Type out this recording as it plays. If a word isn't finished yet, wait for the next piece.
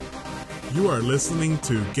You are listening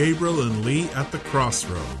to Gabriel and Lee at the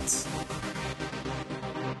Crossroads.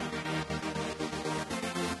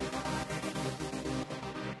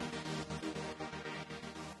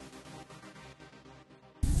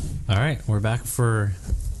 All right, we're back for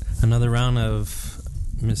another round of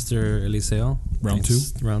Mr. Eliseo. Round two.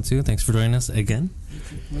 Round two. Thanks for joining us again.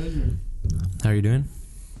 It's a pleasure. How are you doing?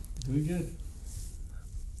 Doing good.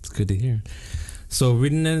 It's good to hear. So we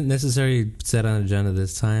didn't necessarily set an agenda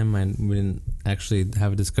this time, and we didn't actually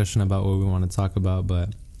have a discussion about what we want to talk about. But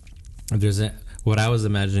if there's what I was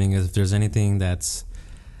imagining is if there's anything that's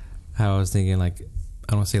how I was thinking, like I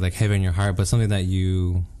don't want to say like heavy in your heart, but something that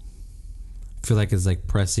you feel like is like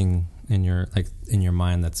pressing in your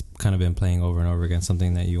mind that's kind of been playing over and over again,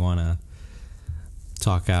 something that you want to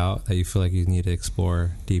talk out, that you feel like you need to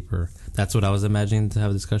explore deeper. That's what I was imagining to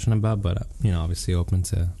have a discussion about, but obviously open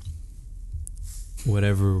to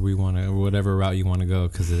whatever route you want to go,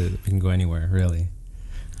 because it can go anywhere, really.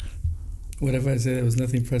 What if I said there was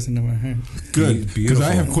nothing pressing in my heart? Good, because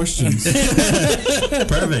I have questions.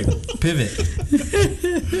 Perfect. Pivot.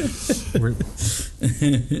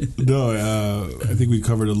 No, I think we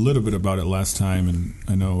covered a little bit about it last time, and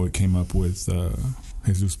I know it came up with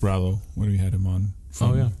Jesus Bravo when we had him on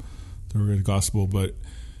from the Word Gospel. But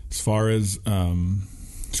as far as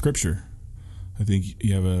Scripture, I think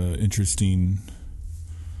you have an interesting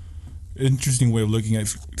way of looking at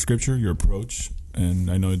Scripture, your approach.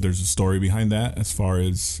 And I know there's a story behind that as far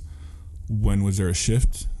as when was there a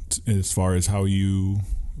shift as far as how you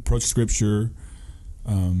approach Scripture,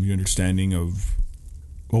 your understanding of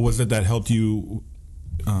what was it that helped you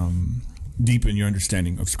deepen your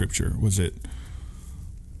understanding of Scripture? Was it,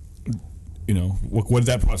 what did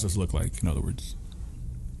that process look like, in other words?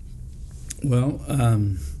 Well, let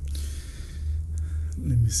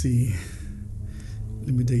me see.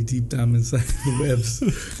 Let me dig deep down inside the webs.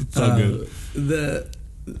 It's all good.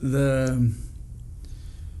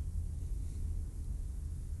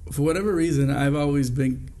 For whatever reason, I've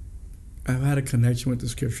had a connection with the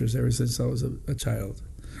Scriptures ever since I was a child.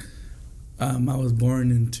 I was born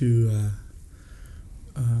into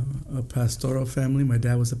a pastoral family. My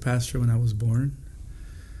dad was a pastor when I was born.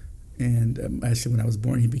 And actually, when I was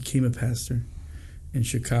born, he became a pastor in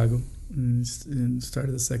Chicago. And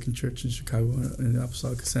started the second church in Chicago in the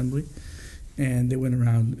Apostolic Assembly, and they went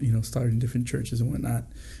around, starting different churches and whatnot.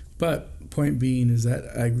 But point being is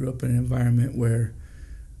that I grew up in an environment where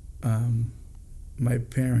my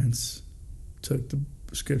parents took the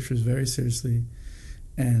Scriptures very seriously,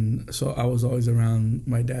 and so I was always around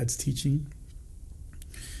my dad's teaching,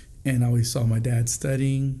 and I always saw my dad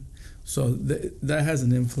studying. So that has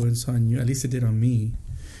an influence on you. At least it did on me.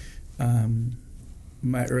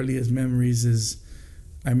 My earliest memories is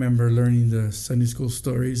I remember learning the Sunday school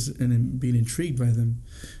stories and being intrigued by them.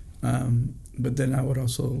 But then I would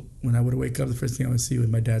also, when I would wake up, the first thing I would see was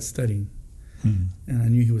my dad studying. And I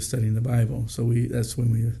knew he was studying the Bible. So it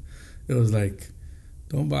was like,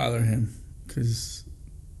 don't bother him, because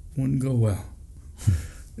it wouldn't go well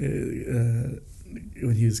when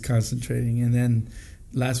he was concentrating. And then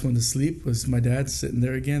last one to sleep was my dad sitting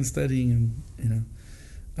there again studying, and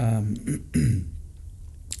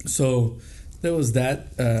so there was that.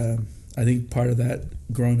 I think part of that,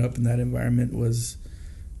 growing up in that environment, was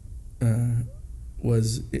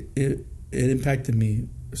it impacted me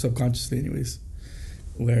subconsciously, anyways.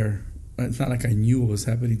 Where it's not like I knew what was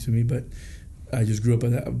happening to me, but I just grew up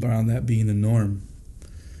around that being the norm,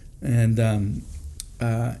 and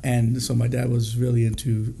so my dad was really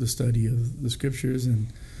into the study of the Scriptures,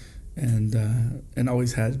 and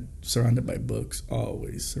always surrounded by books.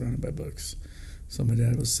 So my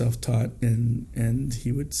dad was self-taught, and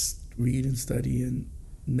he would read and study and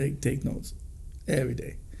take notes every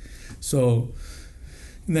day. So,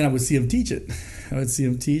 and then I would see him teach it. I would see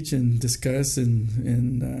him teach and discuss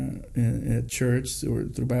and at church or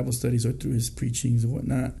through Bible studies or through his preachings and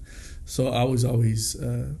whatnot. So I was always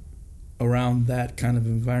around that kind of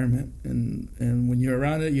environment. And when you're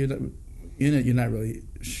around it, you're not really,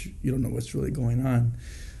 you don't know what's really going on.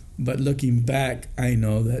 But looking back, I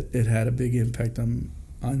know that it had a big impact on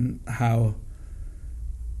how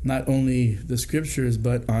not only the Scriptures,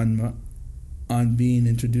 but on being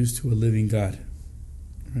introduced to a living God,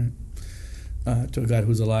 right? To a God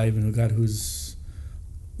who's alive, and a God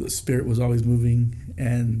the Spirit was always moving,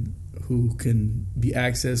 and who can be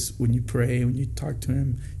accessed when you pray, when you talk to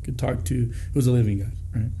Him. Who's a living God,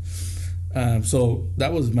 right? So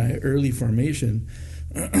that was my early formation.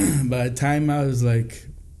 By the time I was like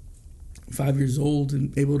 5 years old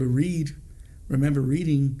and able to remember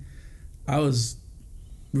reading, I was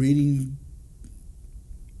reading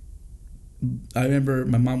I remember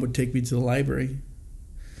my mom would take me to the library,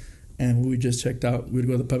 and we just checked out. We'd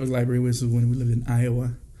go to the public library, which was when we lived in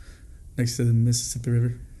Iowa, next to the Mississippi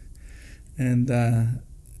River, and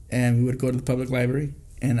we would go to the public library,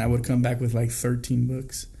 and I would come back with like 13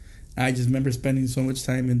 books. I just remember spending so much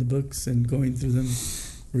time in the books and going through them,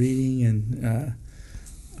 reading,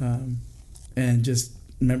 and just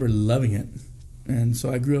remember loving it. And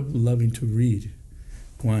so I grew up loving to read,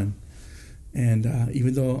 one. And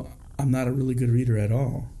even though I'm not a really good reader at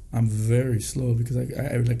all, I'm very slow because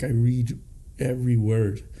I read every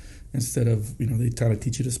word instead of, they try to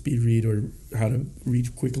teach you to speed read or how to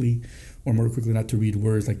read quickly or more quickly, not to read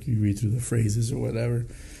words like you read through the phrases or whatever,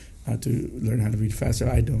 to learn how to read faster.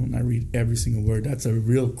 I don't. I read every single word. That's a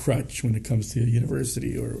real crutch when it comes to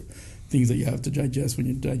university or things that you have to digest when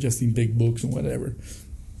you're digesting big books and whatever.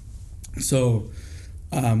 So,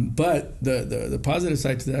 but the positive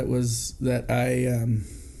side to that was that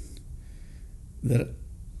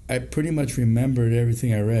I pretty much remembered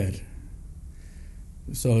everything I read.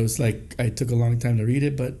 So it's like I took a long time to read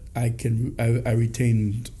it, but I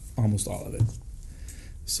retained almost all of it.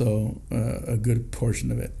 So a good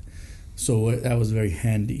portion of it. So that was very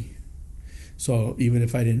handy. So even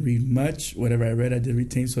if I didn't read much, whatever I read, I did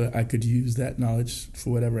retain, so I could use that knowledge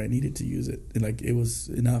for whatever I needed to use it. Like it was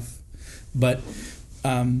enough. But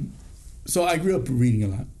so I grew up reading a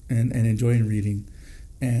lot and enjoying reading,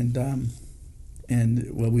 and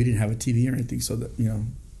we didn't have a TV or anything, so that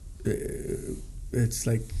it's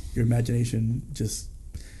like your imagination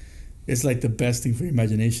it's like the best thing for your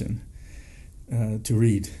imagination to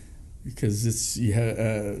read, because you have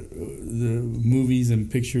the movies and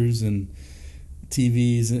pictures and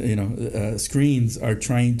TVs, screens are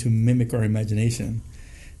trying to mimic our imagination.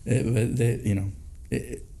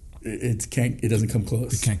 It doesn't come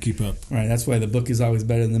close. It can't keep up. Right. That's why the book is always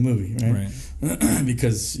better than the movie, right?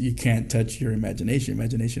 Because you can't touch your imagination.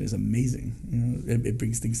 Imagination is amazing. It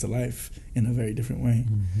brings things to life in a very different way.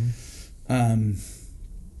 Mm-hmm.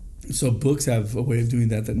 So books have a way of doing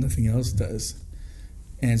that nothing else does.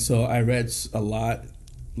 And so I read a lot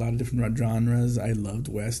of different genres. I loved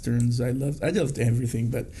westerns. I loved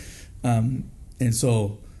everything. But and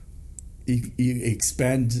so you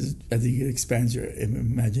expand. I think it expands your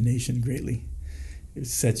imagination greatly. It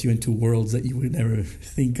sets you into worlds that you would never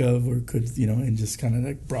think of or could, and just kind of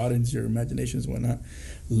like broadens your imaginations and whatnot.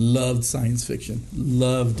 Loved science fiction.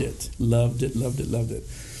 Loved it.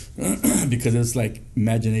 Because it's like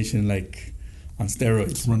imagination, like on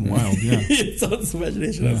steroids. Run wild, yeah. It's all this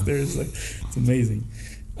imagination on steroids. It's amazing.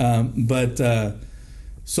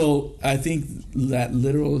 So I think that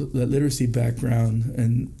literacy background,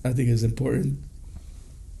 and I think is important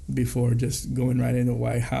before just going right into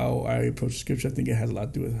how I approach scripture. I think it has a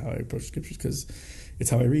lot to do with how I approach scriptures because it's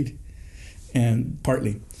how I read, and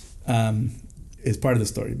partly is part of the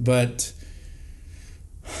story. But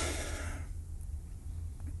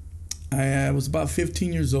I was about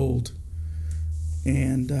 15 years old,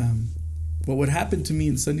 and what would happen to me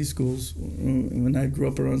in Sunday schools when I grew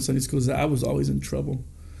up around Sunday schools, I was always in trouble,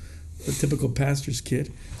 a typical pastor's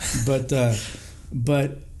kid, but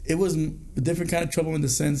it was a different kind of trouble in the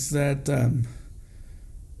sense that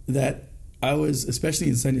that I was, especially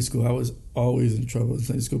in Sunday school, I was always in trouble in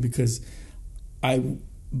Sunday school because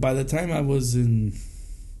by the time I was in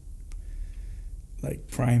like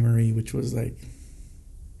primary, which was like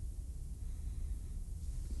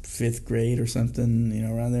 5th grade or something,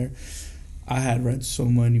 around there, I had read so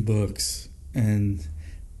many books, and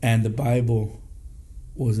the Bible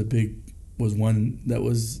was one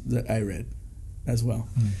that I read as well.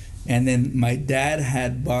 And then my dad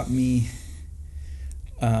had bought me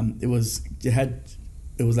it was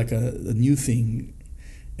like a new thing,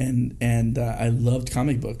 and I loved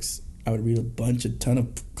comic books. I would read a ton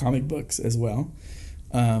of comic books as well,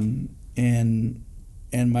 and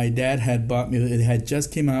my dad had bought me, it had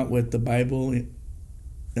just came out with the Bible,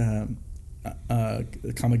 the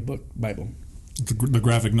comic book Bible. The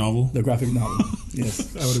graphic novel? The graphic novel,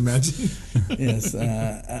 yes. I would imagine. Yes.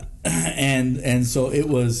 And so it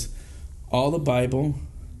was all the Bible,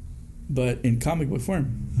 but in comic book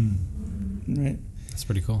form. Right? That's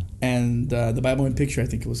pretty cool. And the Bible in picture, I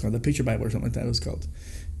think it was called. The Picture Bible or something like that it was called.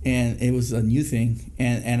 And it was a new thing.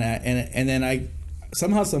 And then I,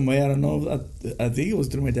 somehow, some way, I don't know, I think it was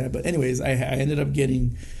through my dad. But anyways, I ended up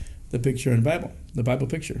getting the picture in the Bible. The Bible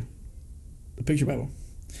picture. The Picture Bible.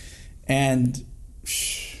 And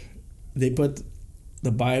they put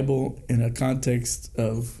the Bible in a context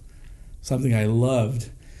of something I loved,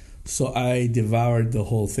 so I devoured the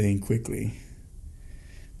whole thing quickly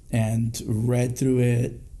and read through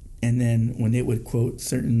it. And then when it would quote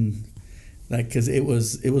certain like because it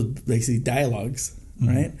was basically dialogues,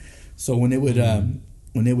 right? So when it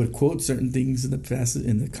would quote certain things in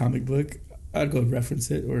the comic book, I'd go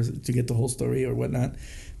reference it or to get the whole story or whatnot.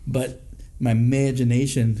 But my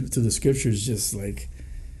imagination to the scriptures just like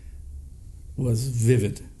was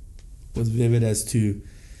vivid as to,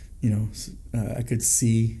 I could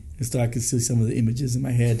see some of the images in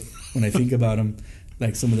my head when I think about them,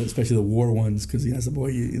 like some of the, especially the war ones, because as a boy,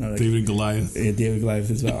 like David and Goliath. David and Goliath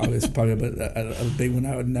is always probably, but a big one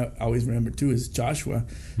I would always remember too is Joshua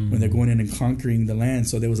when they're going in and conquering the land.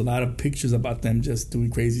 So there was a lot of pictures about them just doing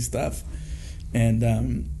crazy stuff, and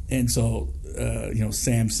so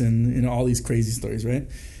Samson, all these crazy stories, right?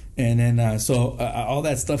 And then all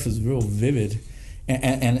that stuff is real vivid,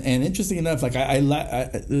 and interesting enough, like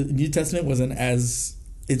the New Testament wasn't as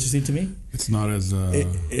interesting to me. It's not as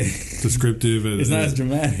descriptive. It's not as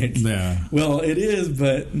dramatic. Yeah. Well, it is,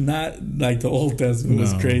 but not like the Old Testament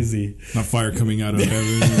was crazy. Not fire coming out of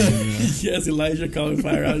heaven. Yes, Elijah calling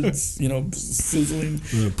fire out, sizzling.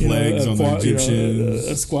 The plagues on the Egyptians.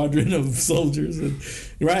 A squadron of soldiers. And,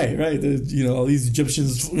 right. All these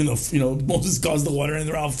Egyptians, Moses caused the water and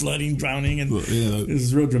they're all flooding, drowning. And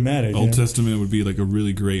it's real dramatic. Old Testament would be like a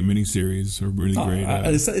really great miniseries or really great.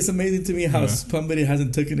 It's amazing to me how somebody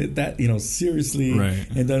hasn't taken it that, seriously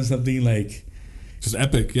and done something like just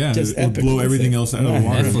epic, just it'll epic blow everything else out of the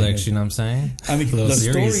water. Netflix, you know what I'm saying? I mean, the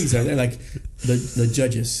stories are there, like the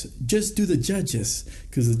Judges. Just do the Judges,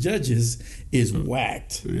 because the Judges is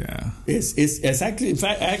whacked. Yeah, it's actually, in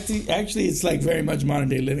fact, actually, it's like very much modern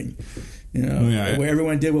day living. Where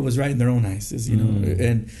everyone did what was right in their own eyes.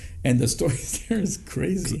 And the stories there is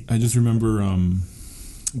crazy. I just remember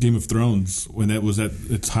Game of Thrones, when that was at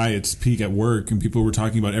its peak at work, and people were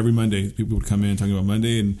talking about every Monday. People would come in talking about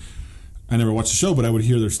Monday, and I never watched the show, but I would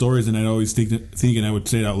hear their stories, and I'd always think, and I would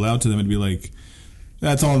say it out loud to them, and be like,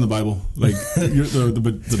 "That's all in the Bible. Like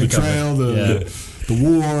the betrayal, the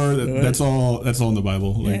war. That's all in the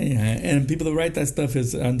Bible." Like, and people that write that stuff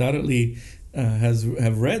is undoubtedly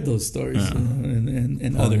have read those stories,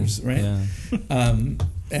 and others, right? Yeah.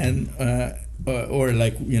 Or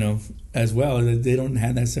like as well, they don't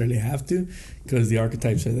necessarily have to, because the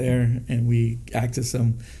archetypes are there and we access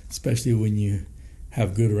them. Especially when you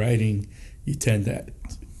have good writing, you tend that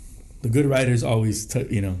the good writers always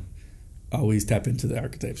tap into the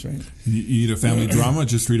archetypes, right? You need a family drama,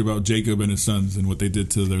 just read about Jacob and his sons and what they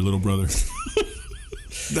did to their little brother.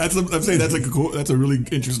 I'm saying that's a really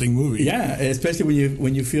interesting movie. Yeah, especially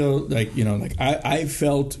when you feel like I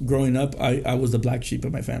felt growing up, I was the black sheep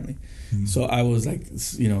of my family. So I was like,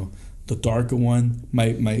 the darker one.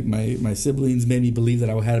 My siblings made me believe that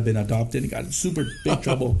I had been adopted and got in super big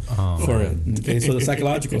trouble for it. Okay, so the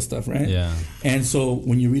psychological stuff, right? Yeah. And so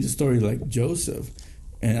when you read a story like Joseph,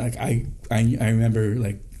 and like I remember,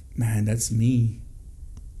 like, man, that's me.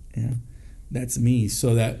 Yeah, that's me.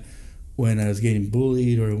 So that when I was getting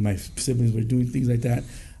bullied or my siblings were doing things like that,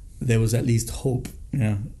 there was at least hope.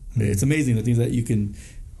 It's amazing the things that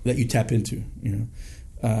you tap into.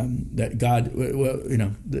 That God,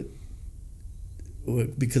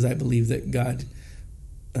 because I believe that God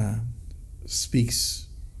speaks,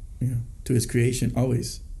 to His creation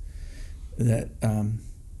always. That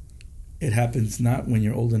it happens not when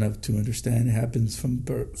you're old enough to understand. It happens from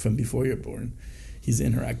before you're born. He's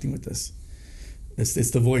interacting with us.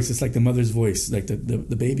 It's the voice. It's like the mother's voice. Like the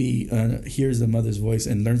baby hears the mother's voice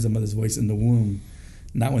and learns the mother's voice in the womb,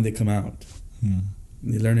 not when they come out.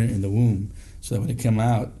 They learn it in the womb, so that when they come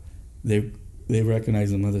out, they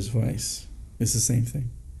recognize the mother's voice. It's the same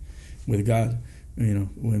thing with God.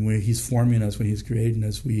 When He's forming us, when He's creating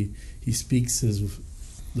us, He speaks the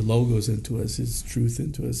logos into us, His truth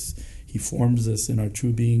into us. He forms us in our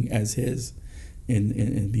true being as His,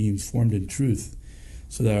 and being formed in truth,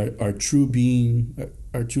 so that our true being,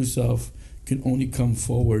 our true self, can only come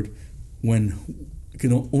forward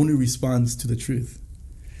can only responds to the truth.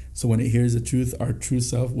 So when it hears the truth, our true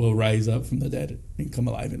self will rise up from the dead and come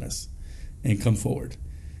alive in us and come forward.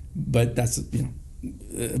 But that's,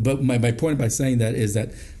 but my point by saying that is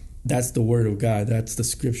that's the Word of God. That's the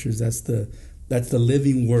Scriptures. That's the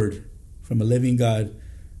living Word from a living God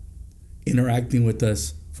interacting with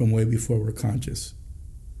us from way before we're conscious.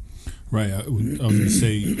 Right. I was going to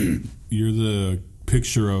say, you're the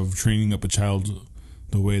picture of training up a child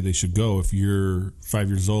the way they should go. If you're 5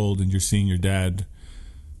 years old and you're seeing your dad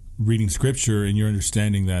reading Scripture and you're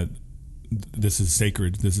understanding that this is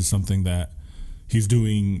sacred, this is something that he's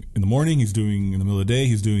doing in the morning, he's doing in the middle of the day,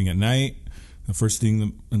 he's doing at night, the first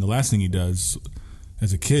thing and the last thing he does,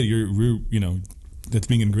 as a kid, you're that's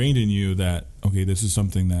being ingrained in you that, okay, this is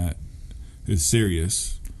something that is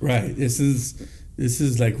serious. Right. This This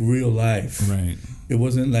is like real life. Right. It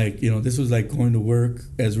wasn't like, this was like going to work,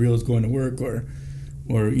 as real as going to work, or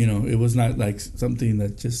it was not like something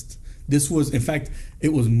that just, this was, in fact,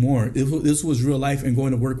 it was more. This was real life, and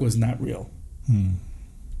going to work was not real.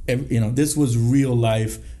 This was real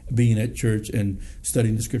life, being at church and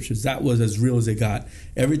studying the scriptures. That was as real as it got.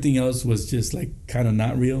 Everything else was just like kind of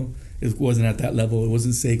not real. It wasn't at that level. It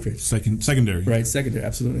wasn't sacred. Secondary. Right, secondary,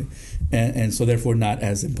 absolutely. And so therefore not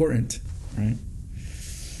as important, right?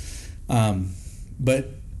 But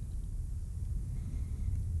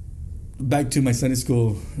back to my Sunday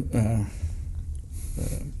school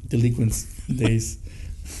delinquents days.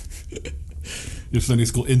 Your Sunday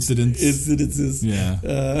school incidences.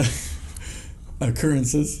 Yeah.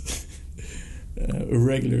 Occurrences.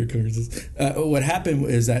 Irregular occurrences. What happened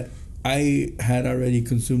is that I had already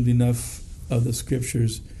consumed enough of the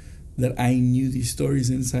scriptures that I knew these stories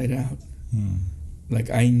inside out.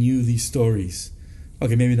 Like, I knew these stories.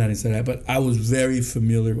 Okay, maybe not inside out, but I was very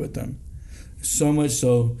familiar with them. So much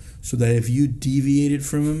so that if you deviated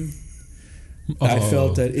from them, I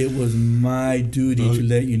felt that it was my duty to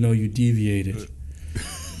let you know you deviated.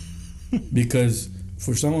 Because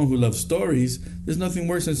for someone who loves stories, there's nothing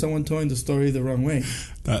worse than someone telling the story the wrong way.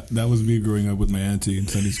 That was me growing up with my auntie in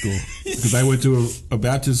Sunday school, because I went to a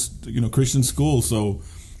Baptist, Christian school. So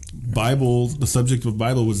the subject of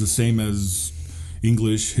Bible was the same as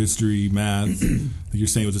English, history, math. Like you're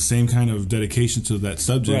saying, it was the same kind of dedication to that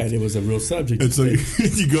subject. Right, it was a real subject. And so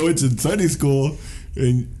you go into Sunday school,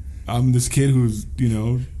 and I'm this kid who's,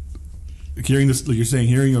 hearing this, like you're saying,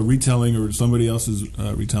 hearing a retelling or somebody else's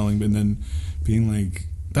retelling, and then being like,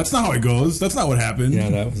 that's not how it goes. That's not what happened.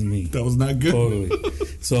 Yeah, that was me. That was not good. Totally.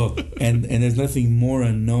 So, and there's nothing more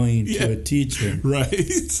annoying to a teacher,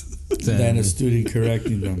 right, than a student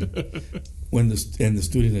correcting them when the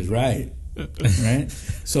student is right. Right.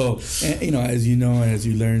 So, as you know, and as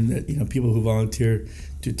you learn, that people who volunteer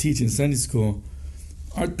to teach in Sunday school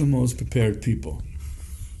aren't the most prepared people,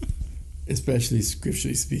 especially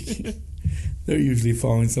scripturally speaking. They're usually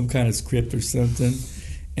following some kind of script or something,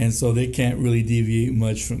 and so they can't really deviate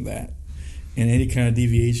much from that. And any kind of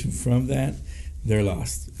deviation from that, they're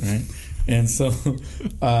lost, right? And so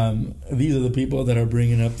these are the people that are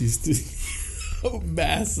bringing up these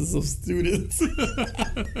masses of students.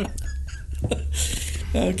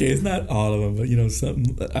 Okay, it's not all of them,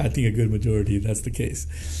 but I think a good majority, that's the case.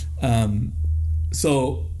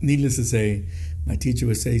 So needless to say, my teacher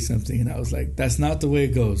would say something, and I was like, that's not the way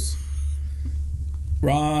it goes.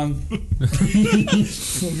 Wrong.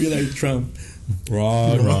 It'll be like Trump.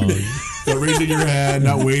 Wrong. Not raising your hand,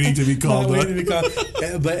 not waiting to be called. But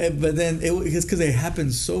then it's because it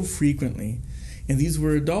happens so frequently, and these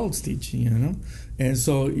were adults teaching, and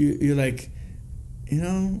so you're like,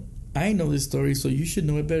 I know this story, so you should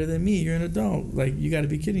know it better than me. You're an adult. Like, you got to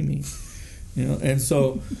be kidding me. And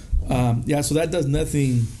so, so that does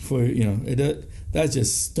nothing for, that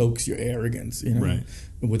just stokes your arrogance, right,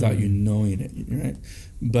 without you knowing it, right?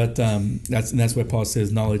 But that's why Paul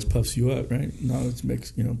says knowledge puffs you up, right? Knowledge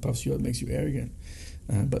puffs you up, makes you arrogant,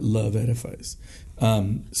 but love edifies.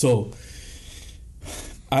 So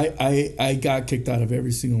I got kicked out of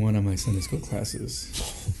every single one of my Sunday school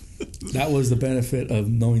classes. That was the benefit of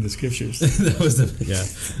knowing the scriptures. That was the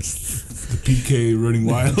PK running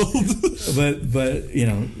wild. but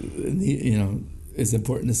it's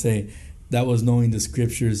important to say that was knowing the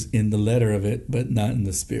scriptures in the letter of it, but not in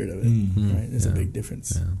the spirit of it. Mm-hmm. Right? There's a big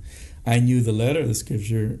difference. Yeah. I knew the letter of the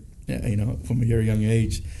scripture, from a very young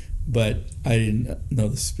age, but I didn't know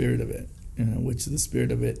the spirit of it. Which the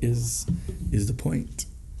spirit of it is the point,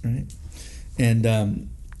 right? And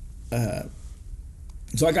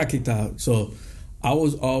so I got kicked out. So I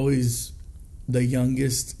was always the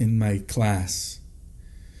youngest in my class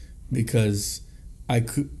because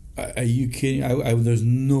are you kidding? There's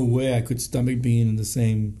no way I could stomach being in the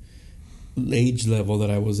same age level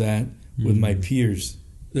that I was at with my peers.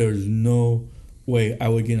 There's no way. I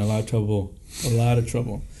would get in a lot of trouble.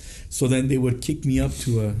 So then they would kick me up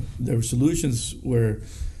to their solutions where,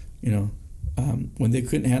 when they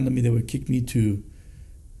couldn't handle me, they would kick me to,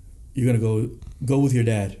 you're going to go with your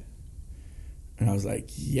dad. And I was like,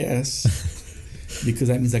 yes, because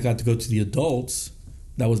that means I got to go to the adults.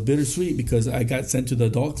 That was bittersweet because I got sent to the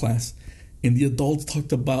adult class, and the adults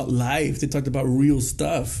talked about life. They talked about real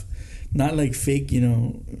stuff, not like fake, just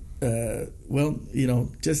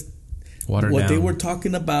watered what down. They were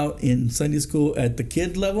talking about in Sunday school at the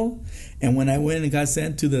kid level. And when I went and got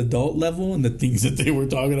sent to the adult level and the things that they were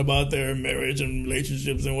talking about, their marriage and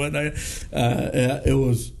relationships and whatnot, it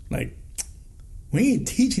was like, we ain't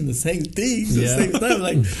teaching the same things, the same stuff.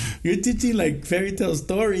 Like, you're teaching like fairy tale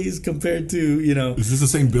stories compared to, you know. Is this the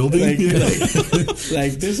same building?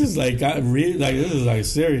 Like this is like really like this is like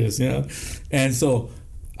serious, you know. And so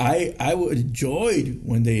I enjoyed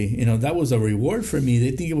when they, you know, that was a reward for me.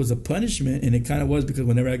 They think it was a punishment, and it kind of was, because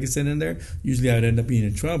whenever I get sent in there, usually I'd end up being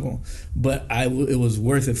in trouble. But it was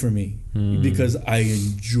worth it for me because I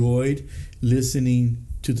enjoyed listening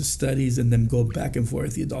to the studies and them go back and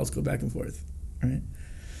forth. The adults go back and forth. Right,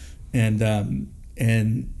 and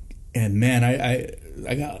man,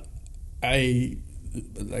 I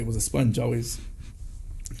was a sponge always.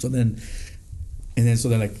 So then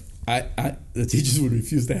like the teachers would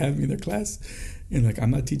refuse to have me in their class, and like I'm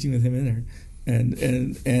not teaching with him in there,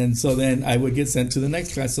 and so then I would get sent to the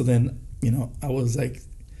next class. So then, you know, I was like,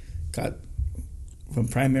 from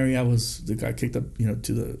primary I got kicked up, you know,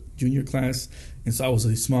 to the junior class, and so I was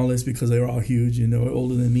the smallest because they were all huge, you know,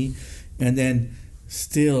 older than me. And then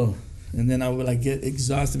I would like get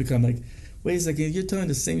exhausted because I'm like, wait a second, you're telling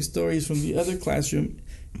the same stories from the other classroom,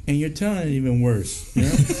 and you're telling it even worse, you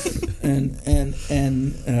know. and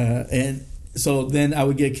so then I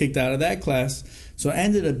would get kicked out of that class. So I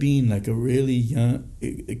ended up being like a really young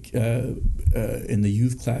in the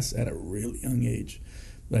youth class at a really young age.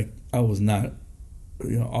 Like I was not,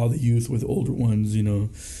 you know, all the youth were the older ones, you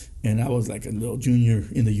know, and I was like a little junior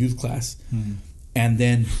in the youth class, and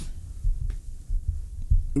then.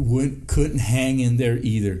 Couldn't hang in there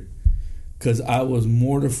either, because I was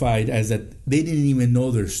mortified as that they didn't even know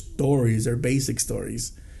their stories, their basic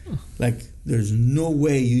stories. Like, there's no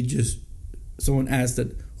way someone asked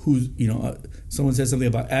that who's, you know, someone said something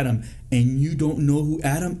about Adam and you don't know who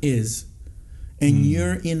Adam is, and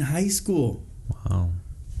you're in high school. Wow.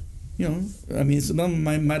 You know, I mean, some of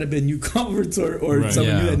them might have been new converts or right. some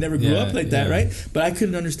of you that never grew up like that, right? But I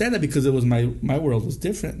couldn't understand that because it was my world was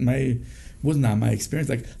different. Was not my experience.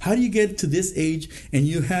 Like, how do you get to this age and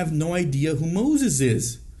you have no idea who Moses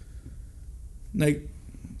is? Like,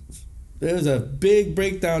 there was a big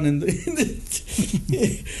breakdown in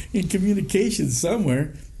communication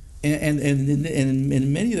somewhere, and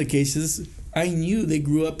in many of the cases, I knew they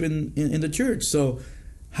grew up in the church. So,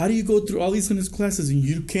 how do you go through all these classes and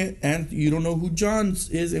you don't know who John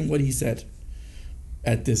is and what he said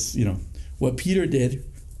at this? You know what Peter did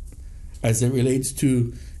as it relates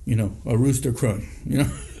to, you know, a rooster crowing, you know,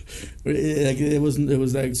 it was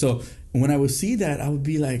like, so when I would see that, I would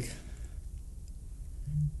be like,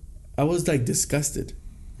 I was like disgusted.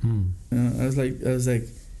 I was like,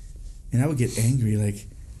 and I would get angry, like,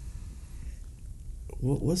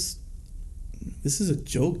 this is a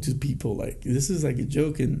joke to people, like, this is like a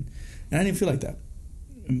joke, and I didn't feel like that.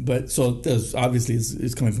 But so there's obviously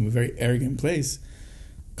it's coming from a very arrogant place,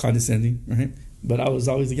 condescending, right? But I was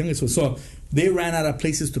always the youngest one, so they ran out of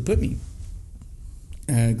places to put me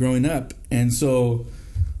growing up, and so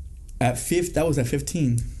that was at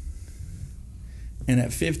 15, and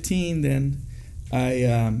at 15, then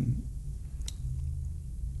I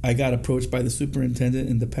got approached by the superintendent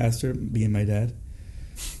and the pastor, being my dad,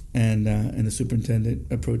 and the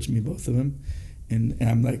superintendent approached me, both of them. And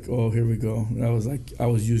I'm like, oh, here we go. And I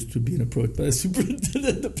was used to being approached by the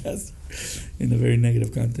superintendent and the pastor in a very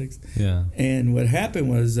negative context. Yeah. And what happened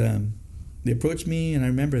was they approached me, and I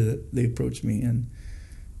remember that they approached me, and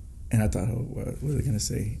I thought, oh, what are they going to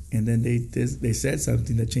say? And then they said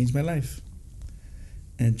something that changed my life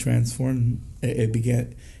and transformed.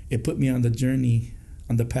 It put me on the journey,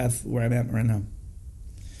 on the path where I'm at right now.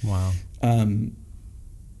 Wow.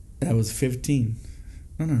 I was 15.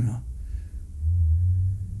 No.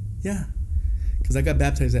 Yeah, because I got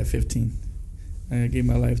baptized at 15. I gave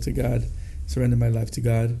my life to God, surrendered my life to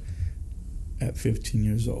God at 15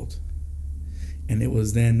 years old. And it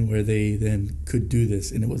was then where they then could do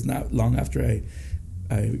this. And it was not long after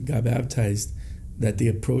I got baptized that they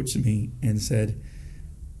approached me and said,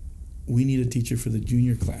 we need a teacher for the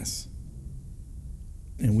junior class.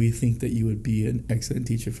 And we think that you would be an excellent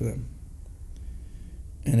teacher for them.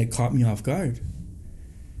 And it caught me off guard.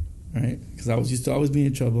 Right, because I was used to always being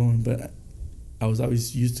in trouble, but I was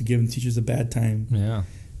always used to giving teachers a bad time. Yeah,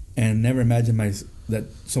 and never imagined that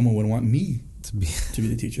someone would want me to be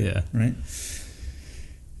the teacher. Yeah, right.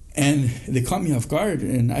 And they caught me off guard,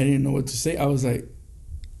 and I didn't know what to say. I was like,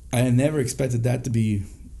 I never expected that to be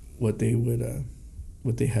what they would,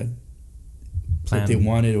 what they had, planned. What they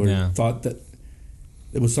wanted, or thought that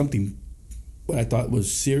it was something. What I thought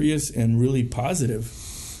was serious and really positive.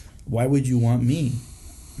 Why would you want me?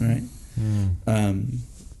 Right, kind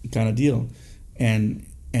of deal, and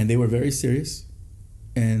they were very serious,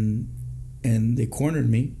 and they cornered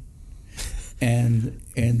me, and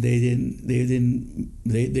they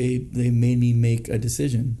made me make a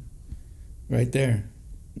decision right there.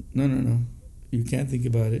 No, you can't think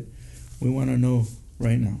about it. We want to know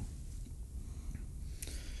right now.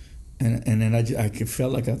 And then I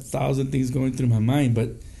felt like 1,000 things going through my mind, but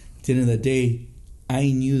at the end of the day,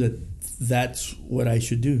 I knew that that's what I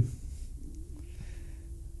should do.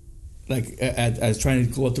 Like, I was trying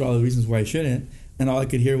to go through all the reasons why I shouldn't, and all I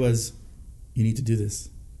could hear was, you need to do this.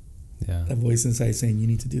 Yeah. That voice inside saying, you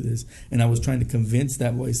need to do this. And I was trying to convince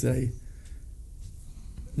that voice that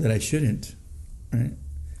I shouldn't, right?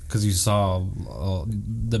 Because you saw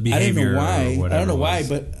the behavior. I don't know why, was.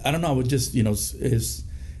 but I don't know. I would just,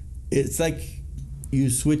 it's like you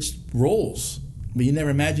switch roles, but you never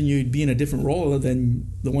imagine you'd be in a different role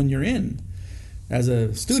than the one you're in as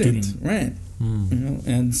a student. Right?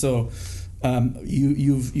 And so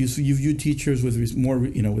you view teachers with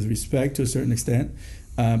with respect to a certain extent,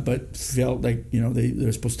 but felt like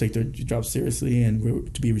they're supposed to take their job seriously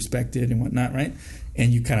and to be respected and whatnot, right?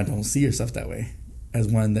 And you kind of don't see yourself that way as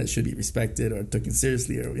one that should be respected or taken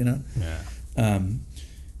seriously, or Yeah.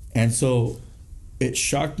 And so it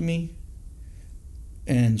shocked me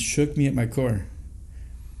and shook me at my core,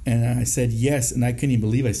 and I said yes, and I couldn't even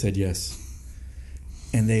believe I said yes.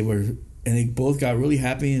 And they both got really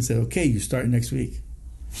happy and said, "Okay, you start next week.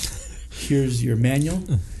 Here's your manual.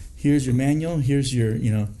 Here's your manual. Here's your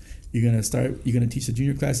you're gonna teach the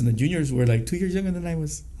junior class." And the juniors were like 2 years younger than I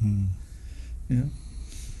was.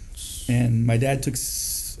 And my dad took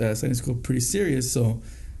Sunday school pretty serious, so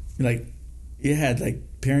it had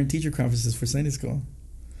parent-teacher conferences for Sunday school.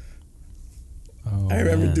 Oh, I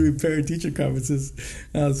remember doing parent-teacher conferences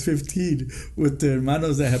when I was 15 with the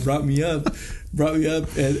hermanos that had brought me up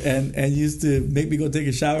and used to make me go take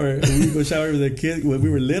a shower. And we would go shower with their kids when we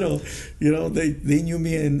were little. They knew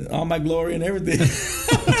me in all my glory and everything.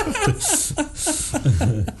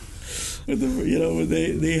 When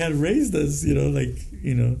they had raised us,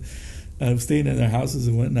 staying in their houses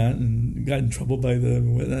and whatnot, and got in trouble by them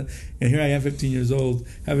and whatnot. And here I am, 15 years old,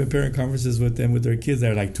 having parent conferences with them, with their kids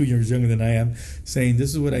that are 2 years younger than I am, saying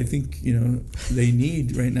this is what I think they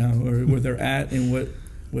need right now, or where they're at, and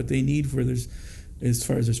what they need for as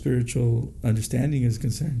far as their spiritual understanding is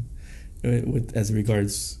concerned, as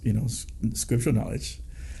regards scriptural knowledge.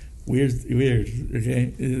 Weird.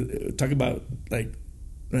 Okay, talk about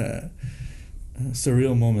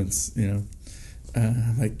surreal moments.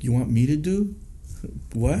 You want me to do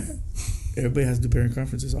what? Everybody has to do parent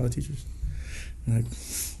conferences, all the teachers. I'm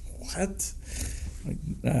what?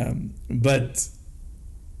 But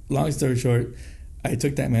long story short, I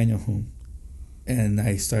took that manual home and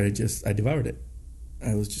I devoured it.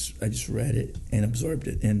 I just read it and absorbed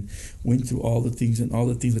it and went through all the things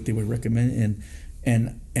that they would recommend,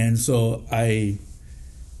 and so I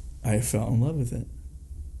fell in love with it.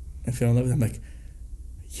 I'm like,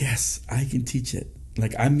 yes, I can teach it.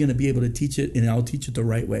 I'm going to be able to teach it, and I'll teach it the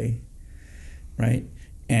right way, right?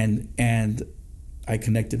 And I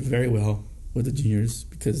connected very well with the juniors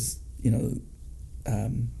because knew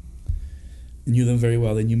them very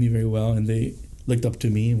well. They knew me very well, and they looked up to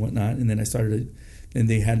me and whatnot. And then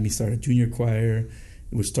they had me start a junior choir,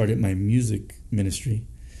 which started my music ministry,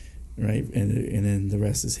 right? And then the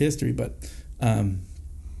rest is history. But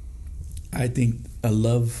I think a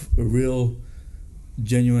real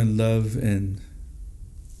genuine love and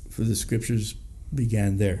for the scriptures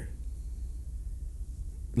began there,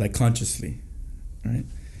 consciously, right?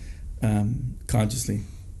 Consciously,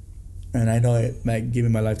 and I know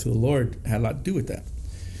giving my life to the Lord had a lot to do with that,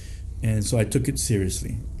 and so I took it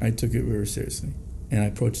seriously. I took it very seriously, and I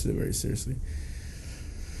approached it very seriously.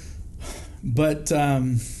 But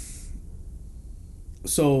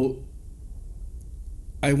so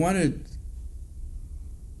I wanted.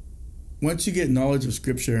 Once you get knowledge of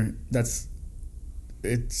Scripture,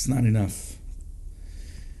 it's not enough.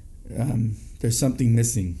 There's something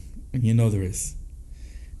missing, and there is.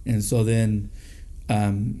 And so then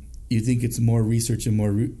you think it's more research and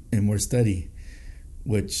more study,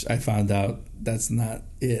 which I found out that's not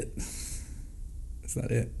it. It's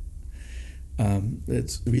not it.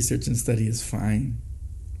 It's research and study is fine,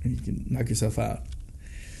 and you can knock yourself out.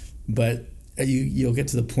 But you'll get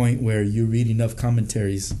to the point where you read enough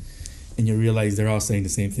commentaries and you realize they're all saying the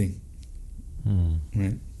same thing.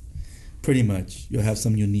 Right? Pretty much. You'll have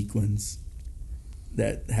some unique ones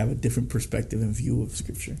that have a different perspective and view of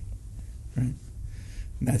Scripture. Right?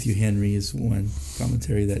 Matthew Henry is one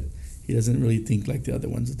commentary that he doesn't really think like the other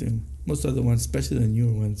ones do. Most other ones, especially the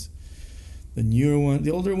newer ones.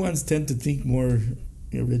 The older ones tend to think more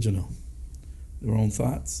original. Their own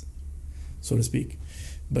thoughts, so to speak.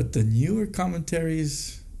 But the newer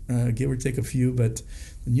commentaries, give or take a few, but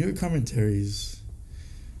the newer commentaries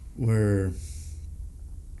were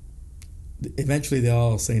eventually they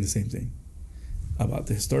all saying the same thing about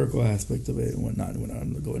the historical aspect of it and whatnot,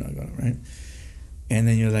 going on, right? And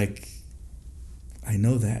then you're like, I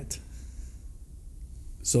know that.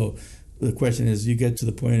 So the question is, you get to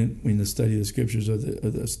the point when you study the scriptures or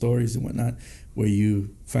the stories and whatnot, where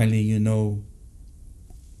you finally know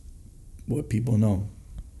what people know.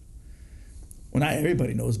 Well, not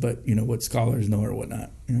everybody knows, but you know what scholars know or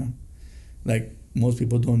whatnot. You know, like most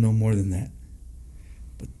people don't know more than that.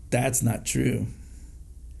 But that's not true.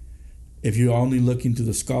 If you're only looking to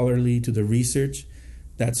the scholarly, to the research,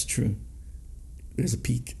 that's true. There's a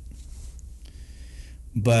peak.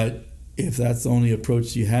 But if that's the only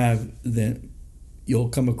approach you have, then you'll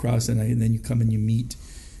come across and then you come and you meet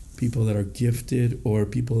people that are gifted or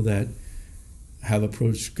people that have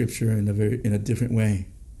approached Scripture in a different way.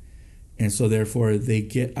 And so therefore they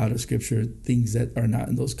get out of Scripture things that are not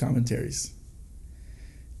in those commentaries.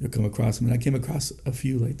 You'll come across them. And I came across a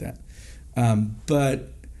few like that.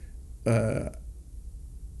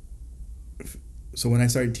 So when I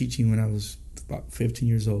started teaching when I was about 15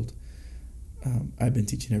 years old, I've been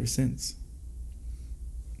teaching ever since.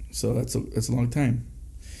 So that's a long time.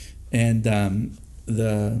 And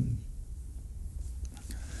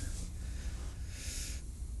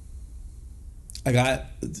I got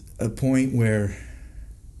a point where,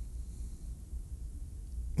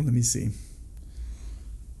 well, let me see.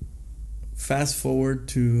 Fast forward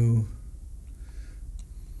to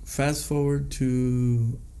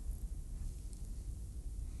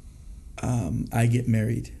I get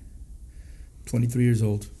married, 23 years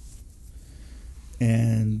old,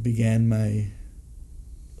 and began my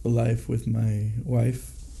life with my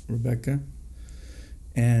wife, Rebecca.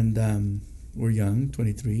 And we're young,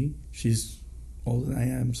 23. She's older than I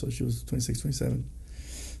am, so she was 26, 27.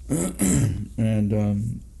 And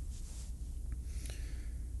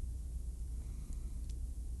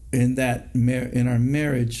in our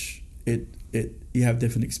marriage, you have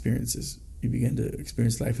different experiences. You begin to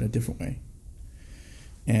experience life in a different way.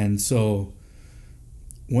 And so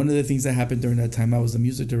one of the things that happened during that time, I was the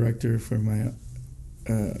music director for my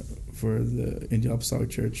for the Indian Apostolic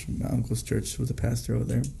Church. My uncle's church was a pastor over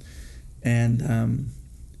there. And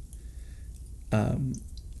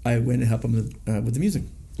I went to help him with the music.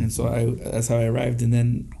 And so that's how I arrived. And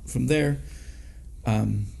then from there,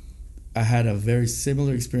 I had a very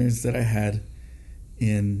similar experience that I had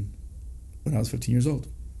when I was 15 years old,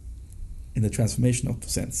 in the transformational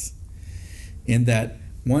sense. In that,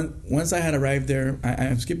 once I had arrived there,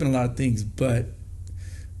 I'm skipping a lot of things, but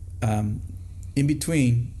in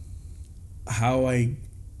between, my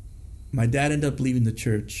dad ended up leaving the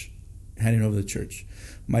church, handing over the church.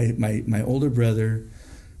 My older brother,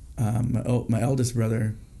 my eldest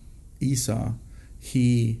brother, Esau,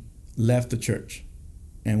 he left the church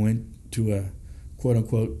and went to a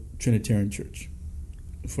quote-unquote Trinitarian church.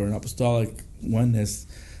 For an apostolic oneness,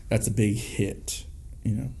 that's a big hit,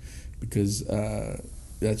 because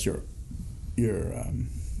that's your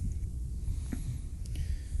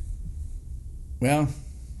well,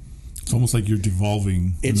 it's almost like you're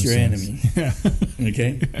devolving. It's your enemy. Yeah.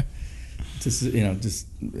 Okay. Just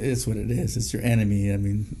it's what it is. It's your enemy. I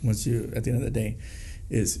mean, once you, at the end of the day,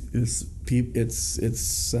 it's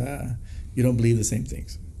you don't believe the same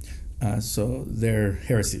things, so they're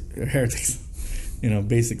heretics,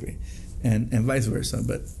 basically, and vice versa.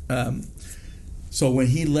 But so when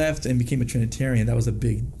he left and became a Trinitarian, that was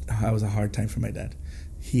a hard time for my dad.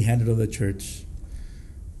 He handed over the church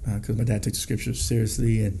because my dad took the scriptures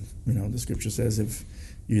seriously, and the scripture says if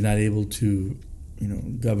you're not able to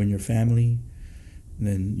govern your family,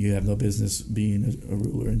 then you have no business being a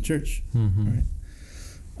ruler in church. Mm-hmm. Right?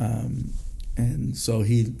 And so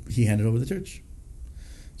he handed over the church.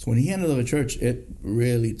 So when he handed over the church, it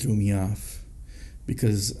really threw me off,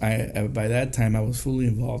 because by that time I was fully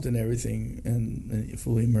involved in everything and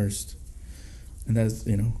fully immersed. And that's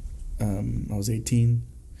I was 18.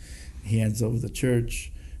 He hands over the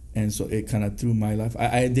church, and so it kind of threw my life.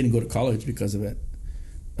 I didn't go to college because of it.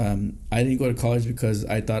 I didn't go to college because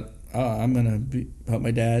I thought, I'm gonna help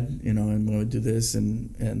my dad, I'm gonna do this,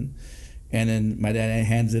 and then my dad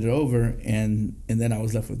hands it over, and then I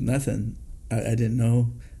was left with nothing. I didn't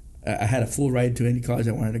know. I had a full ride to any college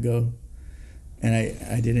I wanted to go, and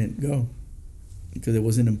I didn't go because it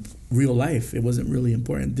wasn't real life. It wasn't really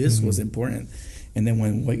important. This was important, and then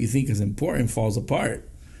when what you think is important falls apart,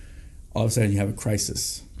 all of a sudden you have a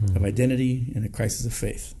crisis of identity and a crisis of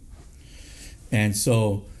faith. And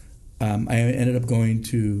so I ended up going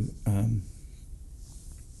to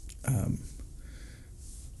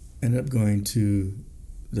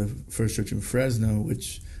the first church in Fresno,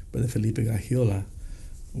 which Brother Felipe Gagiola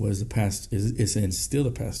was the pastor, is and still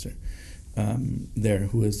the pastor there,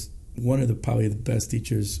 who was one of the probably the best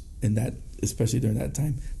teachers in that, especially during that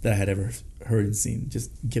time, that I had ever heard and seen.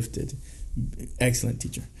 Just gifted, excellent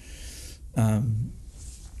teacher. And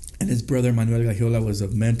his brother Manuel Gagiola was a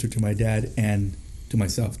mentor to my dad and to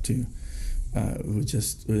myself too.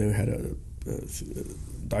 They had a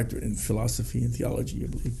doctorate in philosophy and theology, I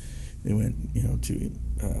believe. They went, to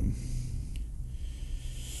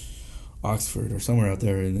Oxford or somewhere out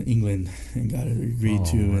there in England and got a degree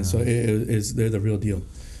too. Wow. And so they're the real deal.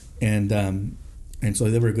 And so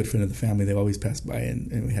they were a good friend of the family. They've always passed by,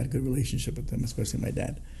 and we had a good relationship with them, especially my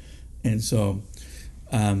dad. And so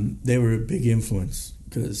they were a big influence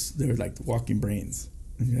because they were like the walking brains,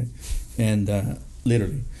 okay? And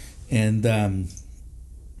literally. And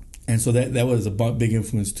so that was a big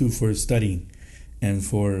influence too for studying and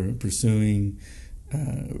for pursuing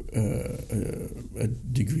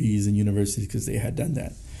degrees in universities, because they had done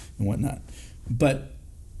that and whatnot. But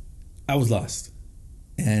I was lost,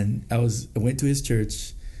 and I went to his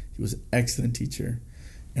church. He was an excellent teacher,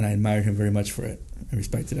 and I admired him very much for it. I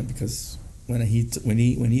respected him because when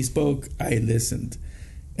he spoke, I listened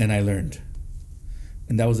and I learned,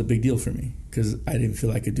 and that was a big deal for me because I didn't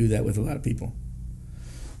feel I could do that with a lot of people.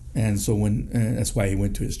 And so that's why he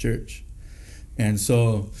went to his church. And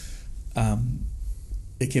so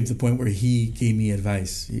it came to the point where he gave me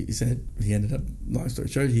advice. He said, he ended up, long story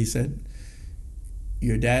short, he said,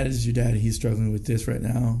 your dad is your dad. He's struggling with this right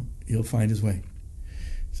now. He'll find his way.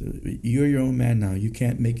 So you're your own man now. You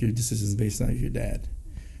can't make your decisions based on your dad.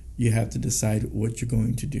 You have to decide what you're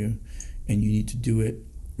going to do, and you need to do it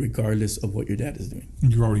regardless of what your dad is doing.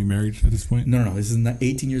 You're already married at this point? No. This is not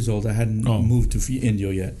 18 years old. I hadn't moved to India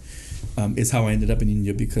yet. It's how I ended up in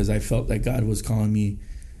India, because I felt like God was calling me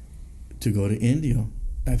to go to India.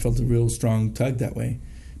 I felt a real strong tug that way.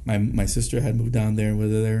 My sister had moved down there and was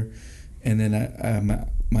there, and then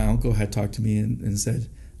my uncle had talked to me and said,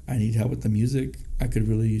 I need help with the music. I could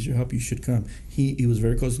really use your help. You should come. He was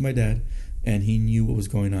very close to my dad, and he knew what was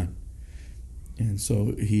going on. And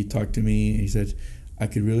so he talked to me, and he said, I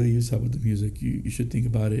could really use help with the music. You should think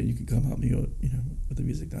about it, and you can come help me with the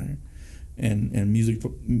music down here. And music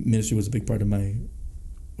ministry was a big part of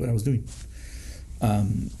what I was doing.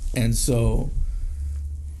 And so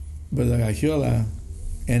Brother Gagiola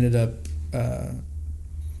ended up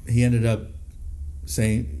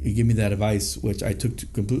saying, he gave me that advice, which I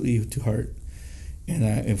took completely to heart.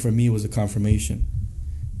 And for me, it was a confirmation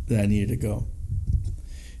that I needed to go.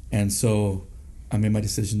 And so I made my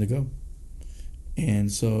decision to go.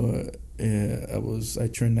 And so I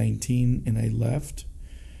turned 19 and I left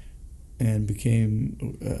and began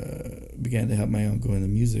to help my uncle in the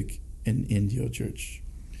music in Indio Church.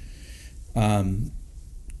 I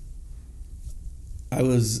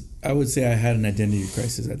would say I had an identity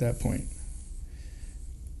crisis at that point,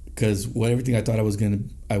 because everything I thought I was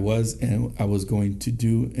going to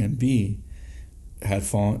do and be had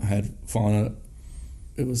fallen.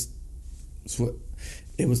 It was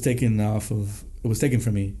taken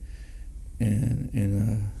from me, and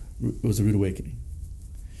it was a rude awakening.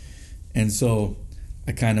 And so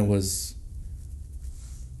I kind of was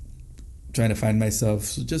trying to find myself,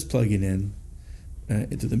 so just plugging in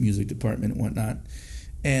into the music department and whatnot.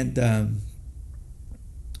 And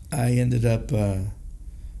I ended up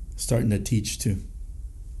starting to teach too,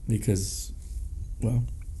 because, well,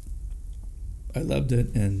 I loved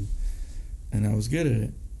it and I was good at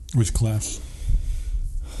it. Which class?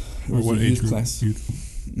 It was what a age youth group? Class. Youth.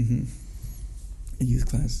 Mm-hmm. A youth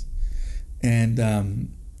class.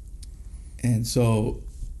 And so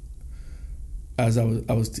as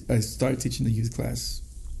I started teaching the youth class,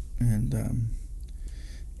 and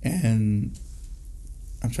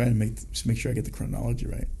I'm trying to make sure I get the chronology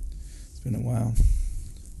right. It's been a while.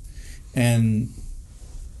 And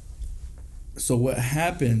so what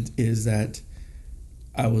happened is that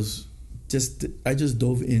I just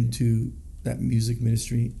dove into that music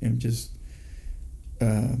ministry and just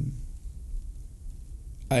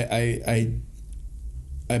I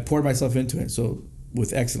poured myself into it, so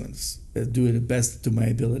with excellence, do it the best to my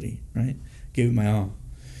ability, right? Gave it my all,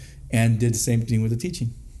 and did the same thing with the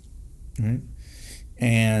teaching, right?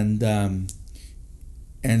 And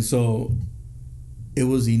so it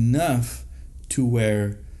was enough to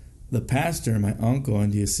where the pastor, my uncle,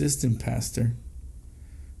 and the assistant pastor,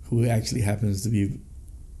 who actually happens to be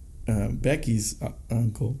Becky's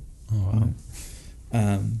uncle,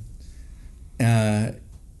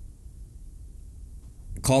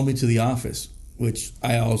 called me to the office, which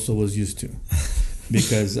I also was used to,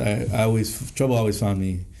 because trouble always found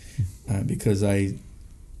me, because I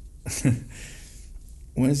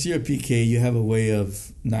once you're a PK, you have a way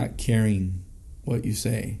of not caring what you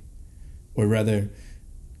say, or rather,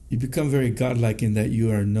 you become very godlike in that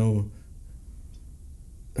you are no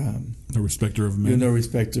respecter of men. You're no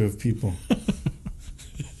respecter of people.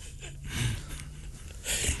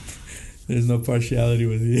 There's no partiality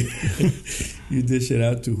with you. You dish it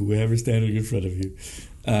out to whoever's standing in front of you.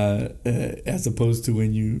 As opposed to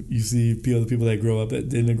when you see the people that grow up that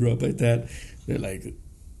didn't grow up like that, they're like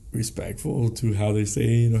respectful to how they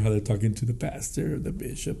say, how they're talking to the pastor or the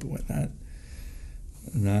bishop and whatnot.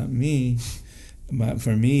 Not me.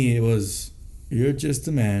 For me, it was, you're just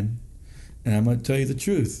a man, and I'm going to tell you the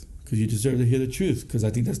truth because you deserve to hear the truth, because I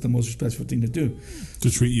think that's the most respectful thing to do.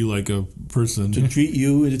 To treat you like a person. To treat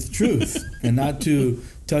you with the truth and not to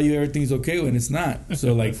tell you everything's okay when it's not.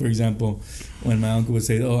 So, like, for example, when my uncle would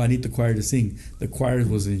say, I need the choir to sing, the choir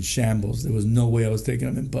was in shambles. There was no way I was taking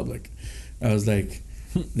them in public. I was like,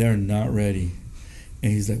 they're not ready.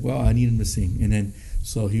 And he's like, well, I need them to sing. And then,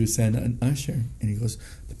 so he would send an usher, and he goes,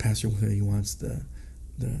 the pastor, he wants the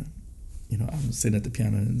I'm sitting at the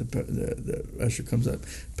piano, and the usher comes up.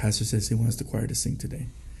 Pastor says he wants the choir to sing today.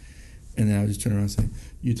 And then I would just turn around and say,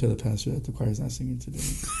 you tell the pastor that the choir's not singing today.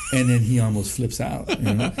 And then he almost flips out,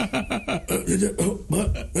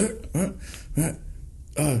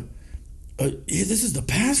 this is the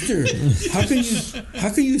pastor. How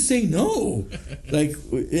can you say no? Like,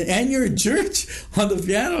 and you're in church on the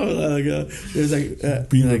piano. It was like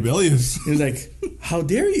being rebellious. It was like, how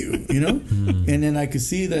dare you? And then I could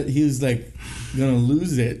see that he was like gonna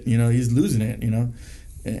lose it. He's losing it.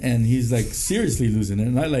 And he's like seriously losing it,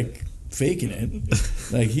 and I like faking it.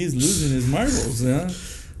 Like, he's losing his marbles. And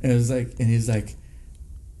it was like, and he's like,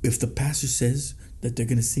 if the pastor says that they're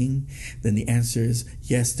gonna sing, then the answer is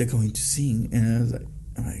yes, they're going to sing. And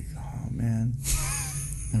I'm like, oh man.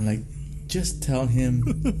 I'm like, just tell him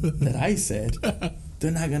that I said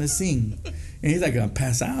they're not gonna sing. And he's like gonna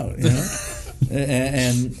pass out,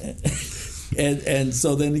 and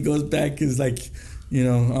so then he goes back, is like,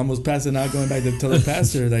 almost passing out, going back to tell the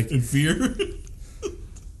pastor, like, in fear.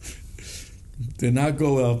 Did not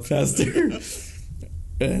go well, pastor.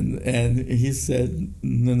 And he said,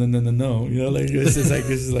 no. It's just like,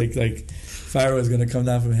 this is like fire was going to come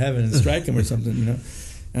down from heaven and strike him or something,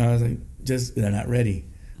 And I was like, they're not ready.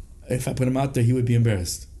 If I put him out there, he would be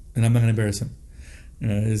embarrassed, and I'm not going to embarrass him.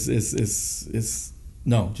 It's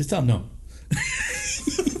no. Just tell him no.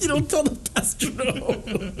 You don't tell the pastor no.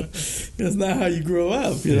 That's not how you grow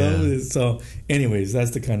up, know. So, anyways,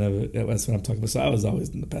 that's what I'm talking about. So I was always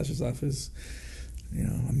in the pastor's office.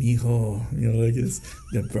 Amigo, like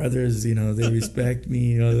the brothers, they respect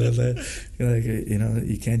me, you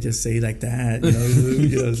can't just say like that,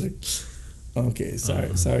 it's like, okay,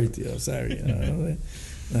 sorry, Theo, sorry,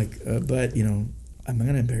 but I'm not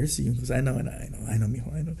gonna embarrass you because I know, mijo, I know,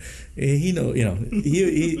 he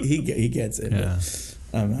he gets it,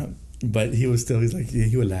 but he was still,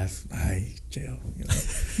 he would laugh, hi, jail, and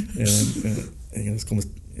it's como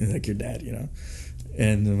like your dad,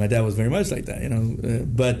 And my dad was very much like that, and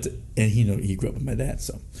he grew up with my dad.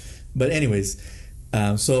 So, but anyways,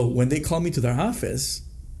 so when they called me to their office,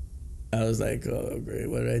 I was like, oh great,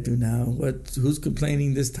 what do I do now? Who's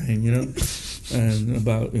complaining this time? And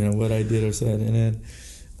about what I did or said. And then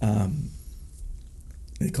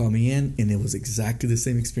they called me in, and it was exactly the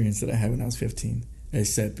same experience that I had when I was 15,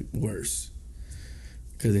 except worse,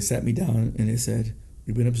 because they sat me down and they said,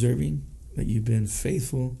 "We've been observing that you've been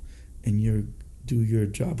faithful, and you're do your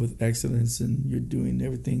job with excellence, and you're doing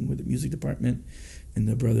everything with the music department, and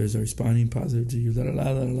the brothers are responding positive to you,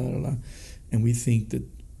 and we think that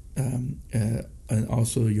and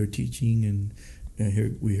also your teaching, and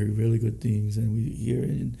we hear really good things, and we hear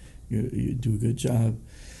and you do a good job."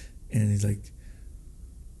 And he's like,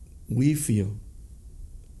 we feel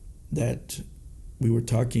that we were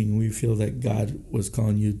talking, we feel that God was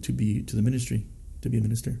calling you to be to the ministry, to be a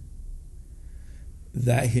minister.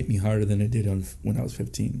 That hit me harder than it did when I was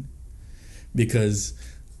 15, because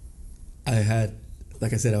I had,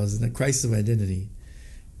 like I said, I was in a crisis of identity.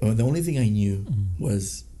 The only thing I knew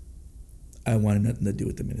was I wanted nothing to do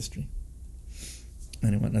with the ministry. I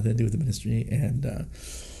didn't want nothing to do with the ministry, and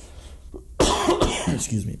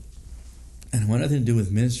excuse me. And I want nothing to do with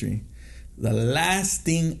ministry. The last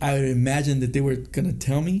thing I would imagine that they were going to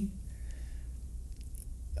tell me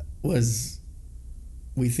was,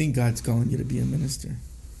 we think God's calling you to be a minister.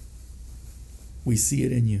 We see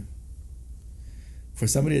it in you. For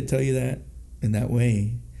somebody to tell you that in that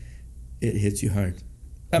way, it hits you hard.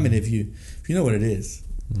 I mean, if you know what it is,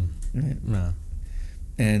 right? No.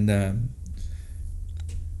 And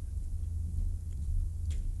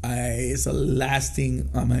it's the last thing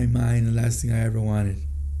on my mind, the last thing I ever wanted.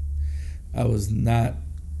 I was not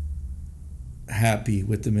happy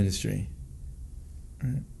with the ministry,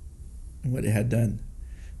 right? And what it had done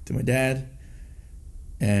to my dad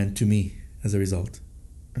and to me as a result.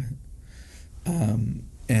 Right?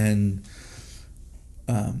 And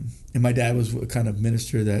my dad was a kind of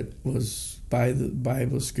minister that was by the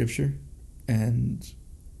Bible scripture, and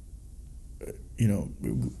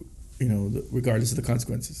regardless of the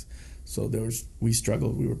consequences. So we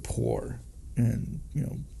struggled. We were poor, and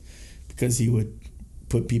because he would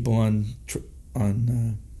put people on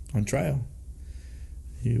trial.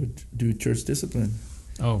 He would do church discipline.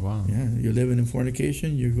 Oh wow! Yeah, you're living in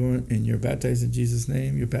fornication. You're going and you're baptized in Jesus'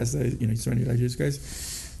 name. You're baptized. You surrender your life to Jesus Christ.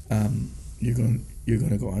 You're going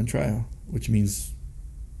to go on trial, which means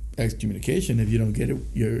excommunication if you don't get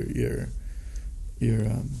your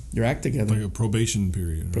act together. Like a probation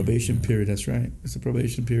period. Right? Probation period. That's right. It's a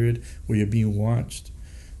probation period where you're being watched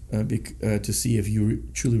to see if you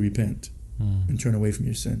truly repent and turn away from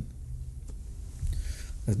your sin.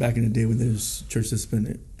 That's back in the day when there's church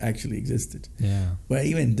discipline actually existed. Yeah. But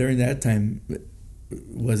even during that time, it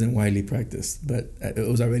wasn't widely practiced. But it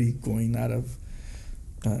was already going out of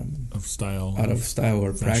style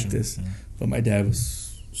or fashion, practice. Yeah. But my dad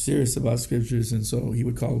was serious about scriptures, and so he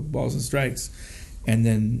would call balls and strikes, and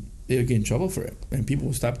then they would get in trouble for it, and people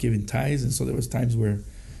would stop giving tithes, and so there was times where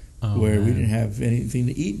we didn't have anything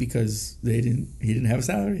to eat because he didn't have a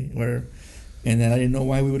salary, and then I didn't know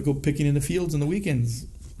why we would go picking in the fields on the weekends.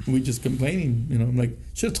 We just complaining, I'm like,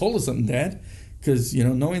 should have told us something, Dad, because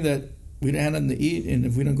knowing that we didn't have nothing to eat, and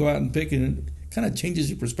if we don't go out and pick it kind of changes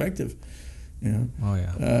your perspective, Oh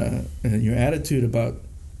yeah. And your attitude about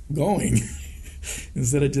going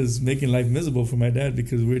instead of just making life miserable for my dad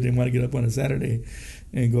because we didn't want to get up on a Saturday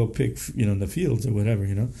and go pick in the fields or whatever,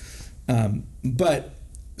 but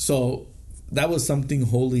so that was something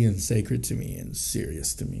holy and sacred to me and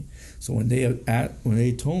serious to me. So when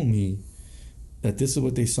they told me that this is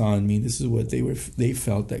what they saw in me, this is what they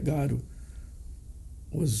felt that God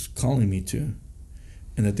was calling me to,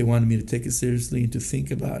 and that they wanted me to take it seriously and to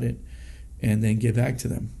think about it and then get back to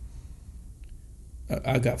them,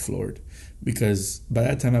 I got floored, because by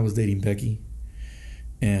that time I was dating Becky,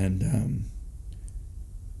 and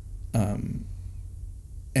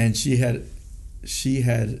she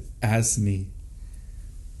had asked me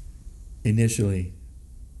initially,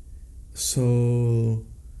 so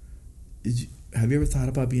have you ever thought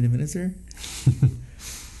about being a minister?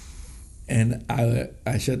 And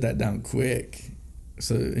I shut that down quick,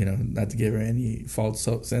 so not to give her any false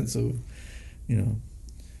sense of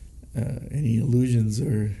any illusions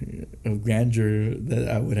or of grandeur that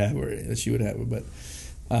I would have or that she would have. But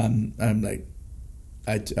I'm like,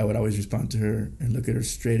 I would always respond to her and look at her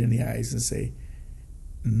straight in the eyes and say,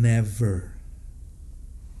 never.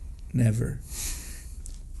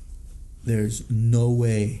 There's no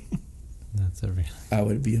way That's everything. I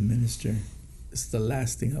would be a minister. It's the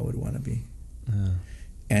last thing I would want to be.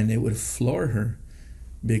 And it would floor her,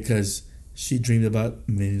 because she dreamed about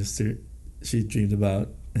minister. She dreamed about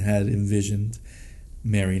and had envisioned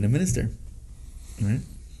marrying a minister, right?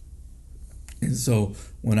 And so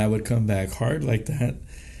when I would come back hard like that,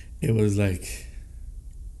 it was like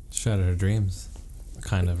shattered her dreams,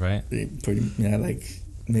 kind of, right? Like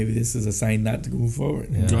maybe this is a sign not to go forward.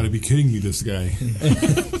 Yeah. You gotta be kidding me, this guy.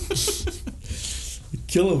 You're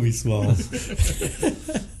killing me, Smalls.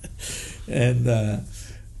 And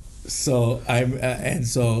so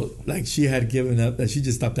like she had given up. That she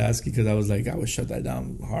just stopped asking, because I would shut that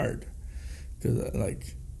down hard, because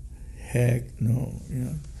heck no,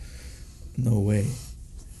 no way.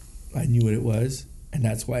 I knew what it was, and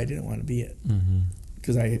that's why I didn't want to be it.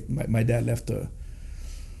 Because my dad left a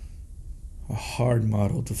hard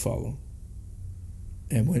model to follow,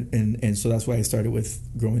 and so that's why I started with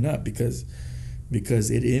growing up, because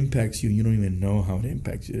it impacts you. You don't even know how it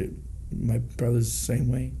impacts you. My brother's the same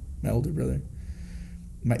way. My older brother,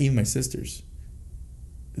 even my sisters.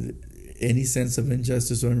 Any sense of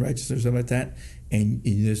injustice or unrighteousness or something like that, and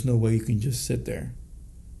there's no way you can just sit there.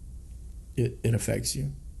 It affects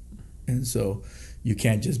you, and so you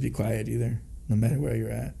can't just be quiet either, no matter where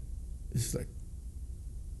you're at. It's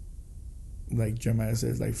like Jeremiah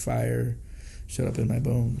says, like fire shut up in my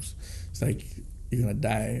bones. It's like you're gonna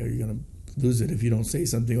die or you're gonna lose it if you don't say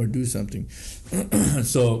something or do something.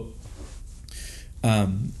 So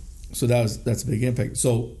that's a big impact.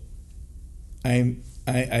 So I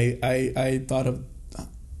thought of,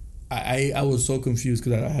 I was so confused,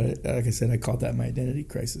 because I had, like I said, I called that my identity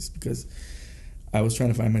crisis, because I was trying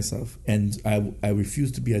to find myself, and I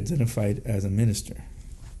refused to be identified as a minister.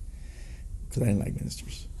 because I didn't like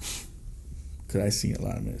ministers. Because I seen a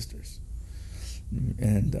lot of ministers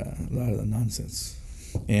and a lot of the nonsense.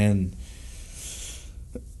 And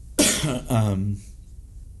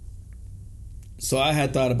so I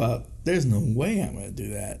had thought about, there's no way I'm going to do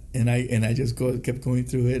that. And I just kept going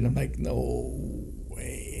through it, and I'm like, no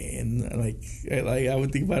way. And I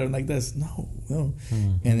would think about it like this, no.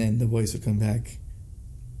 Mm-hmm. And then the voice would come back,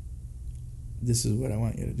 this is what I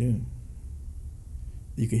want you to do.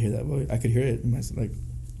 You could hear that voice. I could hear it in like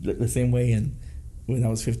the same way when I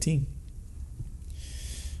was 15.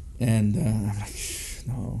 And I'm like,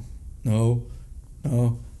 no, no.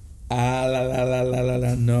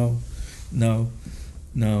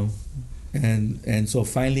 And so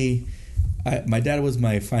finally, my dad was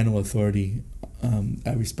my final authority.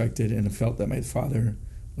 I respected and felt that my father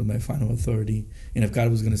was my final authority. And if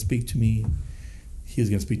God was going to speak to me, he was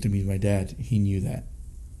going to speak to me as my dad. He knew that.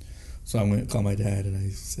 So I went to call my dad and I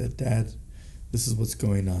said, Dad, this is what's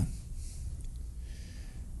going on.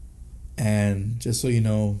 And just so you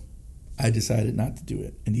know, I decided not to do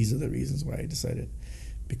it. And these are the reasons why I decided.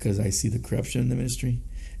 Because I see the corruption in the ministry,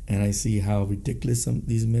 and I see how ridiculous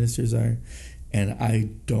these ministers are, and I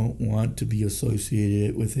don't want to be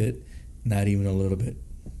associated with it, not even a little bit.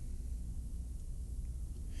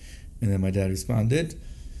 And then my dad responded,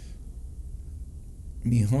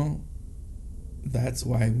 Mijo, that's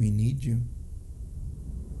why we need you.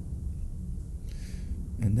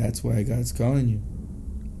 And that's why God's calling you.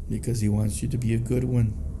 Because he wants you to be a good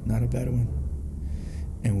one, not a bad one.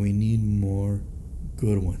 And we need more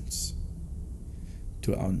good ones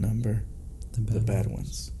to outnumber the bad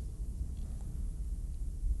ones.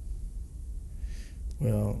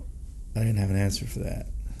 Well, I didn't have an answer for that.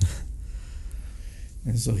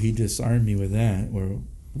 And so he disarmed me with that, or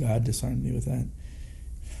God disarmed me with that.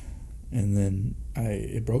 And then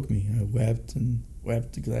it broke me. I wept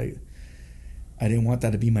because I didn't want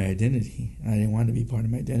that to be my identity. I didn't want it to be part of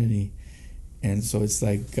my identity. And so it's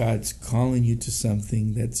like God's calling you to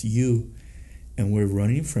something that's you, and we're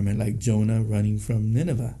running from it, like Jonah running from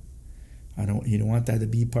Nineveh. He didn't want that to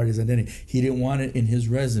be part of his identity. He didn't want it in his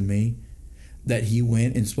resume that he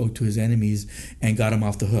went and spoke to his enemies and got them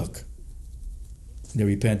off the hook. They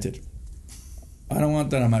repented. I don't want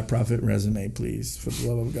that on my prophet resume, please, for the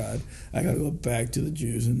love of God. I got to go back to the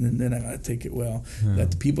Jews, and then I got to take it well. Yeah.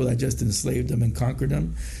 That the people that just enslaved them and conquered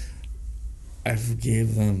them, I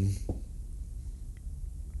forgave them.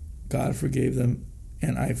 God forgave them,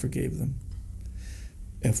 and I forgave them.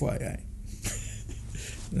 FYI.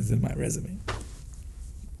 That's in my resume.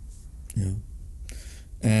 Yeah.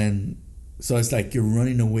 And so it's like you're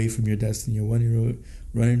running away from your destiny. You're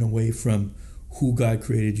running away from who God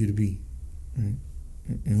created you to be, right?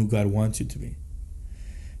 And who God wants you to be,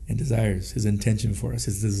 and desires, his intention for us,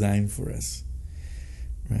 his design for us,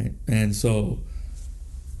 right? And so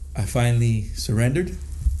I finally surrendered.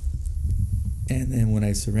 And then when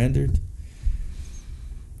I surrendered,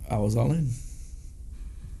 I was all in.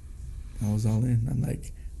 I'm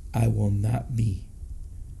like, I will not be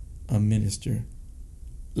a minister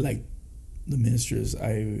like the ministers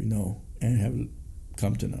I know and have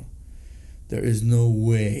come to know. There is no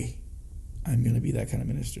way I'm going to be that kind of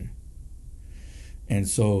minister. And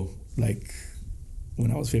so, like,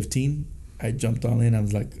 when I was 15, I jumped all in. I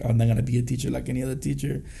was like, I'm not going to be a teacher like any other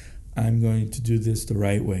teacher. I'm going to do this the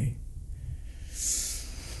right way.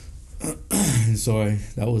 And so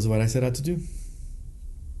that was what I set out to do.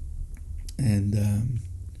 And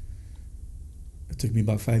it took me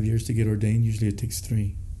about 5 years to get ordained. Usually it takes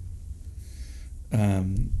 3.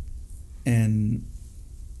 And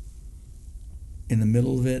in the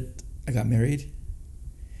middle of it, I got married.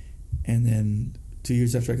 And then 2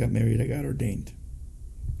 years after I got married, I got ordained.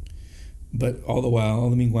 But all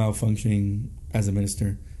the meanwhile, functioning as a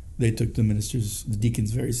minister, they took the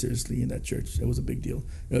deacons very seriously in that church. It was a big deal.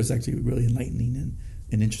 It was actually really enlightening and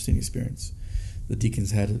an interesting experience. The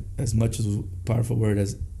deacons had as much as a powerful word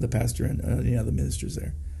as the pastor and any other ministers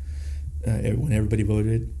there. When everybody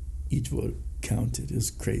voted, each vote counted. It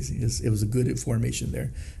was crazy. It was a good formation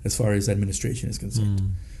there as far as administration is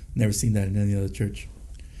concerned. Never seen that in any other church.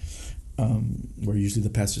 Where usually the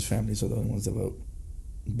pastor's families are the only ones that vote.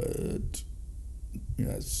 But you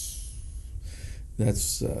know,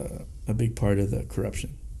 that's a big part of the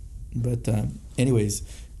corruption. But anyways,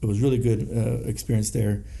 it was really good experience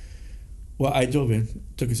there. Well, I dove in,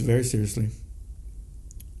 took it very seriously,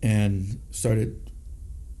 and started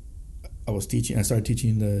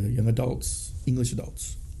teaching the young adults, English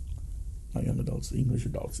adults. Not young adults, English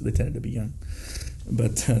adults. They tended to be young.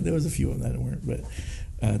 But there was a few of them that weren't. But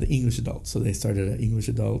the English adults. So they started an English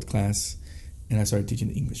adult class, and I started teaching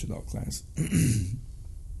the English adult class.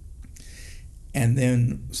 And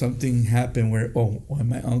then something happened where when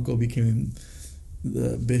my uncle became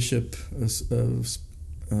the bishop of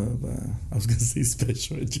I was going to say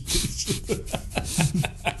special education.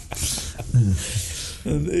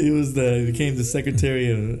 He became the secretary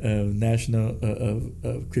of national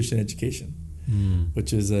of Christian education,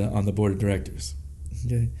 which is on the board of directors.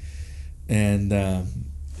 Okay, and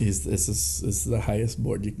this is the highest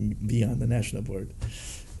board you can be on, the national board.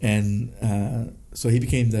 And so he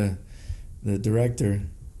became the director,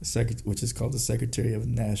 which is called the Secretary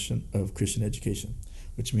of Christian Education,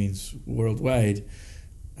 which means worldwide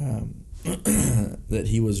that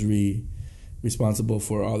he was responsible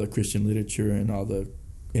for all the Christian literature and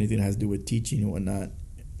anything that has to do with teaching and whatnot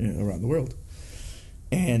around the world.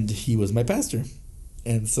 And he was my pastor,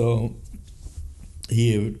 and so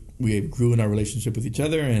we grew in our relationship with each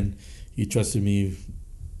other, and he trusted me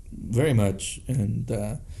very much, and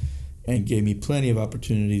gave me plenty of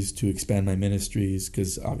opportunities to expand my ministries,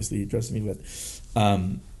 because obviously he trusted me.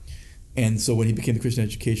 And so when he became the Christian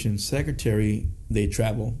Education Secretary, they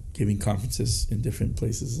travel, giving conferences in different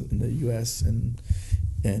places in the U.S. and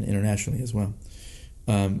internationally as well.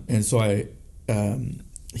 And so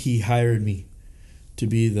he hired me to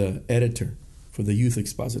be the editor for the Youth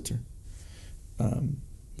Expositor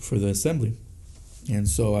for the Assembly. And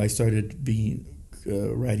so I started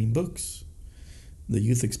writing books, the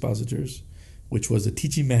Youth Expositors, which was the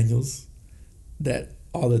teaching manuals that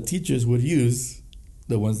all the teachers would use,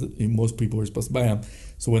 the ones that most people were supposed to buy them.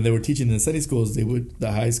 So when they were teaching in the Sunday schools,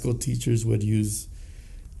 the high school teachers would use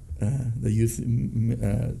the youth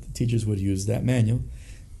teachers would use that manual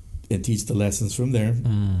and teach the lessons from there.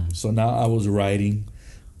 So now I was writing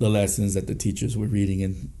the lessons that the teachers were reading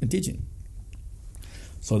and teaching.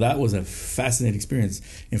 So that was a fascinating experience.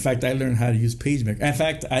 In fact, I learned how to use PageMaker. In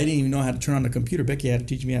fact, I didn't even know how to turn on the computer. Becky had to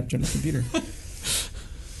teach me how to turn on the computer.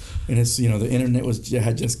 And it's, the internet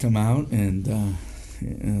had just come out, and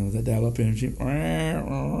the dial-up energy. Dial-up,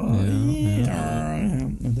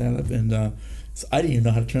 and so I didn't even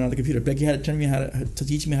know how to turn on the computer. Becky had to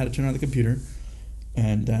teach me how to turn on the computer,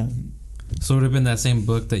 and so it would have been that same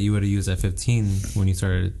book that you would have used at 15 when you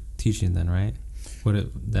started teaching, then, right?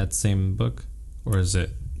 That same book, or is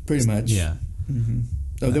it pretty much? Yeah. Mm-hmm.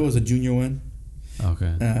 So there was a junior one.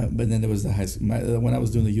 Okay. But then there was the high school. The one I was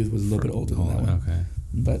doing the youth was a little bit older than that one. Okay.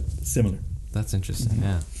 But similar. That's interesting. Mm-hmm.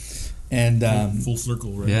 Yeah. And full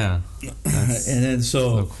circle, right? Yeah. And then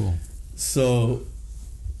so cool. So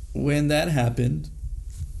when that happened,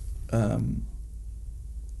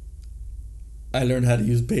 I learned how to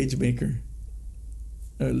use PageMaker.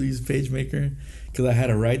 Because I had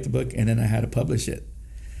to write the book and then I had to publish it.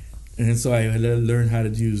 And so I learned how to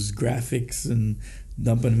use graphics and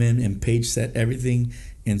dumping them in and page set everything.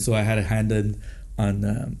 And so I had to hand it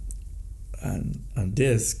on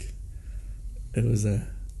disc. It was a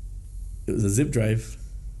zip drive.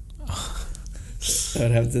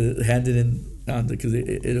 I'd have to hand it in on because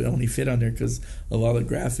it only fit on there because of all the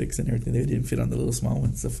graphics and everything. They didn't fit on the little small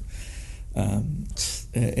ones.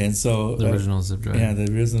 And so the original zip drive. Yeah,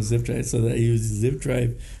 the original zip drive. So I used the zip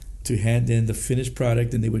drive to hand in the finished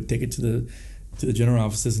product, and they would take it to the general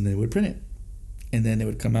offices, and they would print it, and then they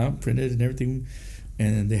would come out, print it, and everything.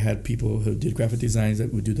 And then they had people who did graphic designs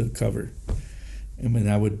that would do the cover, and when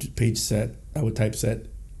I would typeset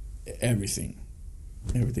everything,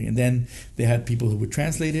 and then they had people who would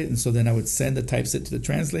translate it, and so then I would send the typeset to the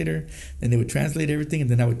translator, and they would translate everything, and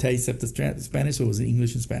then I would typeset the Spanish, so it was in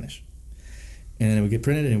English and Spanish. And then it would get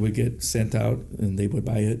printed and it would get sent out, and they would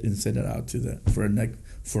buy it and send it out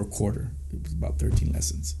for a quarter. It was about 13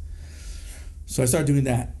 lessons. So I started doing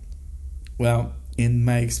that. Well, in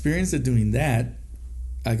my experience of doing that,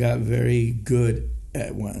 I got very good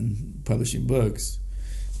at publishing books,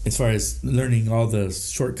 as far as learning all the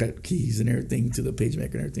shortcut keys and everything to the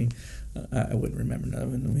PageMaker and everything. I wouldn't remember none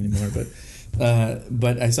of them anymore,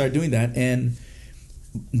 but I started doing that, and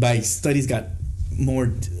my studies got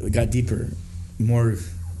deeper. More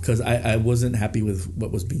because I wasn't happy with what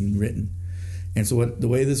was being written, and so the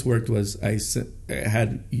way this worked was I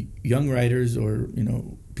had young writers or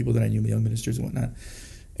people that I knew, young ministers and whatnot,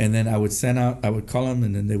 and then I would call them,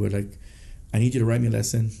 and then they would I need you to write me a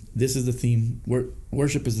lesson. This is the theme.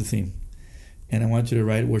 Worship is the theme, and I want you to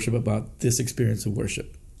write worship about this experience of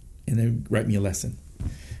worship, and then write me a lesson,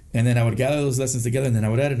 and then I would gather those lessons together, and then I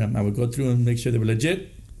would edit them. I would go through and make sure they were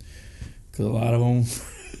legit, because a lot of them.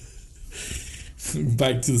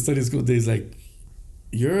 Back to the Sunday school days,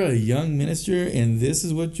 you're a young minister and this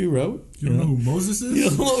is what you wrote. You don't know who Moses is? You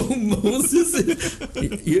don't know who Moses is?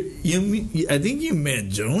 I think you meant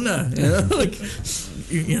Jonah.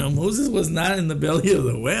 Moses was not in the belly of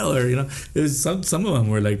the whale, or it was some of them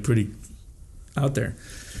were pretty out there.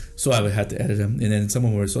 So I would have to edit them, and then some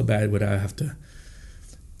of them were so bad would I have to.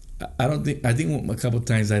 I think a couple of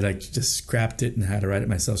times I like just scrapped it and had to write it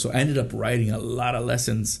myself. So I ended up writing a lot of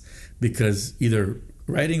lessons because either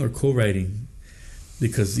writing or co-writing,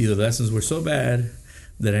 because either the lessons were so bad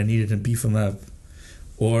that I needed to beef them up,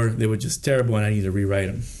 or they were just terrible and I needed to rewrite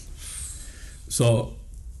them. So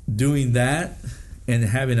doing that and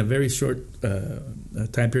having a very short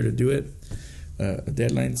time period to do it,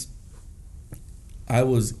 deadlines, I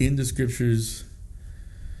was in the scriptures.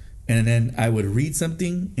 And then I would read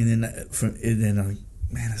something, and then I'm like,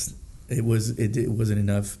 man, it wasn't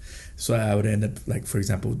enough. So I would end up, like, for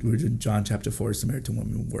example, we were doing John chapter 4, Samaritan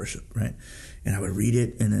woman worship, right? And I would read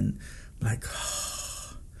it, and then like,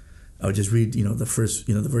 I would just read, the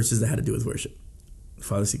verses that had to do with worship. The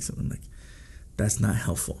Father seeks something. I'm like, that's not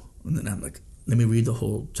helpful. And then I'm like, let me read the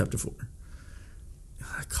whole chapter 4.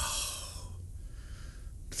 I'm like,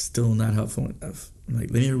 still not helpful enough. I'm like,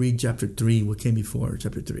 let me read chapter 3. What came before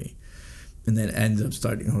chapter 3? And then ended up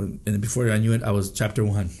starting, and then before I knew it, I was chapter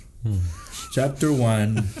 1. Chapter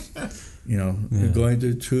 1, going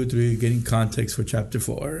to 2, 3, getting context for chapter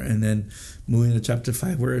 4, and then moving to chapter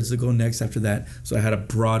 5, where does it go next after that? So I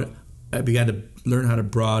began to learn how to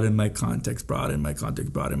broaden my context,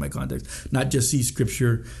 not just see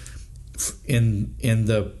scripture in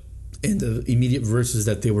the immediate verses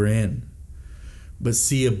that they were in, but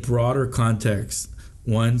see a broader context.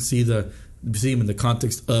 One, see them in the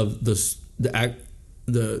context of the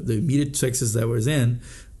immediate texts that was in,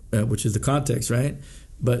 which is the context, right?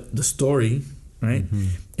 But the story, right? Mm-hmm.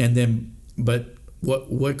 And then, but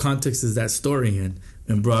what context is that story in?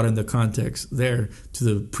 And broaden the context there to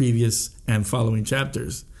the previous and following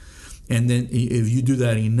chapters. And then if you do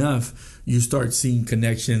that enough, you start seeing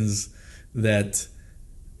connections that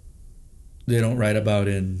they don't write about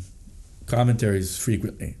in commentaries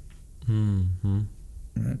frequently. Mm-hmm.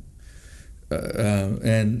 Right?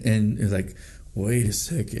 And it's like, wait a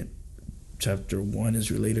second, chapter 1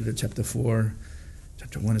 is related to chapter 4,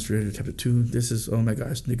 chapter 1 is related to chapter 2. This is, oh my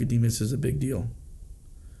gosh, Nicodemus is a big deal.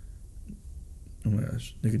 Oh my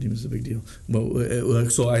gosh, Nicodemus is a big deal. Well,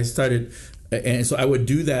 so I started, and so I would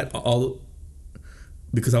do that all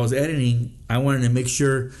because I was editing. I wanted to make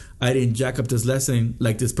sure I didn't jack up this lesson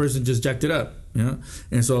like this person just jacked it up,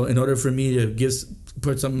 And so in order for me to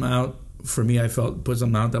put something out, for me, I felt put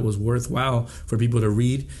something out that was worthwhile for people to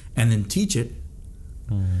read and then teach it,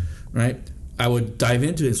 right? I would dive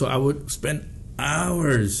into it. So I would spend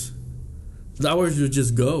hours. The hours would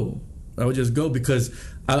just go. I would just go because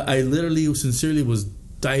I literally, sincerely was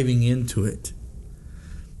diving into it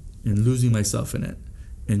and losing myself in it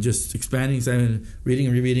and just expanding, reading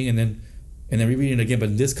and rereading, and then rereading it again, but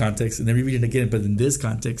in this context, and then rereading it again, but in this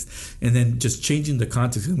context, and then just changing the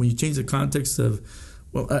context. And when you change the context of,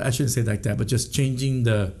 well, I shouldn't say it like that, but just changing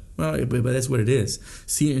but that's what it is.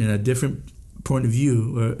 Seeing it in a different point of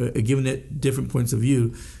view, or giving it different points of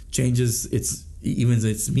view, changes its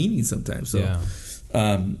meaning sometimes. So, yeah.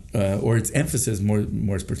 Or its emphasis more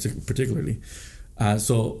particularly.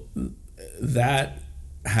 So that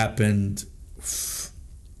happened.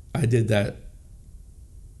 I did that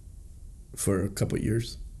for a couple of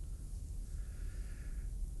years.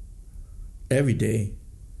 Every day.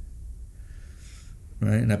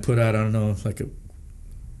 Right? And I put out, I don't know, you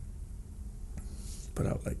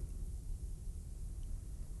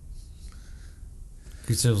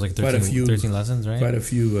said it was like 13 lessons, right? Quite a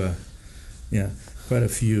few,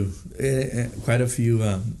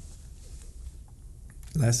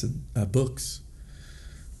 books,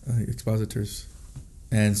 expositors.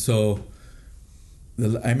 And so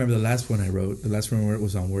I remember the last one I wrote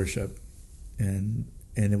was on worship, and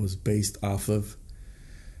it was based off of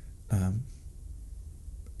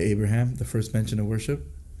Abraham, the first mention of worship,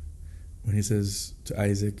 when he says to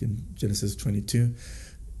Isaac in Genesis 22,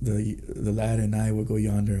 the lad and I will go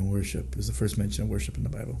yonder and worship, is the first mention of worship in the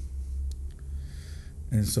Bible.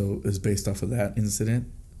 And so it's based off of that incident.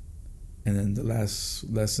 And then the last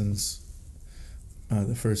lessons,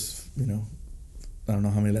 the first, I don't know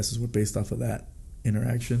how many lessons were based off of that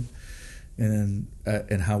interaction. And then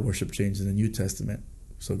and how worship changed in the New Testament.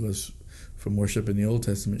 So it goes from worship in the Old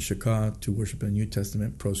Testament, shakah, to worship in the New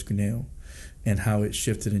Testament, proskuneo, and how it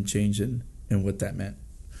shifted and changed and what that meant.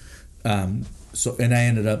 So, and I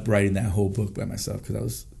ended up writing that whole book by myself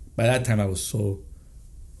because by that time I was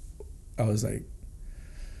like,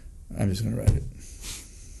 I'm just going to write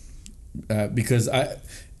it. Because I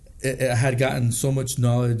had gotten so much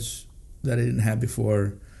knowledge that I didn't have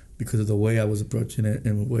before because of the way I was approaching it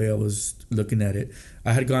and the way I was looking at it.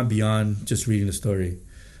 I had gone beyond just reading the story.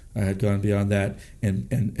 I had gone beyond that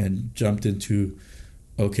and jumped into,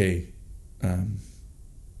 okay,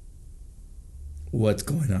 what's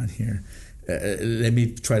going on here. Let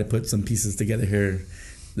me try to put some pieces together here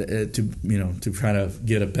to try to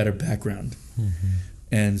get a better background. Mm-hmm.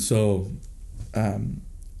 And so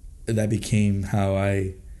that became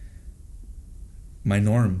my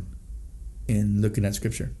norm in looking at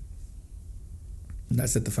Scripture. And that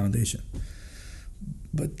set the foundation.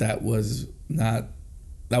 But that was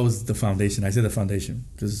the foundation. I say the foundation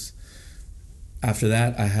because after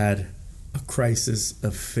that I had a crisis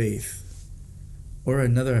of faith, or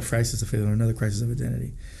another crisis of faith, or another crisis of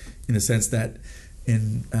identity, in the sense that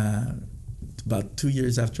in about 2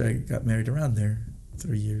 years after I got married, around there,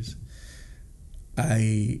 3 years,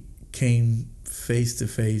 I came face to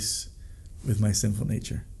face with my sinful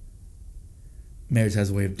nature. Marriage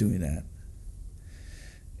has a way of doing that.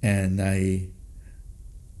 And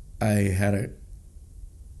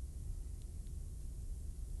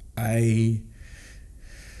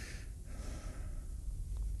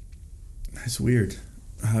it's weird.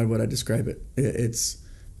 How would I describe it?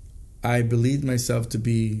 I believed myself to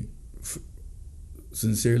be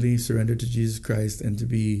sincerely surrendered to Jesus Christ and to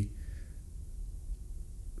be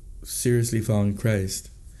seriously following Christ.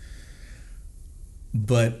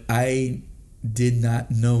 But I did not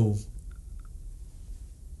know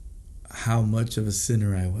how much of a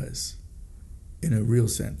sinner I was in a real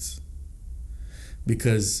sense,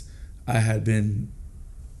 because I had been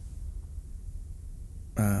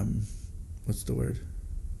what's the word?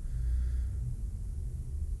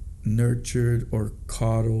 Nurtured or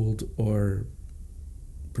coddled or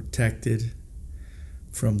protected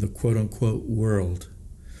from the quote unquote world,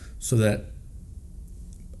 so that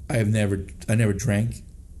I never drank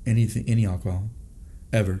any alcohol,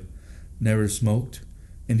 ever, never smoked,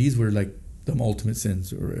 and these were like the ultimate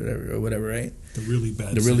sins or whatever, right? The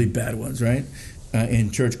really bad ones, right?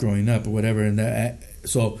 In church growing up or whatever, and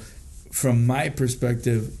so from my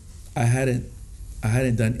perspective, I hadn't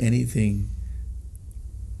done anything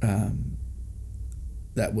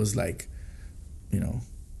that was like, a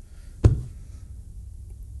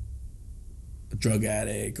drug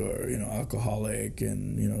addict or alcoholic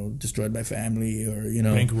and destroyed my family or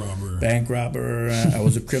bank robber. I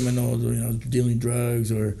was a criminal, dealing drugs,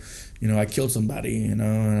 or I killed somebody, and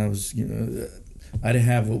I was I didn't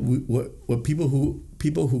have what people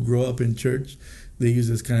who grow up in church, they use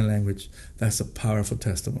this kind of language. That's a powerful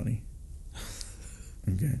testimony.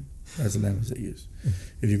 Okay, that's the language they use.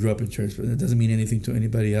 If you grew up in church, but it doesn't mean anything to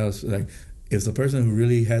anybody else. Like, if the person who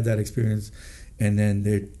really had that experience, and then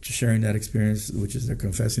they're sharing that experience, which is they're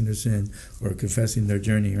confessing their sin or confessing their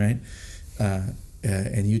journey, right?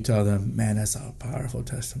 And you tell them, man, that's a powerful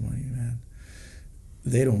testimony, man.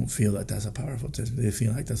 They don't feel like that's a powerful testimony. They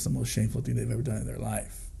feel like that's the most shameful thing they've ever done in their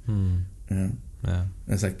life. Yeah.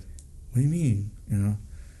 It's like, what do you mean?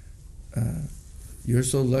 You're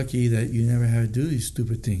so lucky that you never had to do these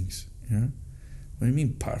stupid things. What do you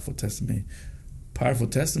mean powerful testimony? Powerful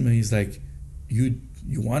testimony is like you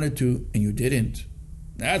wanted to and you didn't.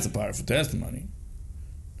 That's a powerful testimony,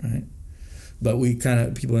 right? But we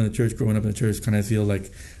people in the church, growing up in the church, kind of feel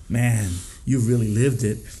like, man, you really lived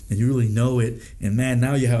it and you really know it, and man,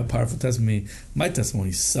 now you have a powerful testimony. My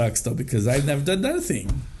testimony sucks though, because I've never done that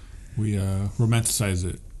thing. We romanticize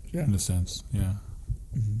it, in a sense, yeah.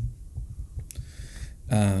 Mm-hmm.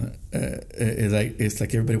 It's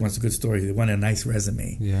like everybody wants a good story. They want a nice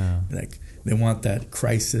resume. Yeah. Like, they want that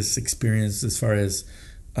crisis experience as far as,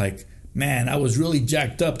 like, man, I was really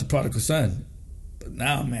jacked up, the prodigal son, but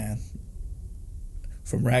now, man,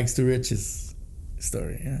 from rags to riches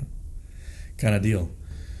story, kind of deal.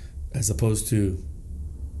 As opposed to,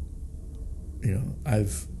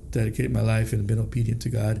 I've dedicated my life and been obedient to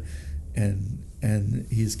God, and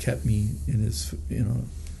He's kept me in His,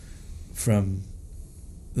 from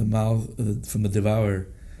the mouth, from the devourer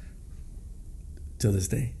till this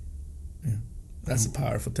day. That's a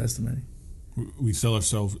powerful testimony. We sell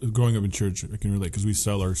ourselves, growing up in church, I can relate, because we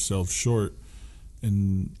sell ourselves short,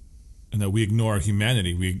 and that we ignore our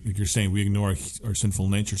humanity. Like you're saying, we ignore our sinful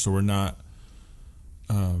nature, so we're not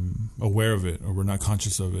aware of it, or we're not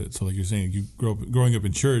conscious of it. So like you're saying, you growing up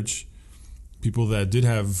in church, people that did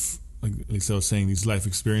have, like Eliseo was saying, these life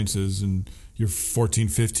experiences, and you're 14,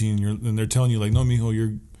 15, and they're telling you like, no,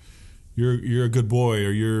 mijo, you're a good boy,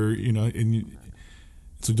 or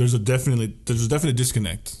so there's a definite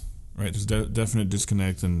disconnect, right? There's a definite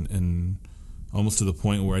disconnect, and almost to the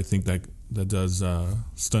point where I think that does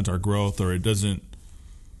stunt our growth, or it doesn't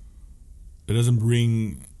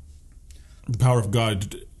bring the power of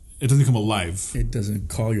God. It doesn't come alive. It doesn't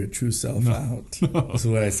call your true self out. That's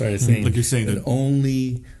what I started saying. Like you're saying, that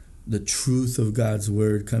only the truth of God's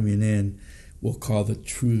word coming in will call the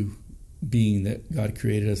true being that God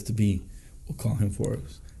created us to be will call him for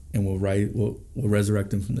us, and we'll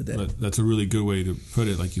resurrect him from the dead. That's a really good way to put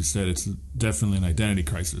it. Like you said, it's definitely an identity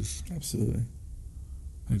crisis. Absolutely.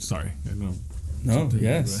 Sorry. No,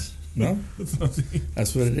 yes. No,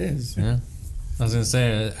 that's what it is. Yeah. I was going to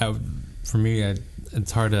say, for me,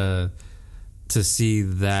 it's hard to see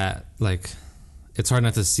that, like, it's hard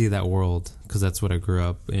not to see that world, because that's what I grew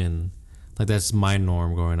up in. Like, that's my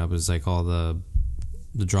norm growing up, is like all the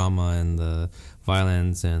drama and the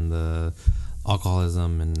violence and the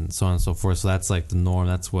alcoholism and so on and so forth. So that's like the norm.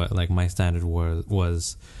 That's what like my standard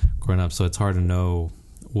was growing up. So it's hard to know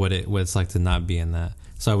what it's like to not be in that.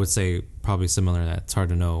 So I would say probably similar to that. It's hard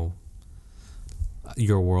to know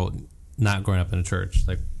your world not growing up in a church,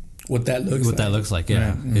 like what that looks like. Yeah.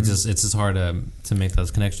 Right. Mm-hmm. It's just hard to make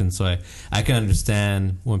those connections. So I can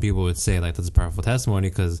understand when people would say like that's a powerful testimony,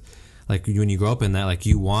 because like when you grow up in that, like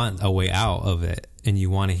you want a way out of it, and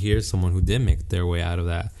you want to hear someone who did make their way out of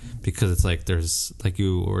that, because it's like there's like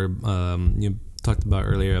you talked about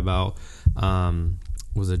earlier about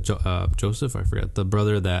was it Joseph? I forget, the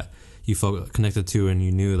brother that you felt connected to, and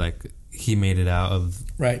you knew like he made it out of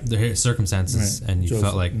the circumstances, and you Joseph.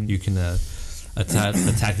 Felt like you can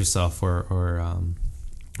attach yourself or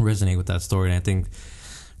resonate with that story. And I think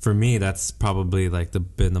for me, that's probably like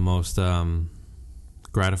been the most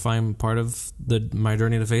gratifying part of my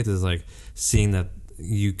journey to faith, is like seeing that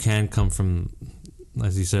you can come from,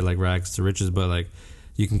 as you said, like rags to riches, but like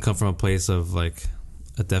you can come from a place of like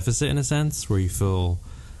a deficit in a sense, where you feel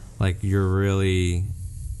like you're really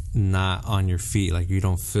not on your feet, like you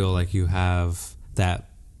don't feel like you have that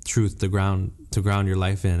truth to ground your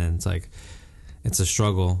life in, and it's like it's a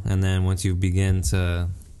struggle. And then once you begin to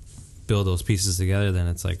build those pieces together, then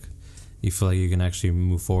it's like you feel like you can actually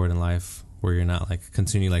move forward in life, where you're not like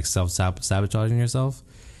continue like self-sabotaging yourself.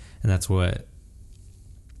 And that's what,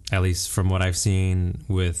 at least from what I've seen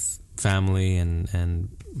with family and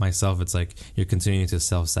myself, it's like you're continuing to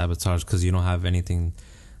self-sabotage because you don't have anything,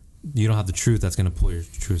 you don't have the truth that's going to pull your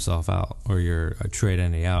true self out, or your true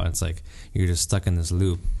identity out. It's like you're just stuck in this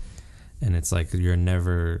loop, and it's like you're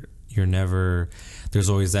never there's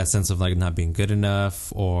always that sense of like not being good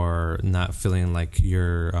enough, or not feeling like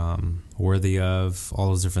you're worthy of all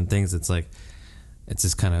those different things. It's like it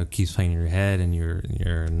just kind of keeps playing in your head, and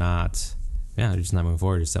you're not, you're just not moving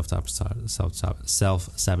forward. You're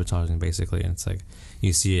self-sabotaging basically. And it's like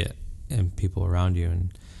you see it in people around you,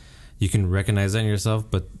 and you can recognize that in yourself,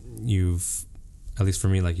 but you've, at least for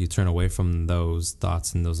me, like you turn away from those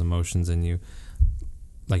thoughts and those emotions, and you,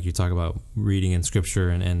 like you talk about reading in scripture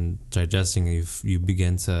and digesting, you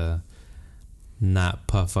begin to not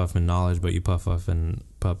puff up in knowledge, but you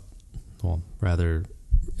rather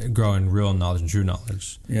grow in real knowledge and true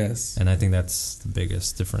knowledge. Yes. And I think that's the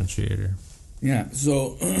biggest differentiator. Yeah.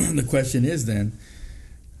 So the question is then,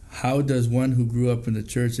 how does one who grew up in the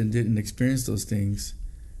church and didn't experience those things,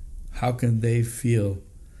 how can they feel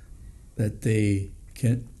that they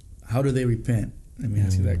can, how do they repent? Let me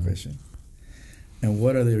ask you that question. And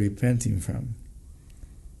what are they repenting from?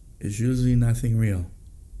 It's usually nothing real.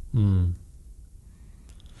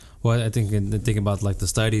 Well, I think the thing about like the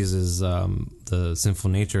studies is the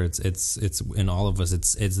sinful nature. It's in all of us.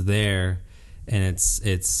 It's there, and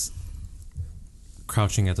it's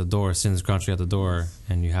crouching at the door. Sin is crouching at the door,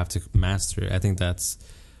 and you have to master it. I think that's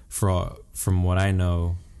from what I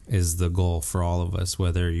know is the goal for all of us,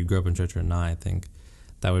 whether you grew up in church or not. I think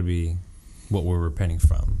that would be what we're repenting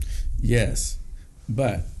from. Yes.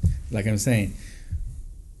 But, like I'm saying,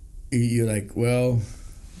 you're like, well,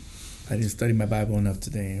 I didn't study my Bible enough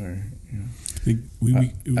today, or I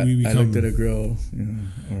looked at a girl,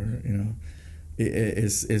 or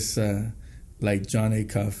it's like John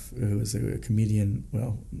Acuff, who was a comedian.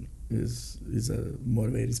 Well, is a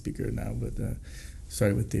motivated speaker now, but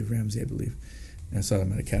started with Dave Ramsey, I believe. And I saw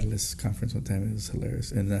him at a Catalyst conference one time. It was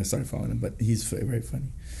hilarious, and then I started following him. But he's very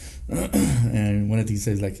funny. And one of the things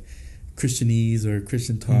he says, like, Christianese or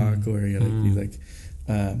Christian talk, or he's like,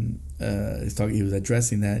 he's talking. He was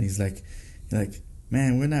addressing that, and he's like,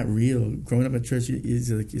 man, we're not real. Growing up in church,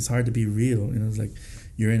 it's hard to be real. It's like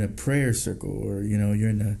you're in a prayer circle, or you're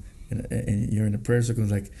in a prayer circle.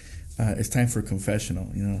 It's like it's time for a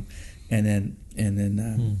confessional, and then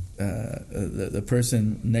the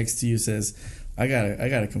person next to you says, I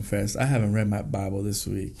gotta confess, I haven't read my Bible this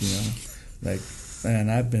week. Like, man,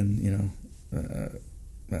 I've been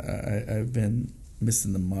I've been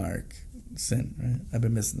missing the mark. Sin, right? I've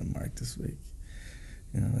been missing the mark this week.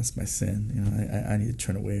 That's my sin. I need to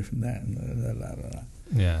turn away from that. And blah, blah, blah, blah.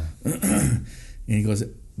 Yeah. And he goes,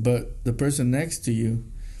 but the person next to you,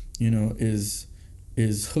 is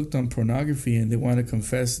is hooked on pornography and they want to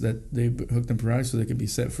confess that they hooked on pornography so they can be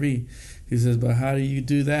set free. He says, but how do you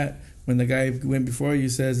do that when the guy who went before you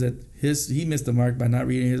says that he missed the mark by not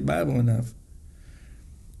reading his Bible enough?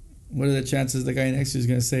 What are the chances the guy next to you is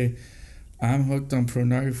going to say, I'm hooked on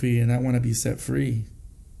pornography and I want to be set free?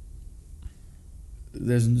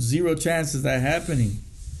 There's zero chances that happening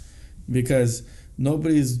because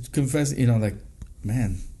nobody's confessing, like,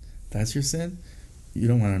 man, that's your sin? You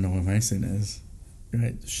don't want to know what my sin is,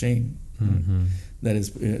 right? Shame, right? That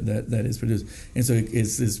is produced. And so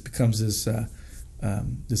it becomes this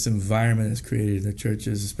this environment that's created in the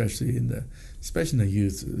churches, especially in the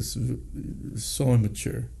youth. It's so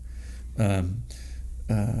immature.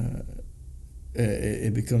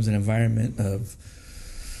 It becomes an environment of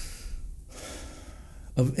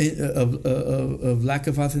lack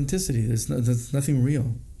of authenticity. There's nothing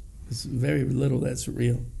real. There's very little that's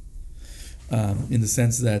real. In the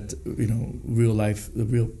sense that real life, the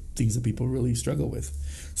real things that people really struggle with.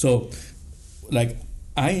 So, like,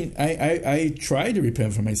 I tried to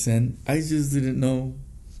repent from my sin. I just didn't know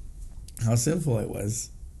how sinful I was,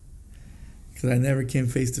 because I never came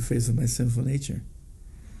face to face with my sinful nature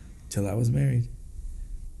till I was married.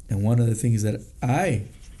 And one of the things that I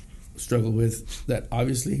struggled with, that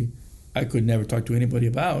obviously I could never talk to anybody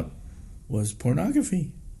about, was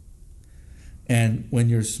pornography. And when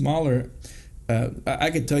you're smaller,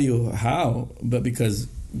 I could tell you how, but because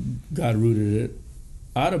God rooted it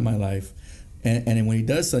out of my life, and when He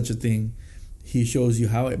does such a thing, He shows you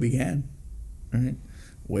how it began, right?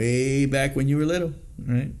 Way back when you were little,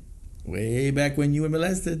 right? Way back when you were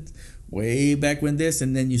molested, way back when this,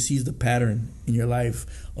 and then you see the pattern in your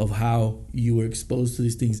life of how you were exposed to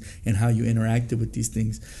these things and how you interacted with these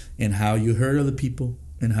things and how you hurt other people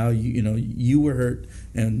and how you were hurt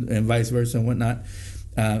and vice versa and whatnot.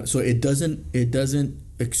 So it doesn't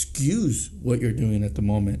excuse what you're doing at the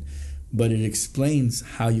moment, but it explains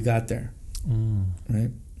how you got there,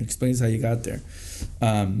 right? It explains how you got there,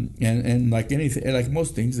 and like anything, like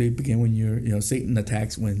most things, they begin when you're Satan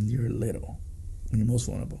attacks when you're little, when you're most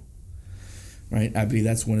vulnerable, right? I believe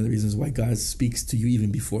that's one of the reasons why God speaks to you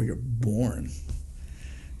even before you're born,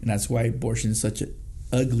 and that's why abortion is such an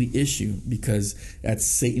ugly issue, because that's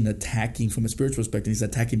Satan attacking from a spiritual perspective. He's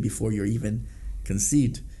attacking before you're even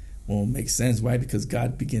conceived. Well, it makes sense. Why? Because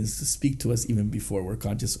God begins to speak to us even before we're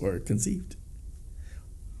conscious or conceived,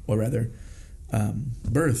 or rather,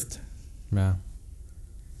 birthed. Yeah.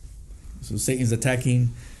 So Satan's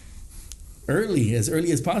attacking as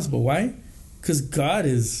early as possible. Why? Because God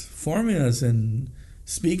is forming us and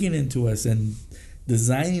speaking into us and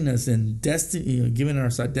designing us and destiny, giving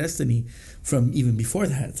us our destiny from even before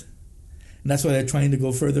that. And that's why they're trying to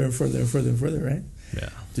go further and further and further and further, right? Yeah.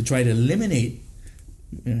 To try to eliminate.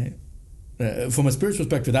 Right? From a spiritual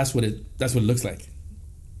perspective, that's what it looks like.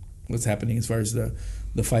 What's happening as far as the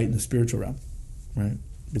fight in the spiritual realm, right,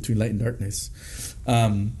 between light and darkness.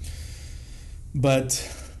 But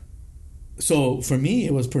so for me,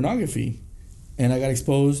 it was pornography, and I got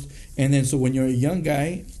exposed. And then so when you're a young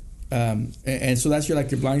guy, and so that's your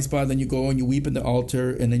blind spot. Then you go and you weep at the altar,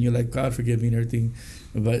 and then you're like, God forgive me and everything.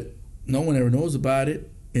 But no one ever knows about it.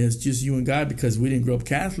 It's just you and God, because we didn't grow up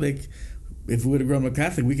Catholic. If we would have grown up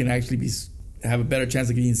Catholic, we can actually have a better chance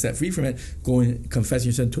of getting set free from it, going confessing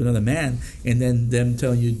yourself to another man, and then them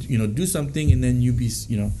telling you, do something, and then you be,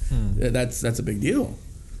 that's a big deal.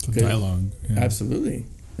 It's a dialogue. Yeah. Absolutely.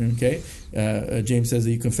 Okay. James says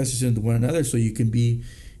that you confess your sin to one another so you can be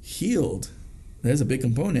healed. That's a big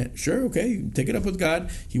component. Sure, okay, take it up with God.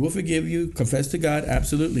 He will forgive you. Confess to God,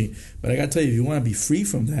 absolutely. But I got to tell you, if you want to be free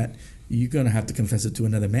from that, you're going to have to confess it to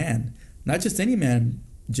another man. Not just any man.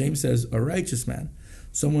 James says a righteous man,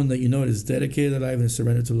 someone that is dedicated to life and is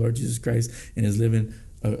surrendered to the Lord Jesus Christ and is living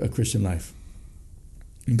a Christian life.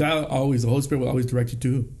 And God the Holy Spirit will always direct you to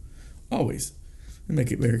who? Always. And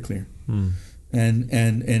make it very clear. And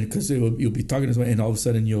because you'll be talking this way, and all of a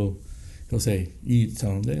sudden he'll say, you need to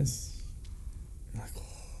tell him this. You're like,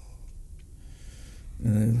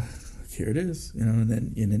 oh. Here it is, and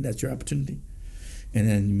then that's your opportunity. And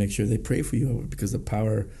then you make sure they pray for you, because the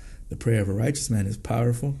prayer of a righteous man is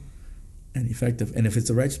powerful and effective. And if it's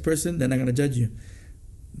a righteous person, they're not going to judge you.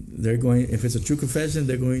 If it's a true confession,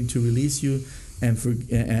 they're going to release you,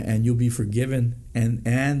 and you'll be forgiven,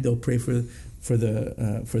 and they'll pray for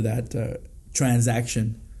that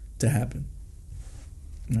transaction to happen.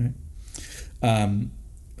 Right.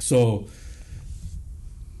 So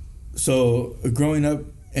growing up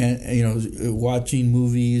and watching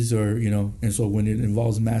movies and so when it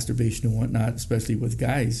involves masturbation and whatnot, especially with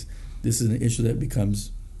guys, this is an issue that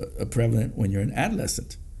becomes prevalent when you're an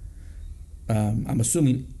adolescent. I'm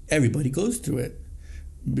assuming everybody goes through it,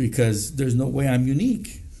 because there's no way I'm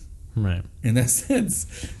unique. Right. In that sense,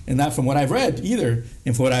 and not from what I've read either,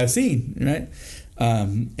 and from what I've seen, right?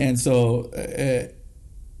 And so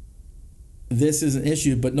this is an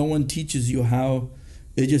issue, but no one teaches you how.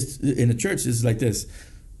 It just in the church is like this.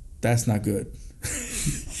 That's not good.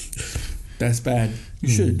 That's bad. You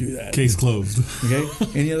shouldn't do that. Case closed. Okay.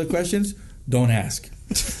 Any other questions? Don't ask.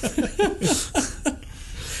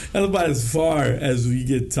 That's about as far as we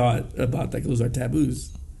get taught about like those are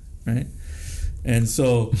taboos, right? And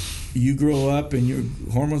so you grow up and your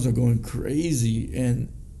hormones are going crazy and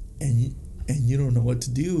you don't know what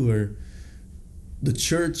to do, or the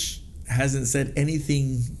church hasn't said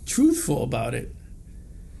anything truthful about it.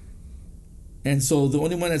 And so the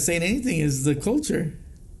only one that's saying anything is the culture.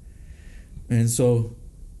 And so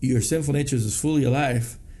your sinful nature is fully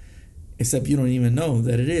alive, except you don't even know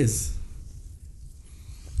that it is.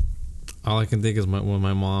 All I can think is when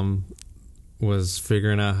my mom was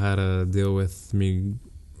figuring out how to deal with me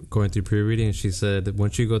going through puberty, and she said,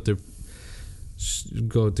 once you go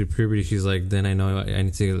through puberty, she's like, then I know I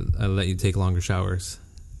need to let you take longer showers.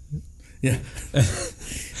 Yeah.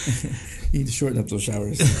 You need to shorten up those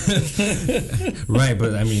showers. Right,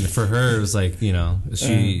 but I mean, for her, it was like, you know,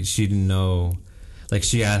 she didn't know. Like,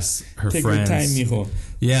 she asked her Take friends. Take your time, mijo.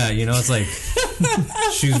 Yeah, you know, it's like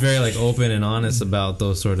she was very like open and honest about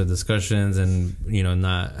those sort of discussions, and you know,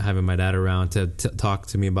 not having my dad around to talk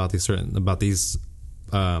to me about these what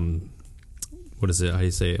is it? How do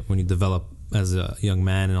you say it? When you develop as a young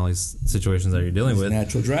man and all these situations that you're dealing with,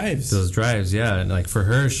 natural drives. Those drives, yeah. And like for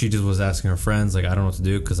her, she just was asking her friends, like, I don't know what to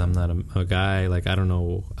do because I'm not a guy. Like, I don't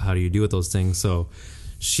know how do you deal with those things. So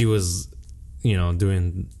she was, you know,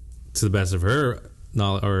 doing to the best of her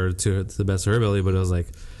knowledge or to the best of her ability, but it was like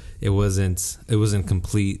it wasn't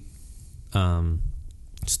complete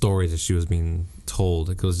stories that she was being told.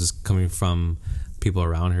 Like, it was just coming from people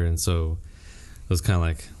around her, and so it was kind of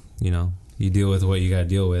like, you know, you deal with what you got to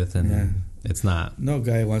deal with, and. Yeah. It's not. No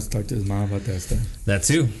guy wants to talk to his mom about that stuff. That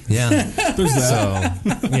too. Yeah. There's that.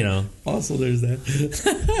 So, you know. Also, there's that.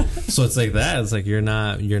 So it's like that. It's like you're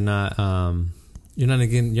not getting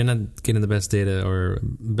the best data or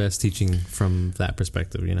best teaching from that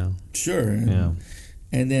perspective, you know. Sure. Yeah.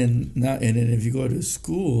 And then if you go to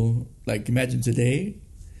school, like imagine today,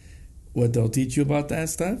 what they'll teach you about that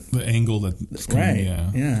stuff. The angle that's coming, right.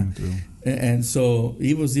 Yeah. Coming through. And so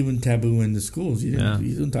it was even taboo in the schools. You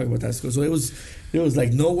didn't talk about that school. So it was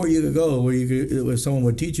like nowhere you could go where someone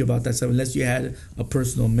would teach you about that stuff unless you had a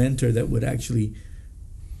personal mentor that would actually,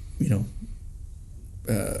 you know,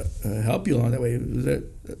 help you along that way. That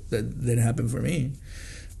didn't happen for me,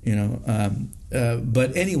 you know.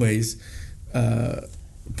 But anyways,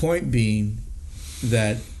 point being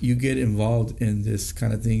that you get involved in this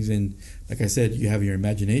kind of things, and like I said, you have your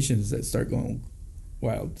imaginations that start going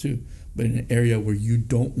wild too. But in an area where you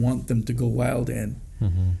don't want them to go wild in,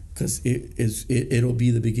 because it'll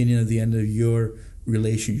be the beginning of the end of your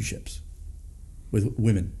relationships with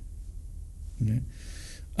women. Okay,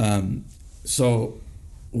 so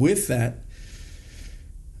with that,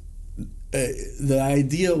 the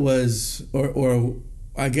idea was, or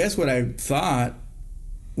I guess what I thought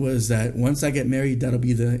was that once I get married, that'll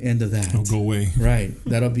be the end of that. It'll go away. Right.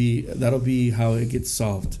 That'll be how it gets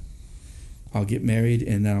solved. I'll get married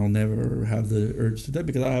and I'll never have the urge to do that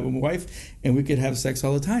because I'll have a wife and we could have sex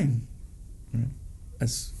all the time. Right?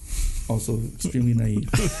 That's also extremely naive.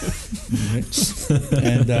 Right?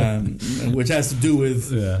 And which has to do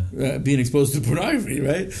with being exposed to pornography,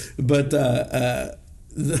 right? But the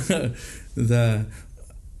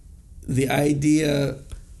idea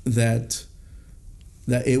that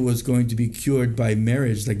it was going to be cured by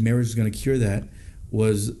marriage, like marriage is going to cure that,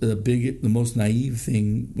 was the most naive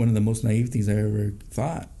thing, one of the most naive things I ever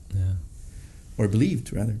thought. Yeah. Or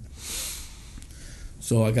believed, rather.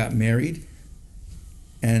 So I got married,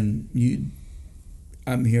 and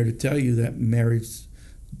I'm here to tell you that marriage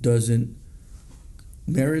does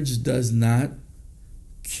not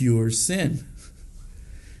cure sin.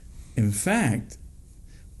 In fact,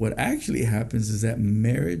 what actually happens is that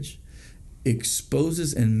marriage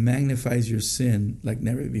exposes and magnifies your sin like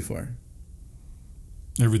never before.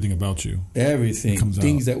 Everything about you. Everything. Comes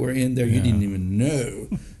Things out. that were in there you didn't even know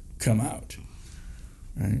come out.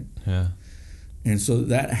 Right? Yeah. And so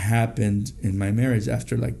that happened in my marriage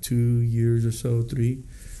after like 2 years or so, 3,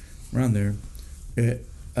 around there.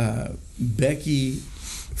 Becky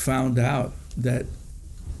found out that,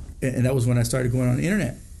 and that was when I started going on the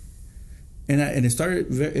internet. And it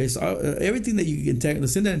started, everything that you entangle, the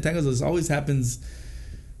sin that entangles us always happens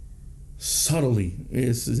subtly.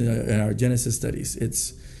 It's in our Genesis studies.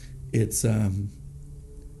 It's in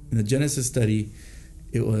the Genesis study,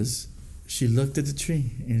 it was, she looked at the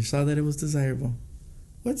tree and saw that it was desirable.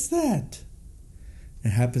 What's that? It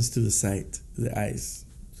happens to the sight, the eyes,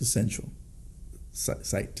 the central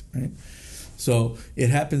sight, right? So it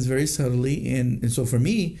happens very subtly, and so for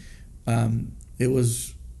me, it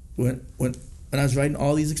was when I was writing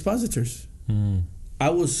all these expositors. I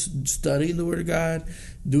was studying the Word of God,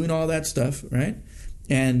 doing all that stuff, right?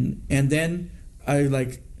 And then I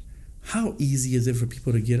like, how easy is it for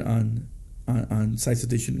people to get on sites that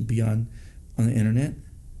they shouldn't be on the internet?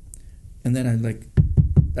 And then I'm like,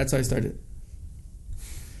 that's how I started.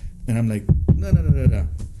 And I'm like, no.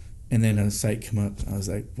 And then a site came up. I was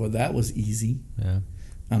like, well, that was easy. Yeah.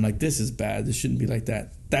 I'm like, this is bad. This shouldn't be like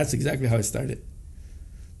that. That's exactly how I started.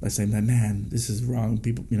 By saying, man, this is wrong.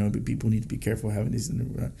 People, people need to be careful having these.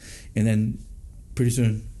 And then pretty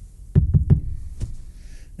soon,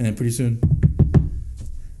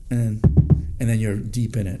 and then you're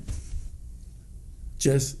deep in it.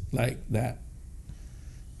 Just like that.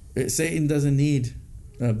 Satan doesn't need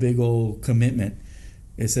a big old commitment.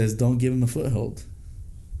 It says, don't give him a foothold.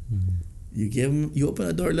 You open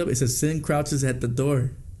the door a little bit. It says, sin crouches at the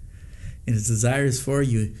door, and its desire is for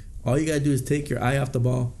you. All you gotta do is take your eye off the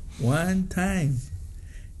ball one time,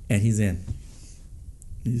 and he's in.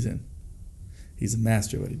 He's in. He's a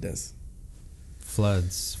master at what he does.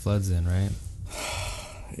 Floods in, right?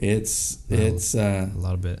 It's a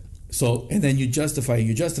lot of it. So, and then you justify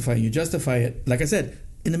it. Like I said,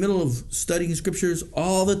 in the middle of studying scriptures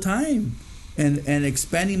all the time, and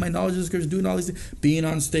expanding my knowledge of scriptures, doing all these things, being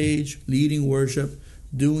on stage, leading worship,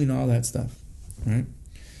 doing all that stuff, right?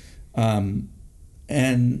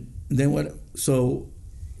 And then what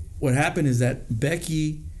happened is that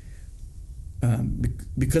Becky,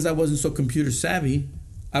 because I wasn't so computer savvy,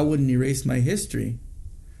 I wouldn't erase my history,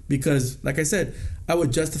 because, like I said, I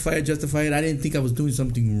would justify it. I didn't think I was doing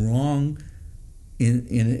something wrong in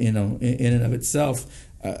and of itself.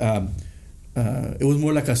 It was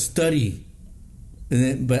more like a study,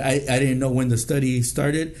 but I didn't know when the study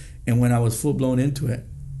started and when I was full blown into it.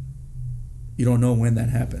 You don't know when that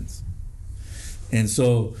happens, and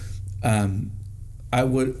so I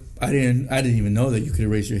didn't even know that you could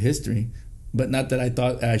erase your history, but not that I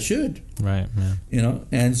thought I should. Right. Yeah.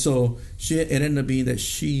 And so it ended up being that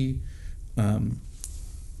she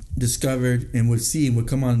discovered and would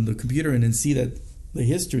come on the computer and then see that the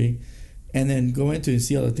history, and then go into and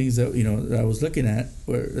see all the things that that I was looking at,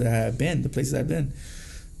 where I've been, the places I've been,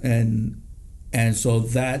 and so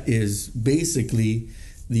that is basically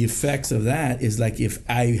the effects of that is like if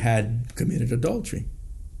I had committed adultery.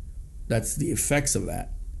 That's the effects of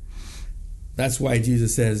that. That's why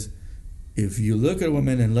Jesus says, if you look at a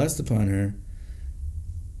woman and lust upon her,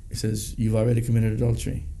 it says you've already committed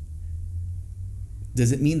adultery.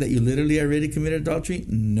 Does it mean that you literally already committed adultery?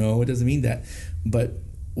 No, it doesn't mean that. But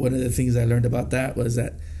one of the things I learned about that was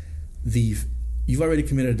that you've already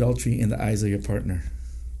committed adultery in the eyes of your partner.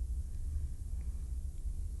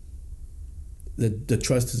 The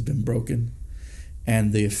trust has been broken,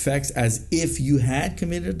 and the effects, as if you had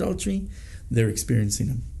committed adultery, they're experiencing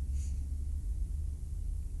them.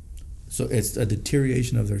 So it's a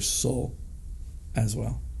deterioration of their soul as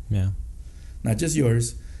well. Yeah. Not just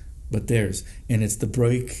yours, but theirs. And it's the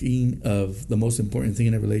breaking of the most important thing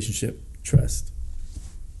in a relationship, trust.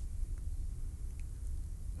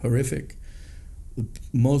 Horrific. The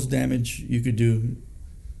most damage you could do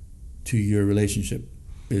to your relationship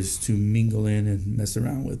is to mingle in and mess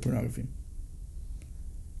around with pornography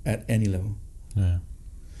at any level. Yeah.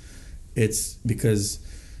 It's because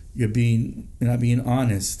you're not being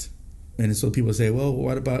honest. And so people say, well,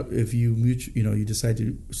 what about if you decide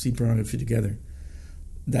to see pornography together?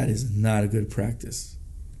 That is not a good practice.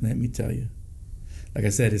 Let me tell you. Like I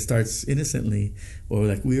said, it starts innocently, or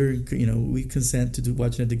like we consent to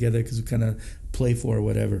watching it together because we kind of play for or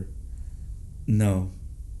whatever. No.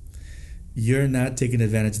 You're not taking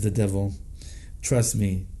advantage of the devil. Trust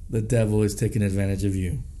me, the devil is taking advantage of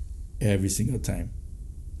you every single time.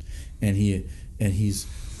 And he's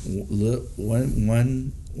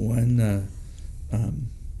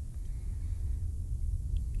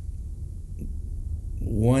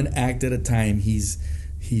one act at a time.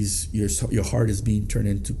 Your heart is being turned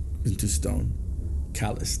into stone,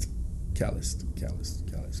 calloused.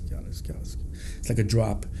 It's like a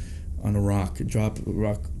drop on a rock. Drop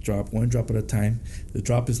one drop at a time. The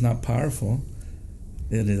drop is not powerful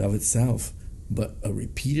in and of itself, but a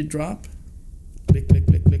repeated drop, click,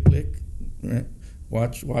 right?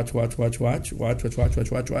 Watch, and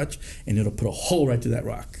it'll put a hole right through that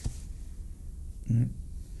rock. Right?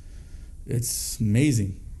 It's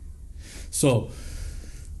amazing. So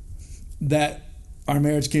that our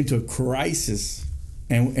marriage came to a crisis,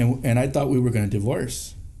 and I thought we were going to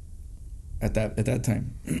divorce at that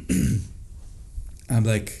time. I'm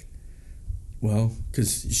like, well,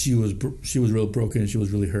 because she was real broken and she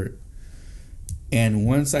was really hurt. And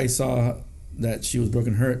once I saw that she was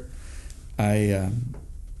broken, hurt, I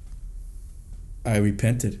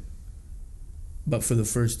repented, but for the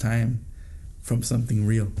first time, from something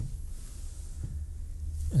real.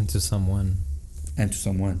 And to someone.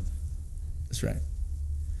 That's right.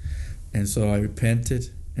 And so I repented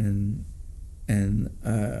and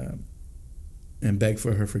begged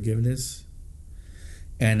for her forgiveness,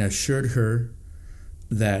 and assured her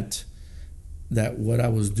that what I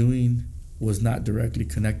was doing was not directly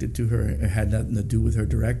connected to her. It had nothing to do with her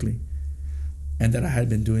directly, and that I had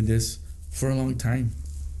been doing this for a long time,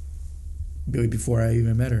 before I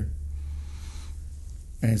even met her.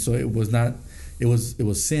 And so it was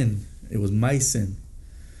sin. It was my sin.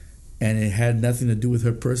 And it had nothing to do with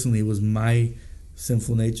her personally. It was my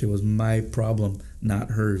sinful nature. It was my problem, not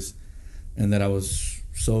hers. And that I was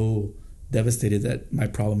so devastated that my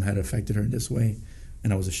problem had affected her in this way.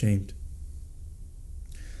 And I was ashamed.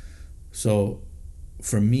 So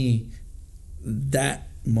for me, that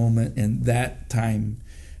moment and that time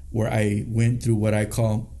where I went through what I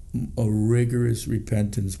call a rigorous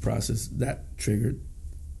repentance process, that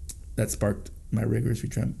sparked my rigorous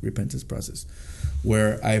repentance process,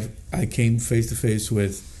 where I came face to face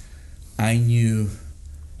with, I knew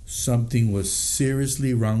something was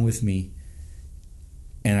seriously wrong with me,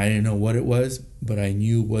 and I didn't know what it was, but I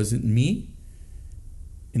knew it wasn't me,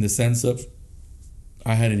 in the sense of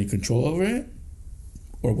I had any control over it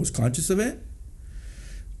or was conscious of it,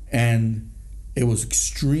 and it was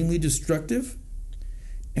extremely destructive.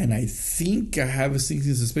 And I think I have a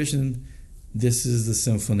sneaking suspicion this is the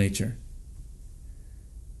sinful nature.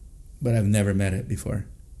 But I've never met it before,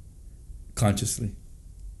 consciously.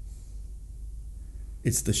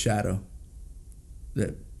 It's the shadow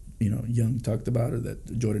that, Jung talked about, or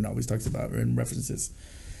that Jordan always talks about, or in references.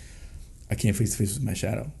 I came face to face with my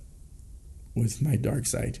shadow, with my dark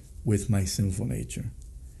side, with my sinful nature.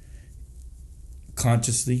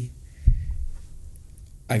 Consciously,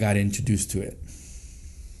 I got introduced to it.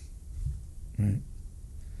 Right?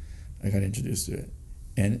 I got introduced to it.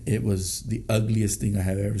 And it was the ugliest thing I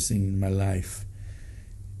have ever seen in my life.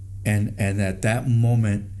 And at that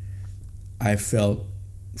moment, I felt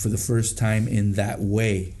for the first time in that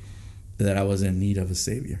way that I was in need of a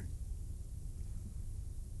savior.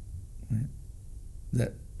 Right?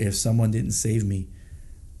 That if someone didn't save me,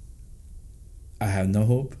 I have no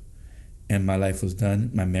hope, and my life was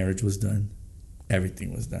done. My marriage was done.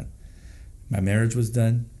 Everything was done. My marriage was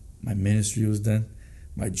done. My ministry was done.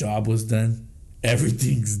 My job was done.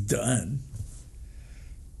 Everything's done.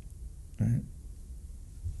 Right?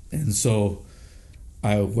 And so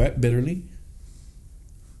I wept bitterly.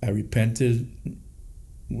 I repented,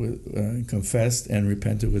 confessed and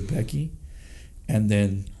repented with Becky, and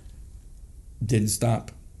then didn't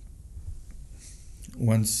stop.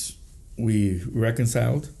 Once we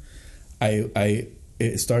reconciled,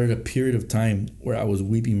 it started a period of time where I was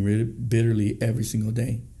weeping bitterly every single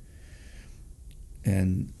day.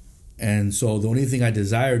 And so the only thing I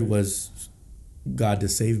desired was God to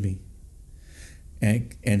save me,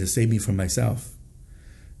 and to save me from myself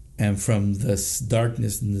and from this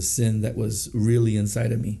darkness and the sin that was really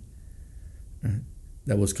inside of me, right?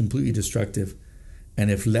 That was completely destructive.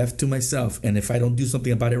 And if left to myself, and if I don't do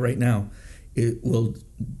something about it right now, it will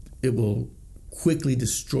quickly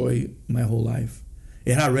destroy my whole life.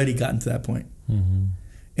 It had already gotten to that point. Mm-hmm.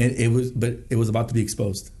 And it was about to be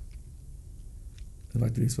exposed. It was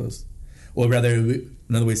about to be exposed. Or rather,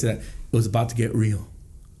 another way to say that, it was about to get real.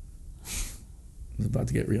 It was about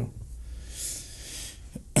to get real.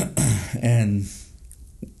 And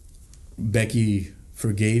Becky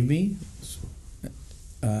forgave me.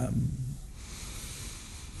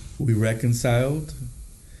 We reconciled.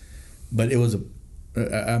 But it was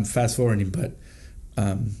I'm fast forwarding,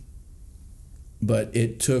 but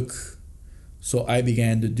it took, so I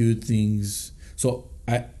began to do things. So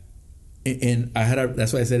that's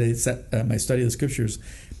why I said my study of the scriptures,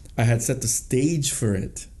 I had set the stage for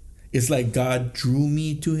it. It's like God drew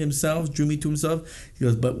me to himself. He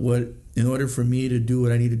goes, but in order for me to do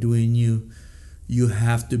what I need to do in you, you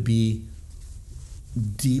have to be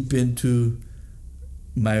deep into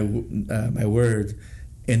my word,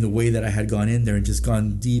 in the way that I had gone in there and just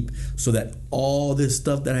gone deep, so that all this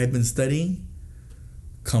stuff that I had been studying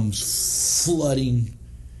comes flooding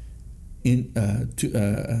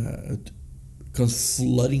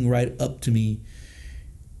right up to me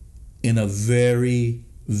in a very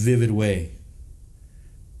vivid way.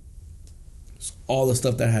 So all the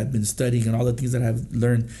stuff that I had been studying and all the things that I've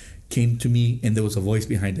learned came to me, and there was a voice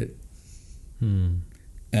behind it. And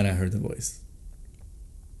I heard the voice.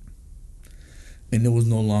 And it was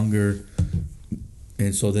no longer...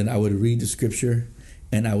 And so then I would read the scripture,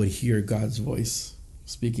 and I would hear God's voice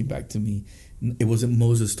speaking back to me. It wasn't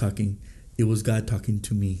Moses talking. It was God talking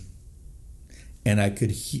to me. And I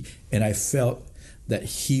felt that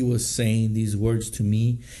he was saying these words to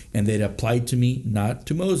me, and they'd applied to me, not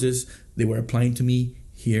to Moses. They were applying to me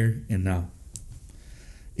here and now.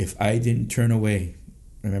 If I didn't turn away,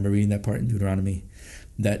 I remember reading that part in Deuteronomy,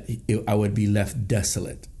 that I would be left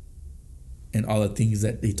desolate. And all the things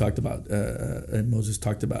that he talked about, and Moses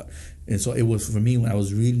talked about. And so it was for me when I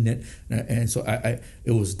was reading it, and so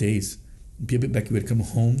it was days. Becky would come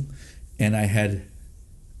home, and I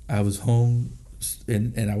was home,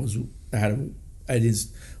 and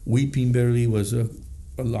weeping bitterly was a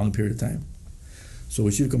long period of time. So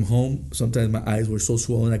when she would come home, sometimes my eyes were so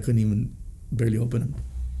swollen I couldn't even barely open them.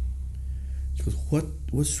 She goes,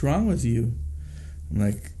 "What's wrong with you?" I'm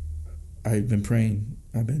like, "I've been praying.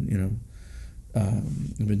 I've been,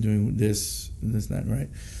 I've been doing this and this and that, right?"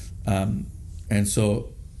 And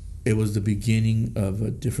so it was the beginning of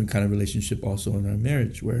a different kind of relationship also in our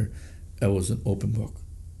marriage, where it was an open book,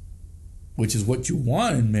 which is what you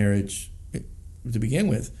want in marriage to begin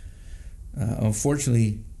with.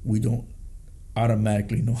 Unfortunately, we don't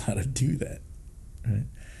automatically know how to do that, right?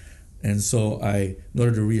 And so in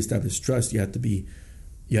order to reestablish trust, you have to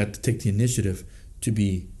take the initiative to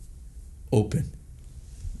be open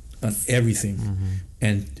on everything.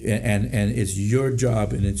 And it's your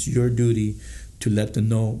job and it's your duty to let them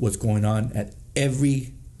know what's going on at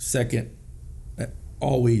every second,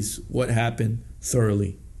 always what happened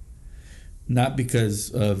thoroughly. Not because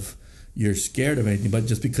of you're scared of anything, but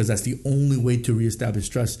just because that's the only way to reestablish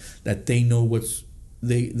trust, that they know what's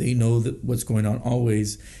going on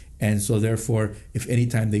always. And so therefore, if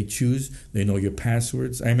anytime they choose, they know your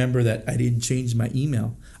passwords. I remember that I didn't change my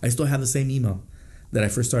email. I still have the same email that I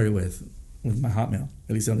first started with my Hotmail,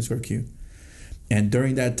 Eliseo_Q. And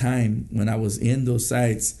during that time, when I was in those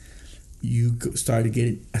sites, I started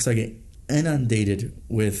getting inundated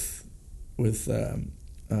with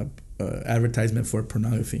advertisement for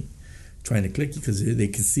pornography, trying to click you because they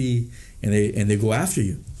can see and they go after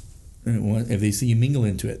you. And if they see you mingle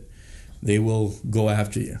into it, they will go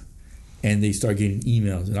after you, and they start getting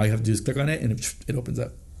emails. And all you have to do is click on it, and it opens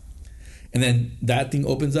up. And then that thing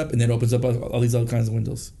opens up, and then it opens up all these other kinds of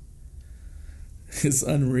windows. It's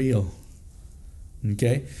unreal.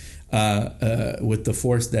 Okay? With the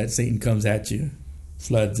force that Satan comes at you,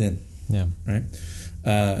 floods in. Yeah. Right?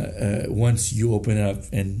 Once you open it up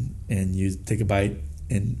and you take a bite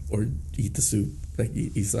or eat the soup, like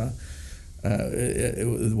Esau,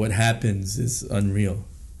 what happens is unreal.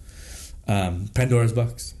 Pandora's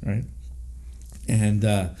box, right? And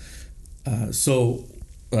so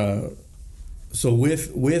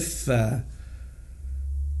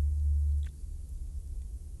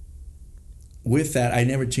with that, I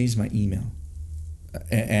never changed my email,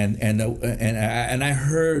 and I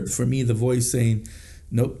heard for me the voice saying,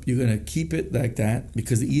 "Nope, you're gonna keep it like that,"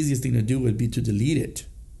 because the easiest thing to do would be to delete it.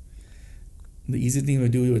 The easiest thing to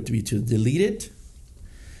do would be to delete it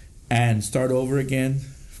and start over again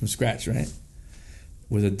from scratch, right?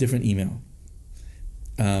 With a different email.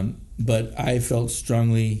 But I felt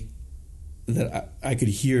strongly that I could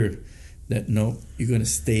hear that, no, you're going to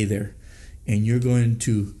stay there, and you're going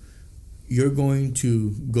to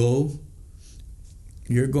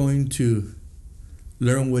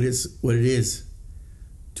learn what it is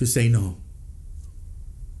to say no.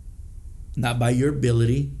 Not by your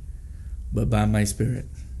ability, but by my spirit.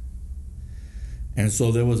 And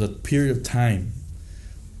so there was a period of time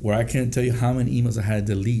where I can't tell you how many emails I had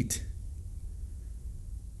to delete,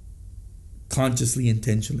 consciously,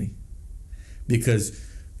 intentionally, because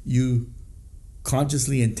you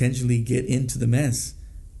consciously, intentionally get into the mess,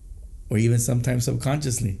 or even sometimes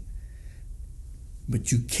subconsciously,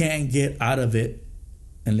 but you can't get out of it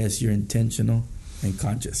unless you're intentional and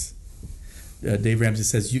conscious. Dave Ramsey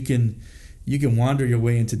says you can wander your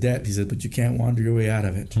way into debt, he says, but you can't wander your way out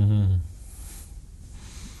of it. Mm-hmm.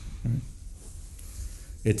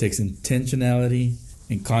 It takes intentionality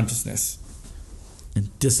and consciousness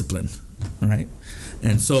and discipline, right?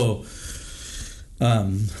 And so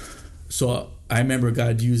I remember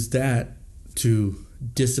God used that to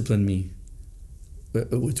discipline me.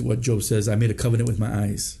 With what Job says, I made a covenant with my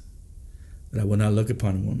eyes that I will not look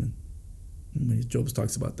upon a woman. Job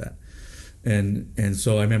talks about that. And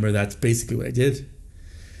so I remember that's basically what I did.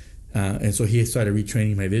 And so he started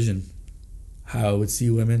retraining my vision, how I would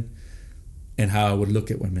see women and how I would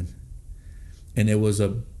look at women. and it was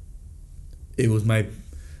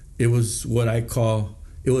what I call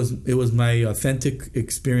it was my authentic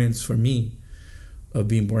experience for me of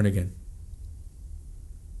being born again.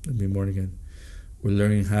 We're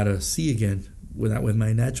learning how to see again, not with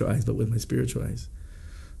my natural eyes, but with my spiritual eyes.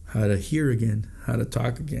 How to hear again, how to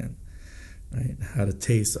talk again, right? How to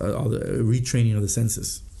taste, all the retraining of the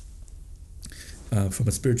senses from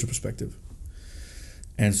a spiritual perspective.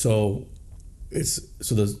 And so the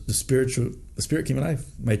spirit came alive.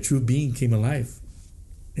 My true being came alive,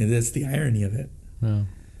 and that's the irony of it. Yeah.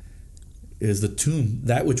 Is the tomb,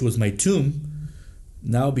 that which was my tomb,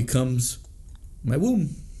 now becomes my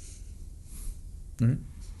womb. Right?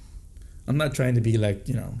 I'm not trying to be like,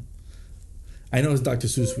 I know it's Dr.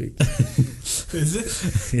 Seuss week. Is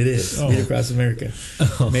it? It is. Oh. Read Across America.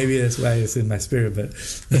 Oh. Maybe that's why it's in my spirit, but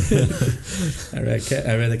I read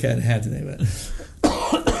the Cat in the Hat today, but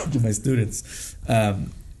to my students.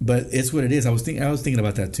 But it's what it is. I was thinking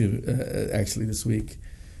about that too, actually this week,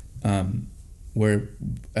 where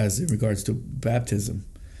as in regards to baptism,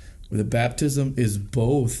 where the baptism is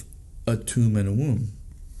both a tomb and a womb.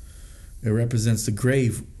 It represents the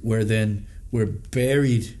grave, where then we're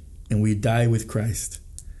buried and we die with Christ.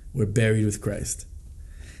 We're buried with Christ.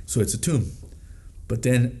 So it's a tomb. But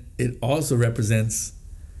then it also represents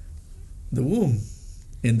the womb,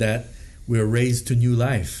 in that we're raised to new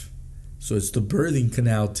life. So it's the birthing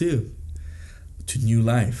canal too, to new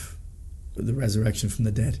life, the resurrection from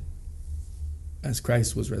the dead, as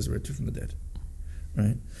Christ was resurrected from the dead.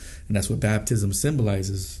 Right? And that's what baptism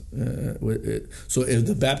symbolizes. So if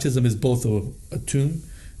the baptism is both a tomb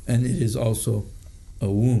and it is also a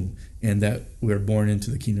womb, and that we're born into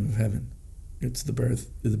the kingdom of heaven. It's the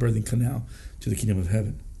birthing canal to the kingdom of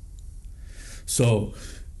heaven. So,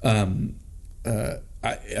 and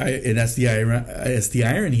that's the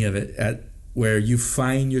irony of it, where you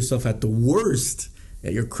find yourself at the worst,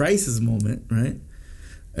 at your crisis moment, right?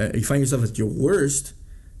 You find yourself at your worst,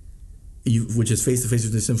 which is face to face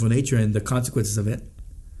with the sinful nature and the consequences of it,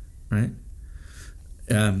 right?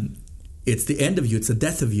 It's the end of you. It's the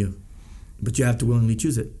death of you, but you have to willingly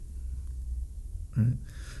choose it, right?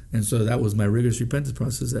 And so that was my rigorous repentance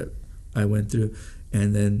process that I went through,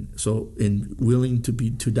 and then so in willing to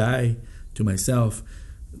die to myself,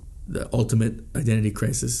 the ultimate identity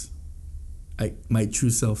crisis, my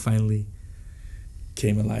true self finally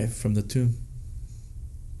came alive from the tomb,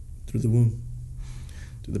 through the womb,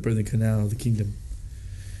 to the birthing canal of the kingdom.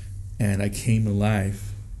 And I came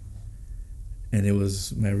alive, and it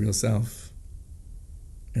was my real self.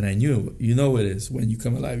 And I knew, it is. When you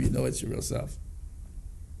come alive, it's your real self.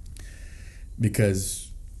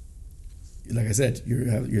 Because, like I said,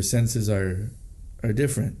 your senses are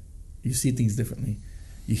different. You see things differently.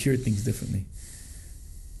 You hear things differently.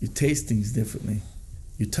 You taste things differently.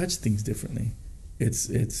 You touch things differently. It's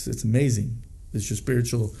amazing. It's your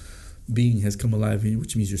spiritual being has come alive,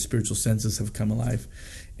 which means your spiritual senses have come alive,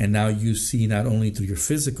 and now you see not only through your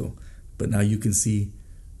physical, but now you can see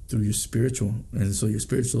through your spiritual. And so your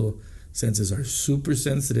spiritual senses are super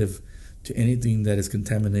sensitive to anything that is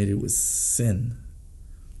contaminated with sin.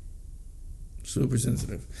 Super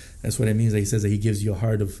sensitive. That's what it means that he says that he gives you a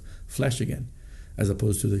heart of flesh again, as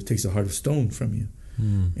opposed to he takes a heart of stone from you,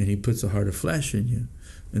 and he puts a heart of flesh in you.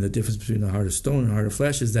 And the difference between a heart of stone and a heart of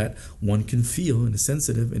flesh is that one can feel and is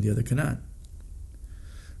sensitive and the other cannot.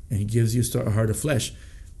 And he gives you a heart of flesh.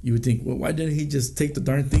 You would think, well, why didn't he just take the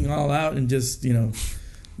darn thing all out and just,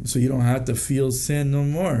 so you don't have to feel sin no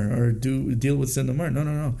more or deal with sin no more?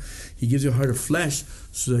 No. He gives you a heart of flesh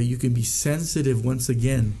so that you can be sensitive once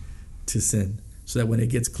again to sin. So that when it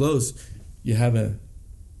gets close, you have an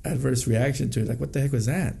adverse reaction to it. Like, what the heck was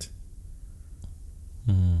that?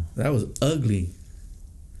 That was ugly.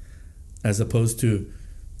 As opposed to,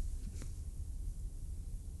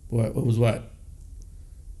 what was what?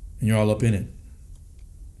 And you're all up in it.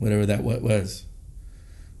 Whatever that what was.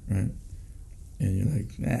 Right? And you're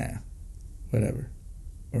like, nah, whatever.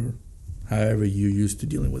 Or however you're used to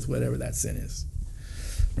dealing with whatever that sin is.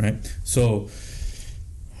 Right? So,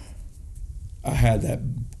 I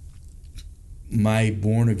had my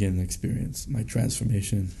born again experience, my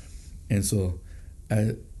transformation. And so,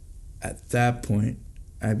 at that point,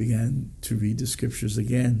 I began to read the scriptures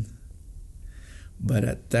again. But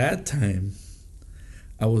at that time,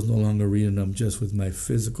 I was no longer reading them just with my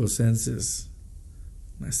physical senses,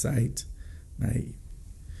 my sight, my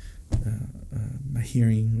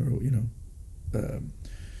hearing, or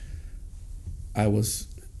I was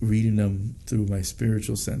reading them through my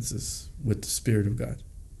spiritual senses with the Spirit of God.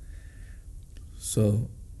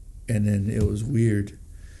 So, and then it was weird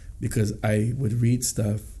because I would read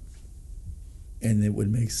stuff and it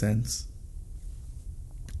would make sense.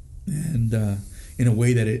 and in a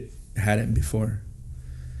way that it hadn't before,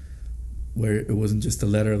 where it wasn't just the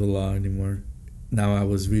letter of the law anymore. Now I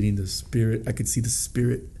was reading the spirit. I could see the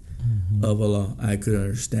spirit of Allah. I could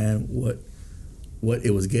understand what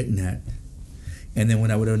it was getting at. And then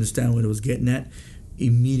when I would understand what it was getting at,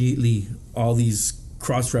 immediately all these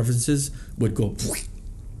cross references would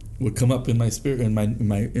come up in my spirit, in my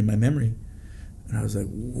memory. And I was like,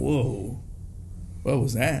 whoa, what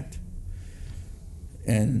was that?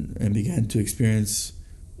 And began to experience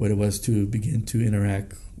what it was to begin to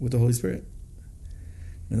interact with the Holy Spirit.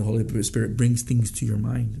 And the Holy Spirit brings things to your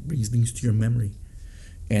mind, brings things to your memory.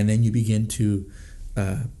 And then you begin to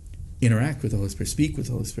interact with the Holy Spirit, speak with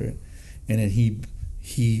the Holy Spirit. And then he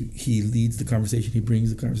leads the conversation, he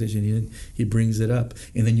brings the conversation, he brings it up.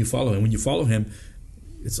 And then you follow him. When you follow him,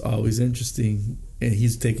 it's always interesting. And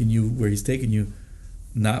he's taking you where he's taking you,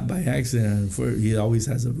 not by accident. He always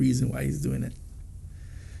has a reason why he's doing it.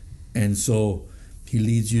 And so he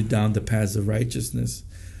leads you down the paths of righteousness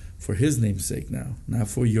for his name's sake now, not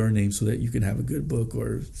for your name so that you can have a good book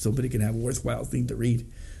or somebody can have a worthwhile thing to read.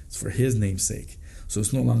 It's for his name's sake. So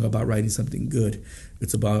it's no longer about writing something good.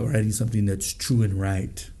 It's about writing something that's true and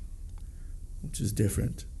right, which is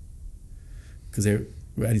different. Because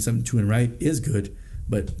writing something true and right is good,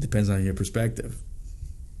 but it depends on your perspective.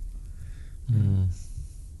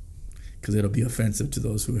 Because it'll be offensive to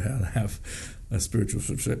those who have a spiritual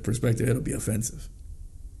perspective. It'll be offensive,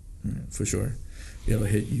 right? For sure. It'll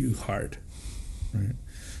hit you hard, right?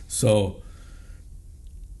 So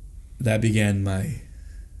that began my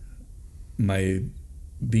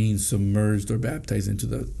being submerged or baptized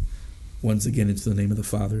once again into the name of the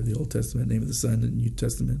Father, the Old Testament, name of the Son, the New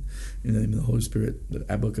Testament, in the name of the Holy Spirit,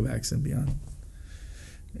 the Book of Acts and beyond,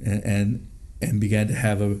 and began to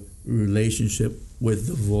have a relationship with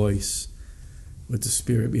the voice, with the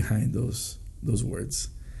Spirit behind those words,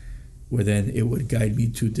 where then it would guide me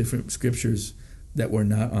to different scriptures that were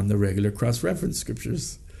not on the regular cross-reference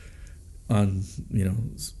scriptures, on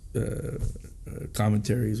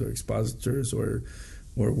commentaries or expositors or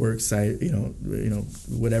works site,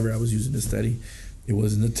 whatever I was using to study. It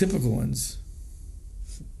wasn't the typical ones.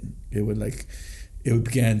 It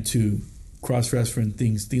began to cross-reference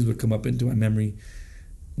things. Things would come up into my memory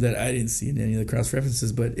that I didn't see in any of the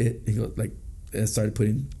cross-references, but I started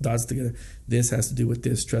putting dots together. This has to do with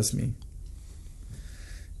this, trust me.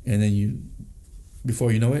 And then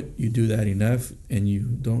before you know it, you do that enough and you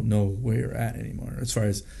don't know where you're at anymore. As far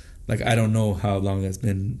as, I don't know how long that's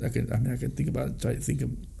been. I can think about it, try to think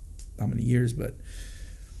of how many years, but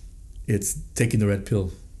it's taking the red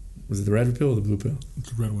pill. Was it the red pill or the blue pill?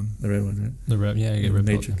 It's the red one. The red one, right? The red, yeah, you get red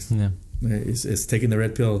Matrix. Pill. Yeah. It's taking the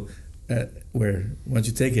red pill where once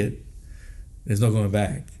you take it, there's no going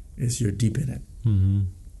back. You're deep in it. Mm-hmm.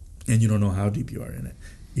 And you don't know how deep you are in it.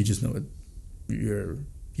 You just know it. You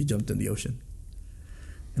jumped in the ocean,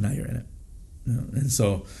 and now you're in it. And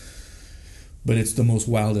so, but it's the most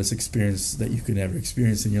wildest experience that you could ever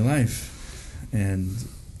experience in your life, and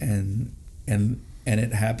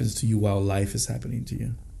it happens to you while life is happening to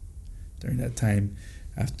you. During that time,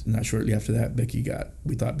 not shortly after that,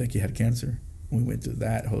 we thought Becky had cancer. We went through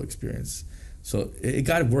that whole experience. So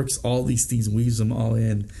God works all these things, weaves them all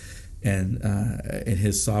in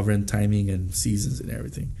His sovereign timing and seasons and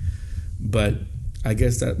everything. But I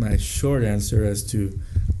guess that's my short answer as to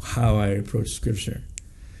how I approach Scripture.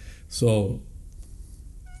 So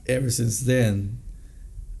ever since then,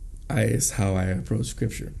 is how I approach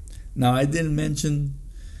Scripture. Now, I didn't mention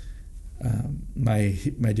my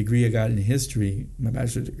degree I got in history, my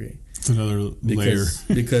bachelor's degree. It's another layer.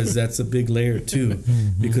 Because that's a big layer too.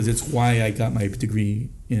 Because it's why I got my degree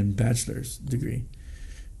in bachelor's degree.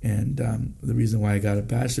 And the reason why I got a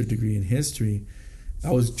bachelor's degree in history, I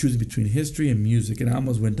was choosing between history and music, and I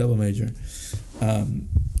almost went double major.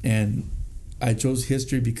 And I chose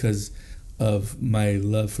history because of my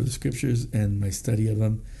love for the scriptures and my study of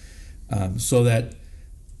them. So that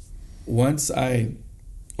once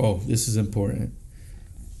this is important.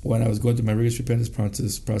 When I was going through my rigorous repentance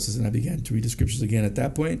process and I began to read the scriptures again at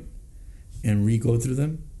that point and re-go through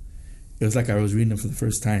them, it was like I was reading them for the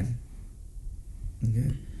first time.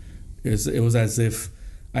 Okay, it was as if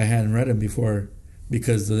I hadn't read them before,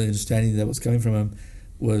 because the understanding that was coming from them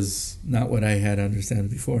was not what I had understood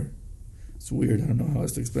before. It's weird. I don't know how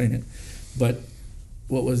else to explain it. But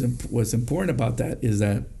what's important about that is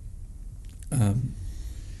that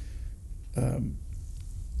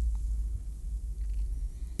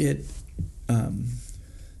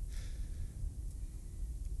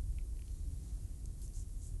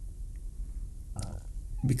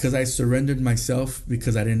because I surrendered myself,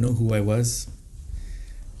 because I didn't know who I was,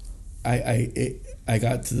 I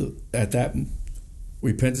got to at that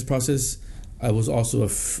repentance process. I was also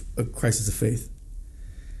a crisis of faith.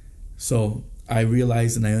 So I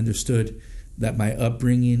realized and I understood that my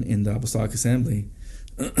upbringing in the Apostolic Assembly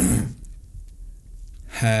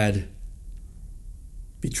had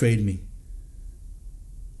betrayed me.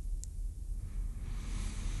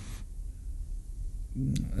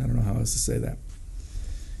 I don't know how else to say that.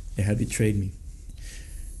 It had betrayed me.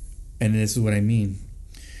 And this is what I mean.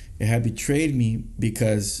 It had betrayed me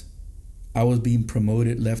because I was being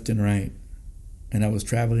promoted left and right. And I was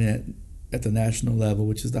traveling at the national level,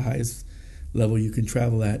 which is the highest level you can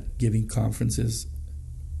travel at, giving conferences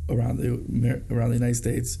around the United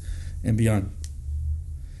States and beyond.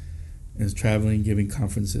 And it's traveling, giving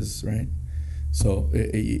conferences, right? So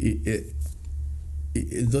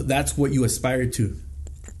that's what you aspire to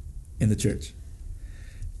in the church.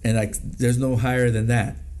 And like, there's no higher than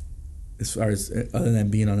that as far as other than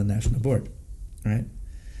being on the national board, right?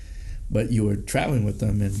 But you were traveling with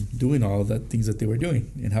them and doing all the things that they were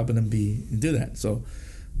doing and helping them do that. So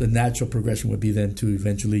the natural progression would be then to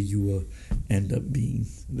eventually you will end up being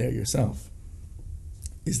there yourself.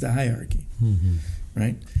 It's the hierarchy,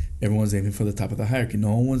 right? Everyone's aiming for the top of the hierarchy.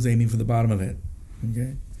 No one's aiming for the bottom of it,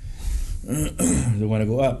 okay? They want to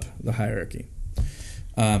go up the hierarchy.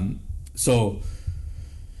 So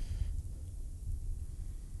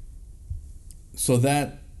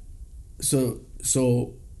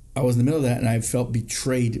I was in the middle of that, and I felt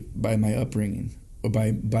betrayed by my upbringing, or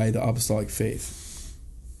by the apostolic faith,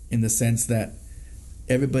 in the sense that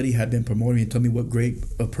everybody had been promoting me and told me what great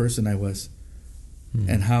a person I was,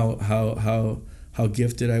 and how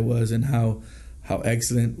gifted I was, and how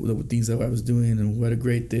excellent the things that I was doing, and what a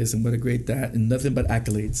great this and what a great that, and nothing but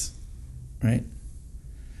accolades, right?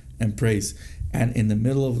 And praise. And in the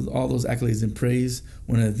middle of all those accolades and praise,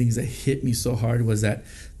 one of the things that hit me so hard was that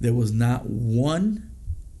there was not one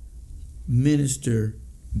minister,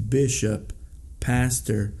 bishop,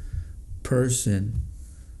 pastor, person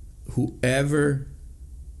who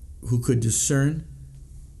could discern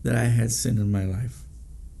that I had sin in my life.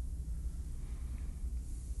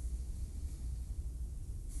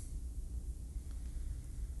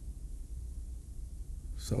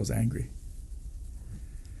 So I was angry.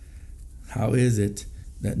 How is it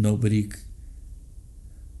that nobody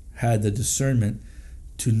had the discernment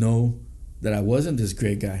to know that I wasn't this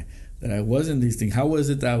great guy, that I wasn't these things? How was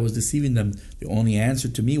it that I was deceiving them? The only answer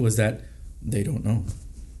to me was that they don't know.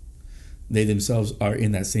 They themselves are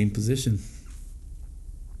in that same position.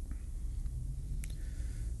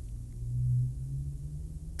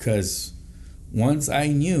 Because once I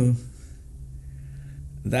knew,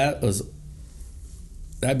 that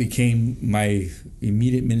became my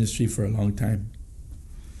immediate ministry for a long time.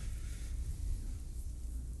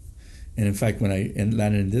 And in fact, when I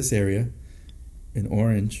landed in this area, in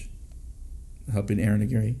Orange, helping Aaron and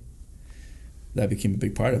Gary, that became a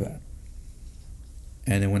big part of that.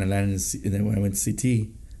 And then when I landed when I went to CT,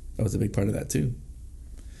 that was a big part of that too.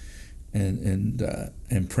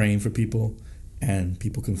 And praying for people, and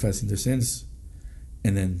people confessing their sins,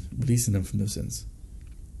 and then releasing them from their sins.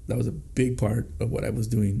 That was a big part of what I was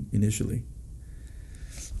doing initially.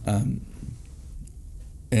 And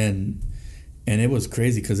it was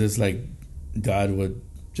crazy because it's like God would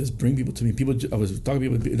just bring people to me. I was talking to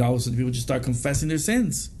people, and all of a sudden people just start confessing their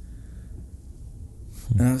sins.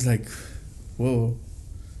 And I was like, whoa.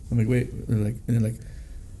 I'm like, wait. And they're like,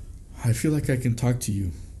 I feel like I can talk to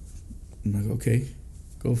you. I'm like, okay,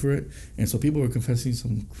 go for it. And so people were confessing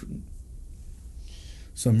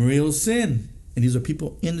some real sin. And these are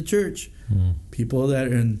people in the church, people that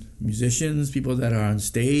are musicians, people that are on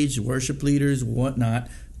stage, worship leaders, whatnot,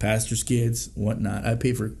 pastors' kids, whatnot. I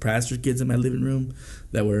paid for pastors' kids in my living room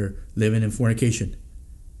that were living in fornication,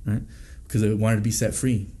 right? Because they wanted to be set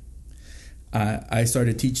free. I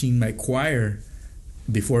started teaching my choir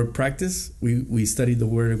before practice. We studied the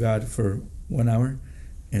Word of God for 1 hour,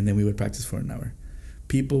 and then we would practice for an hour.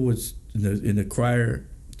 People would in the choir,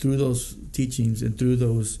 through those teachings and through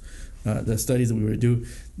those the studies that we would do,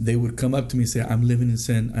 they would come up to me and say, I'm living in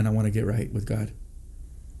sin and I want to get right with God.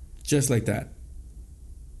 Just like that.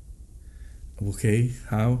 Okay,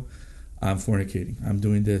 how? I'm fornicating. I'm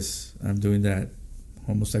doing this. I'm doing that.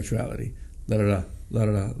 Homosexuality. La la la, la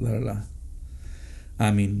la la la. I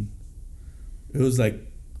mean, it was like,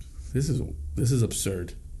 this is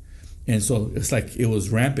absurd. And so it's like it was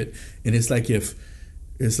rampant. And it's like if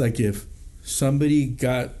somebody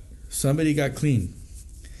got clean.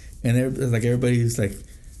 And like everybody's like,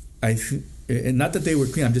 and not that they were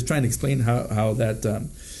clean. I'm just trying to explain how that.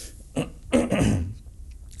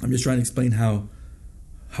 I'm just trying to explain how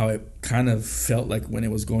how it kind of felt like when it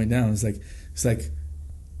was going down. It's like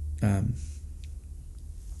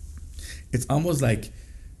it's almost like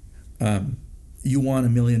you want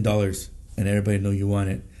 $1 million and everybody know you want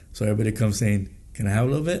it, so everybody comes saying, "Can I have a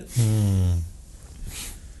little bit?"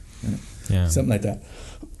 Yeah, something like that.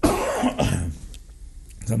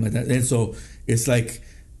 Something like that. And so it's like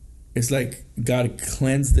God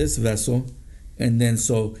cleansed this vessel, and then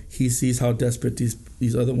so He sees how desperate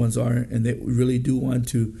these other ones are, and they really do want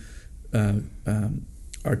to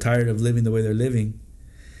are tired of living the way they're living,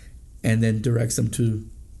 and then directs them to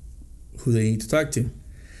who they need to talk to.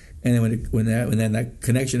 And then when that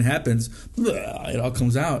connection happens, it all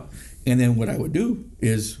comes out. And then what I would do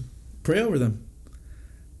is pray over them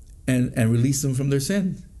and release them from their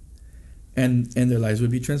sin, and their lives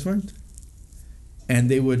would be transformed. And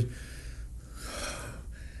they would,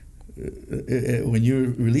 when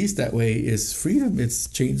you're released that way, is freedom. It's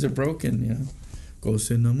chains are broken. Go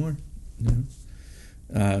sin no more.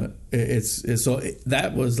 That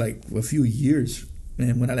was like a few years.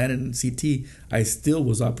 And when I landed in CT, I still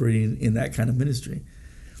was operating in that kind of ministry,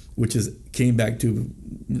 which came back to,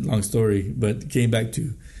 long story, but came back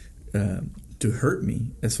to hurt me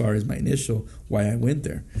as far as my initial why I went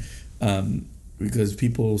there, because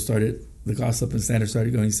people started, the gossip and slander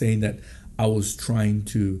started going, saying that I was trying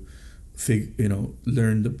to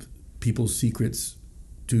learn the people's secrets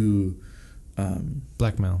to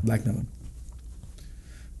blackmail them,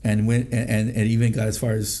 and it even got as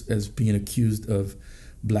far as being accused of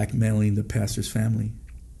blackmailing the pastor's family.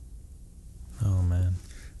 Oh man.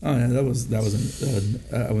 Oh yeah, that was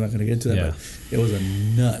I'm not going to get into that, but it was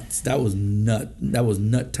that was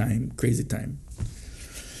nut time, crazy time.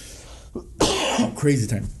 Crazy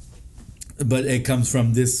time. But it comes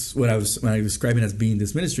from this, when I was describing as being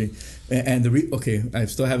this ministry, and I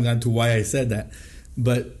still haven't gotten to why I said that,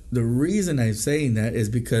 but the reason I'm saying that is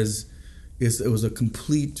because it was a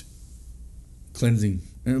complete cleansing,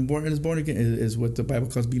 and born again is what the Bible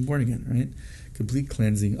calls being born again, right? Complete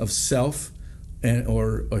cleansing of self,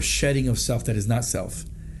 or a shedding of self that is not self,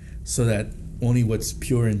 so that only what's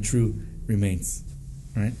pure and true remains,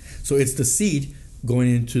 right? So it's the seed going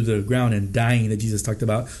into the ground and dying that Jesus talked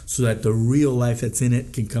about, so that the real life that's in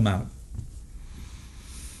it can come out,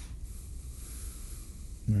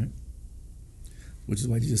 right? Which is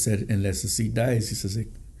why Jesus said, unless the seed dies, He says it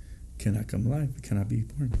cannot come alive, it cannot be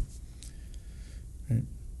born, right?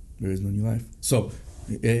 There is no new life. So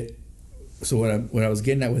what I was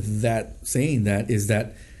getting at with that, saying that, is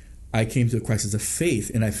that I came to a crisis of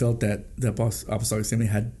faith, and I felt that the apostolic assembly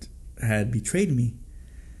had betrayed me.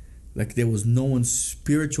 Like there was no one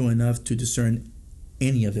spiritual enough to discern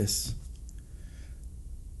any of this.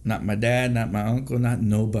 Not my dad, not my uncle, not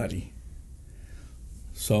nobody.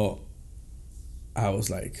 So I was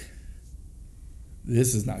like,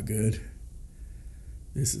 this is not good.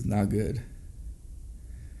 This is not good.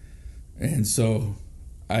 And so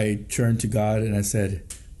I turned to God and I said,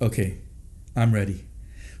 okay, I'm ready.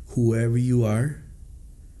 Whoever you are,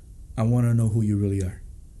 I want to know who you really are.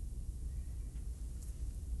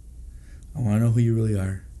 I want to know who you really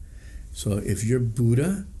are. So if you're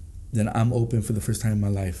Buddha, then I'm open for the first time in my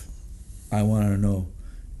life. I want to know,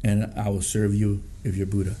 and I will serve you if you're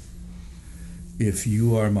Buddha. If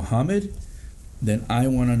you are Muhammad, then I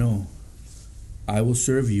want to know. I will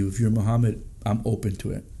serve you. If you're Muhammad, I'm open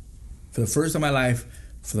to it. For the first time in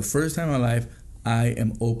my life, I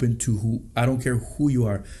am open to who. I don't care who you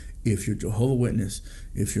are. If you're Jehovah's Witness,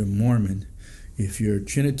 if you're Mormon, if you're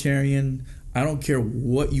Trinitarian, I don't care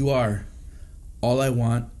what you are. All I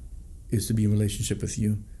want is to be in relationship with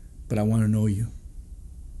you, but I want to know you.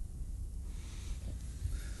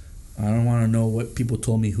 I don't want to know what people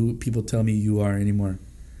tell me you are anymore.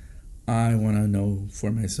 I want to know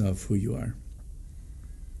for myself who you are.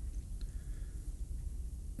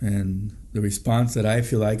 And the response that I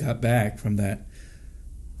feel I got back from that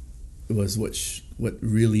was what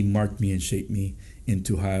really marked me and shaped me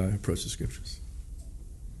into how I approach the scriptures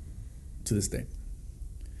to this day.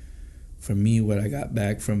 For me, what I got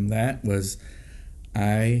back from that was,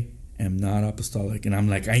 I am not apostolic. And I'm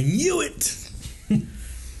like, I knew it!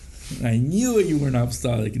 I knew it, you weren't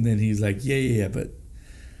apostolic. And then he's like, yeah, but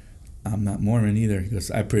I'm not Mormon either. He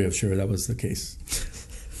goes, I'm pretty sure that was the case.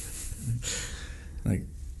 Like,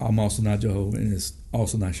 I'm also not Jehovah's Witness,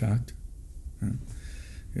 also not shocked.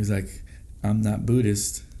 He's like, I'm not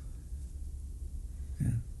Buddhist.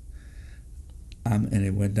 Yeah. And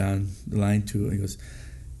it went down the line to, he goes,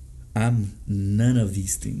 I'm none of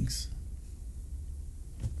these things.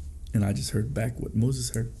 And I just heard back what Moses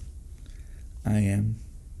heard. I am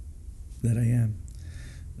that I am.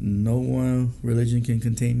 No one religion can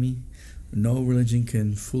contain me. No religion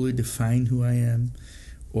can fully define who I am,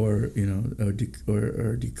 or or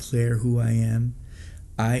declare who I am.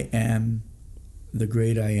 I am the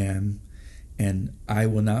great I am, and I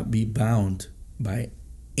will not be bound by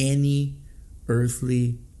any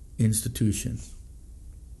earthly institution.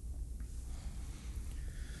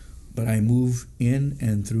 But I move in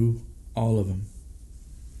and through all of them.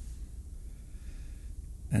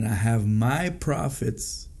 And I have my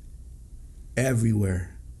prophets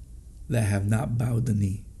everywhere that have not bowed the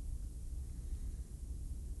knee.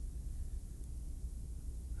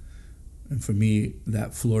 And for me,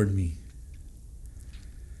 that floored me.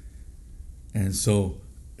 And so,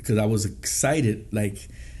 because I was excited, like,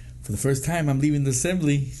 for the first time, I'm leaving the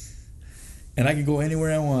assembly, and I can go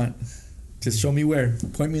anywhere I want. Just show me where.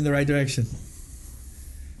 Point me in the right direction.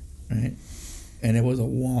 Right? And it was a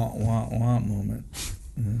wah, wah, wah moment.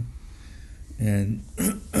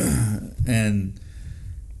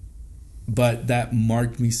 But that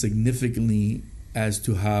marked me significantly as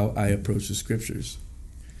to how I approach the scriptures.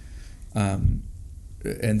 And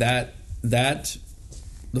that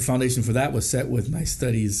the foundation for that was set with my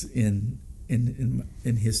studies in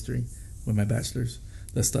history, with my bachelor's.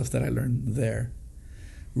 The stuff that I learned there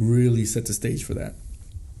really set the stage for that.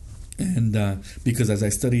 And because as I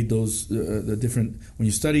studied those, the different, when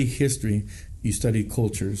you study history, you study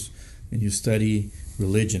cultures and you study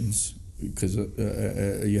religions, because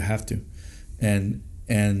you have to, and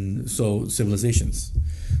so civilizations.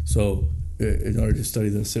 So in order to study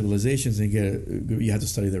the civilizations and you have to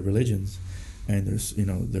study their religions, and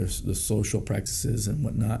there's the social practices and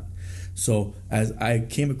whatnot. So as I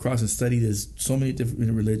came across and studied so many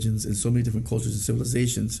different religions and so many different cultures and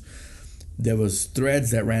civilizations, there was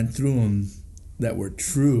threads that ran through them that were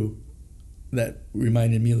true, that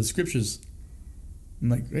reminded me of the scriptures. I'm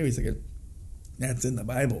like, wait a second, that's in the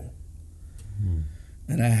Bible.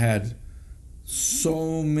 And I had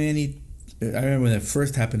so many. I remember when that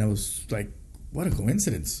first happened, I was like, what a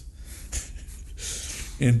coincidence.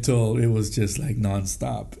 Until it was just like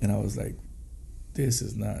nonstop, and I was like, this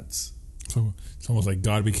is nuts. So it's almost like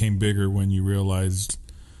God became bigger when you realized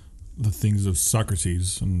the things of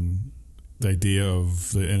Socrates and the idea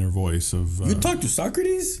of the inner voice of... You talk to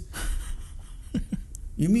Socrates?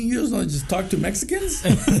 You mean you don't just talk to Mexicans?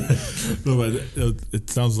 No, but it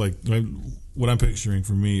sounds like... What I'm picturing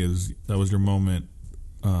for me is that was your moment,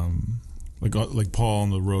 like Paul on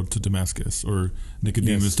the road to Damascus, or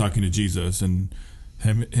Nicodemus talking to Jesus, and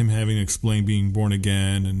him having to explain being born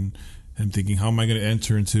again, and thinking, how am I going to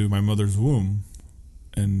enter into my mother's womb?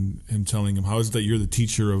 And him telling him, how is it that you're the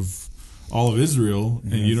teacher of all of Israel,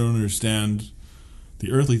 and you don't understand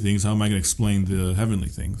the earthly things? How am I going to explain the heavenly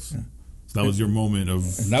things? Yeah. So that was your moment of...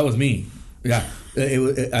 And that was me. Yeah.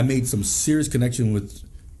 I made some serious connection with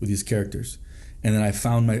these characters. And then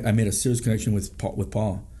I made a serious connection with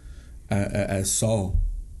Paul as Saul,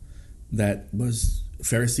 that was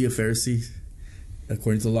Pharisee of Pharisees,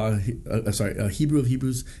 according to the law, Hebrew of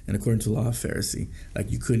Hebrews, and according to the law of Pharisee. Like,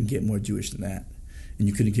 you couldn't get more Jewish than that. And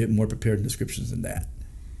you couldn't get more prepared in the scriptures than that.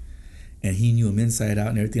 And he knew him inside out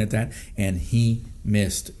and everything like that. And he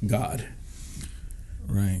missed God.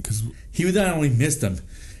 Right. Because he not only missed him,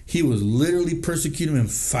 he was literally persecuting him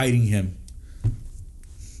and fighting him.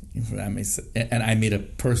 And I made a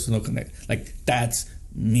personal connect. Like, that's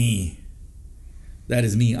me. That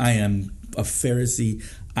is me. I am a Pharisee.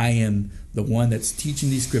 I am the one that's teaching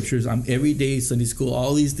these scriptures. I'm every day, Sunday school,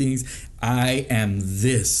 all these things. I am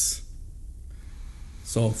this.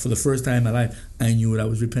 So for the first time in my life, I knew what I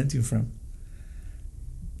was repenting from.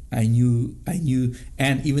 I knew,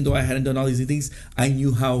 and even though I hadn't done all these things, I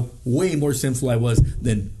knew how way more sinful I was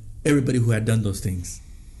than everybody who had done those things.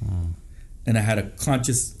 And I had a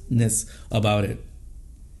consciousness about it.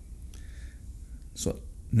 So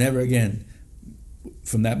never again,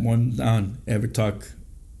 from that moment on, ever talked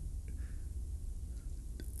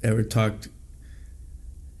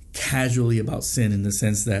casually about sin, in the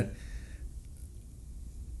sense that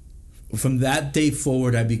from that day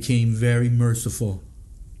forward, I became very merciful.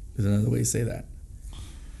 There's another way to say that.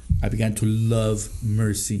 I began to love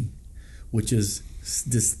mercy, which is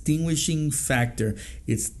distinguishing factor.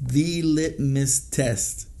 It's the litmus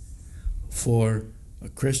test for a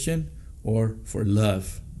Christian, or for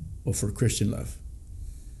love, or for Christian love.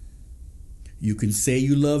 You can say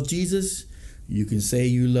you love Jesus. You can say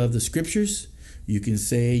you love the scriptures. You can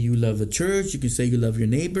say you love the church. You can say you love your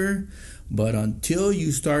neighbor. But until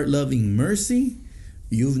you start loving mercy,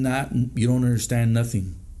 you don't understand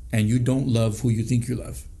nothing. And you don't love who you think you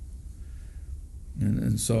love.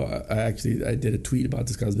 And so I did a tweet about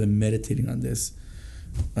this, because I've been meditating on this.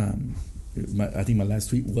 I think my last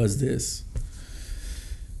tweet was this.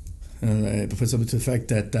 I put something to the effect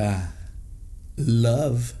that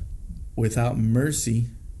love without mercy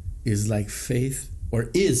is like faith, or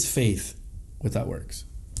is faith without works.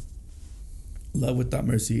 Love without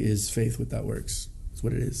mercy is faith without works. That's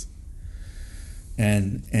what it is.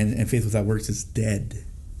 And faith without works is dead.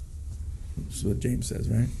 That's what James says,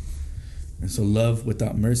 right? And so love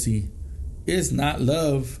without mercy is not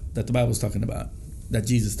love that the Bible's talking about, that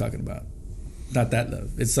Jesus is talking about. Not that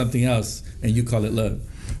love. It's something else, and you call it love.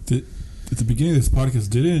 At the beginning of this podcast,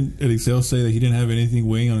 didn't Eliseo say that he didn't have anything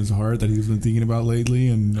weighing on his heart that he's been thinking about lately?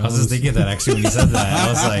 And I was just thinking that actually when he said that. I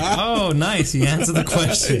was like, oh, nice. He answered the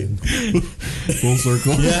question. Full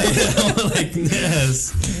circle. Yeah. Like,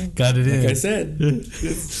 yes. Got it in. Like I said,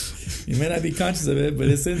 you may not be conscious of it, but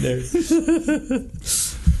it's in there.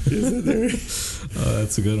 It's in there. Oh,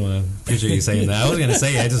 that's a good one. Appreciate you saying that. I was going to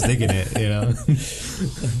say it, I just thinking it, you know.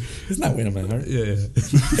 It's not weighing on my heart. Yeah.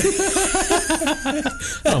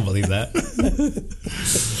 I don't believe that.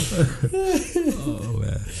 Oh,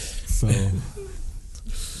 man.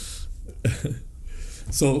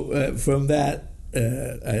 So from that,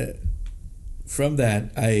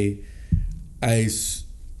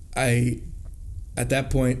 I at that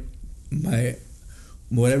point, my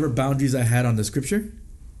whatever boundaries I had on the scripture,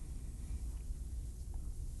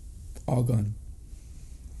 all gone.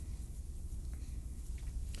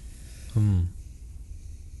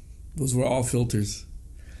 Those were all filters,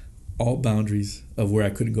 all boundaries of where I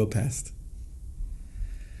couldn't go past.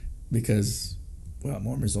 Because, well,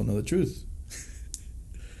 Mormons don't know the truth.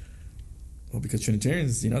 Well, because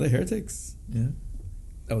Trinitarians, they're heretics. Yeah,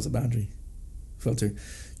 that was a boundary, filter.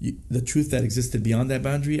 The truth that existed beyond that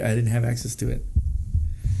boundary, I didn't have access to it.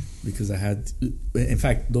 Because I had, in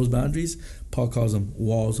fact, those boundaries, Paul calls them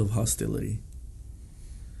walls of hostility.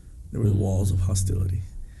 They were the walls of hostility.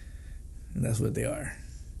 And that's what they are.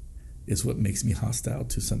 It's what makes me hostile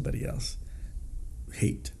to somebody else.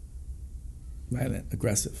 Hate. Violent.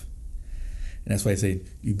 Aggressive. And that's why I say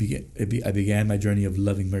I began my journey of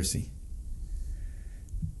loving mercy.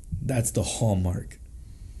 That's the hallmark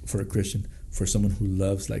for a Christian, for someone who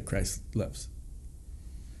loves like Christ loves.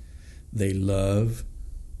 They love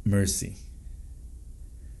mercy.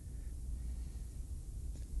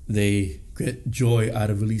 They get joy out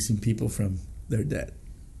of releasing people from their debt.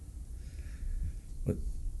 But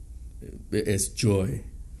it's joy.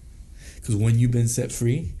 Because when you've been set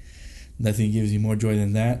free, nothing gives you more joy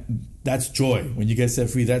than that. That's joy. When you get set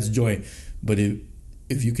free, that's joy. But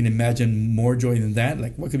if you can imagine more joy than that,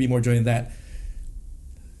 like what could be more joy than that?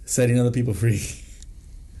 Setting other people free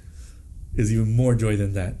is even more joy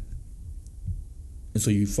than that. And so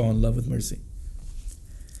you fall in love with mercy.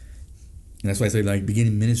 And that's why I say, like,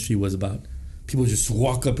 beginning ministry was about people just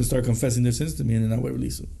walk up and start confessing their sins to me, and then I would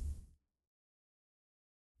release them.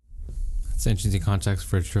 It's an interesting context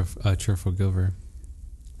for a cheerful giver.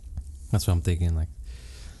 That's what I'm thinking. Like,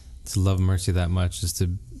 to love mercy that much is to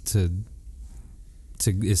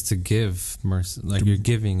give mercy. Like, you're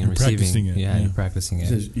giving and receiving. Practicing it. Yeah, you're practicing it.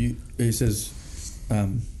 It says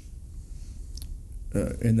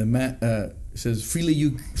it says, freely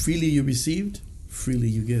you received, freely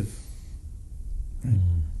you give. Right?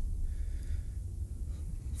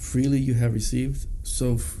 Freely you have received,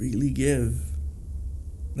 so freely give.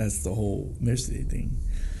 That's the whole mercy thing,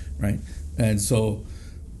 right? And so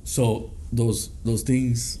those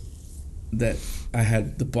things that I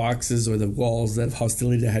had, the boxes or the walls that of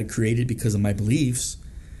hostility that I had created because of my beliefs,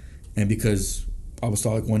 and because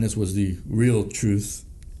apostolic oneness was the real truth,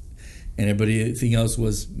 and everything else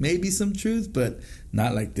was maybe some truth, but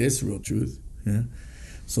not like this real truth. Yeah.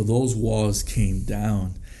 So those walls came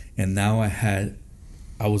down, and now I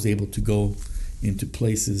was able to go into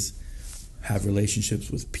places, have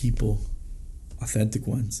relationships with people, authentic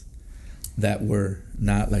ones, that were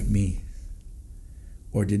not like me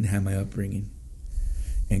or didn't have my upbringing.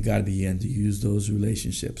 And God began to use those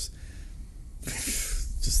relationships.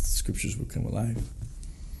 Just the scriptures would come alive.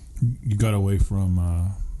 You got away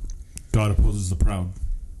from God opposes the proud.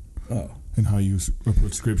 Oh. And how you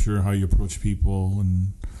approach scripture, how you approach people,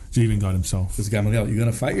 and even God himself. Because Gamaliel, you're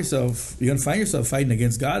going to find yourself fighting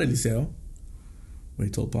against God, Eliseo. What he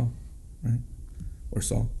told Paul, right? Or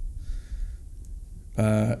Saul.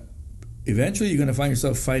 Eventually, you're going to find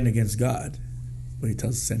yourself fighting against God. What he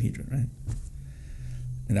tells the Sanhedrin, right?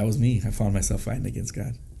 And that was me. I found myself fighting against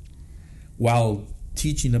God while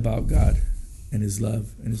teaching about God and his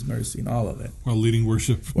love and his mercy and all of it. While leading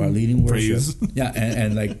worship. Praise. Yeah,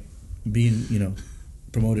 and like being,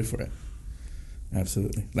 promoted for it.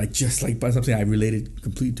 Absolutely. Like, just like by something I related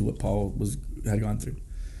completely to what Paul had gone through.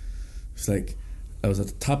 It's like I was at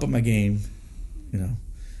the top of my game,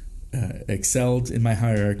 excelled in my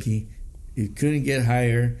hierarchy. You couldn't get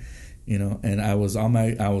higher, and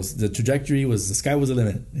the trajectory was, the sky was the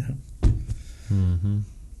limit, Mm-hmm.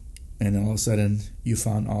 And then all of a sudden you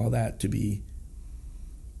found all that to be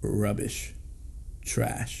rubbish,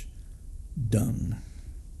 trash, dung.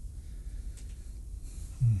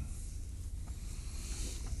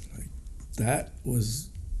 Like, that was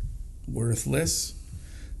worthless.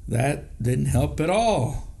 That didn't help at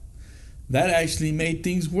all. That actually made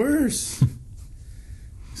things worse. He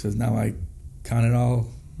says, now I count it all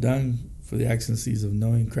dung for the excellencies of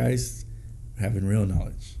knowing Christ, having real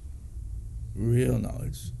knowledge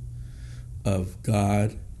of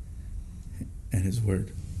God and His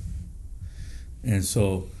Word. And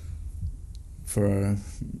so for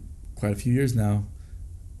quite a few years now,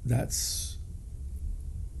 that's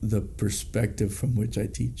the perspective from which I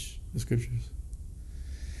teach the Scriptures.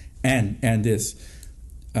 And this,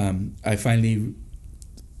 I finally,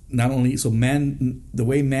 not only, so man, the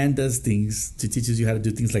way man does things to teaches you how to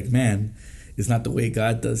do things like man is not the way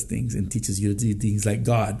God does things and teaches you to do things like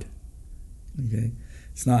God. Okay?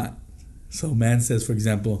 It's not. So man says, for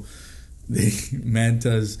example, man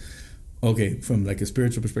does, okay, from like a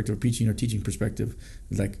spiritual perspective, or preaching or teaching perspective,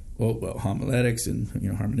 it's like, homiletics and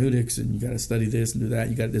hermeneutics, and you got to study this and do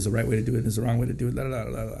that. There's a right way to do it, there's a wrong way to do it,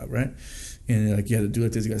 right? And like, you have to do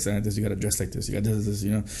it this, you got to stand like this, you got to dress like this, you got to do this,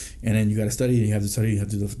 and then you got to study, and you have to study, you have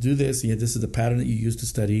to do this, and this is the pattern that you use to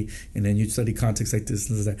study, and then you study context like this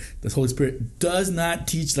and this, that. The Holy Spirit does not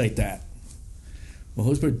teach like that. The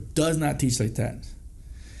Holy Spirit does not teach like that.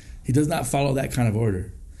 He does not follow that kind of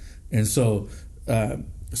order. And so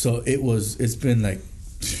it's been like,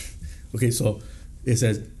 okay, so it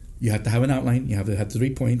says you have to have an outline, you have to have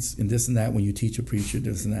 3 points and this and that when you teach or preach or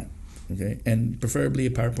this and that, okay, and preferably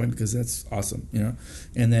a PowerPoint, because that's awesome,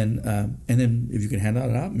 and then if you can hand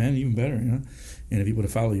it out, man, even better, and if people to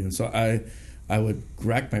follow you. And so I would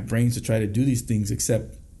rack my brains to try to do these things,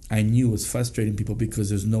 except I knew it was frustrating people because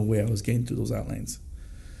there's no way I was getting through those outlines.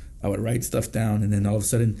 I would write stuff down, and then all of a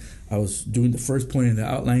sudden I was doing the first point in the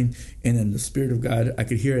outline, and then the Spirit of God, I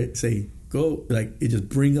could hear it say, go, like it just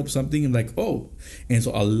bring up something, and like, oh. And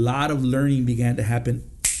so a lot of learning began to happen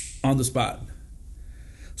on the spot.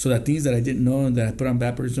 So that things that I didn't know and that I put on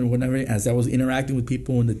back burner or whatever, as I was interacting with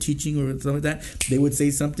people in the teaching or something like that, they would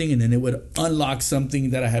say something, and then it would unlock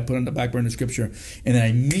something that I had put on the back burner Scripture. And then I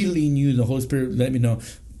immediately knew the Holy Spirit let me know,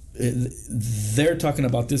 they're talking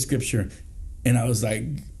about this Scripture. And I was like,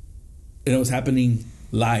 and it was happening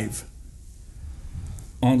live,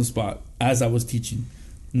 on the spot, as I was teaching.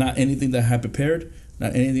 Not anything that I had prepared,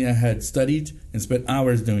 not anything I had studied and spent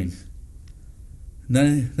hours doing. That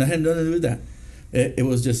had nothing to do with that. It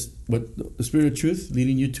was just what the Spirit of truth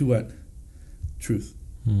leading you to what? Truth.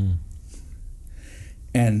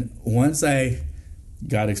 And once I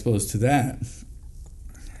got exposed to that,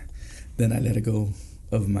 then I let it go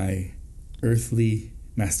of my earthly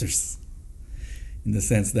masters, in the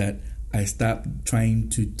sense that I stopped trying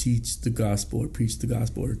to teach the gospel or preach the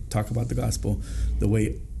gospel or talk about the gospel the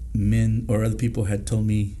way men or other people had told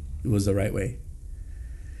me it was the right way,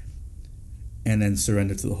 and then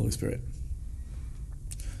surrender to the Holy Spirit.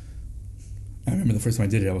 I remember the first time I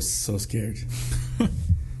did it, I was so scared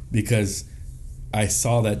because I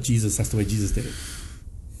saw that that's the way Jesus did it.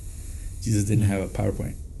 Jesus didn't have a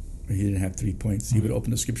PowerPoint, or he didn't have 3 points. He would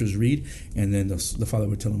open the Scriptures, read, and then the Father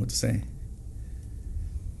would tell him what to say.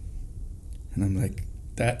 And I'm like,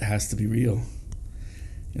 that has to be real.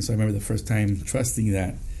 And so I remember the first time trusting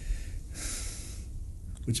that,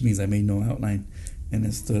 which means I made no outline and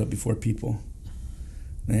then stood up before people.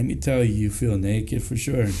 Let me tell you, you feel naked for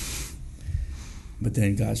sure. But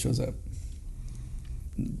then God shows up.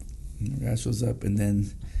 God shows up, and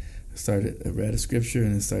then I read a Scripture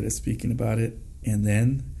and I started speaking about it. And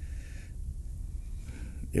then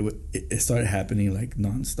it started happening like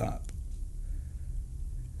nonstop.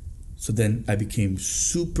 So then I became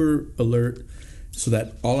super alert, so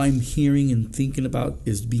that all I'm hearing and thinking about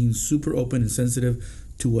is being super open and sensitive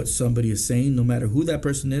to what somebody is saying, no matter who that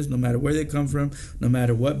person is, no matter where they come from, no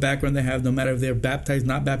matter what background they have, no matter if they're baptized,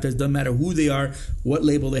 not baptized, doesn't matter who they are, what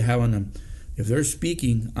label they have on them. If they're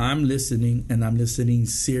speaking, I'm listening, and I'm listening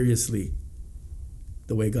seriously,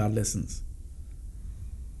 the way God listens.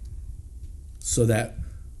 So that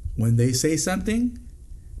when they say something,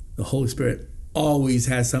 the Holy Spirit always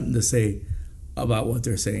has something to say about what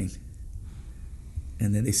they're saying.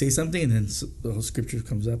 And then they say something, and then the whole Scripture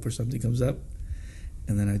comes up or something comes up,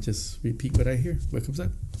 and then I just repeat what I hear, what comes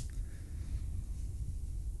up.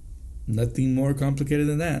 Nothing more complicated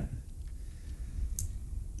than that.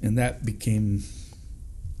 And that became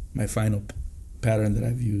my final pattern that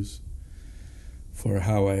I've used for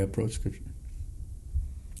how I approach Scripture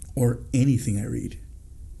or anything I read.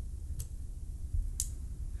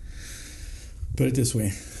 Put it this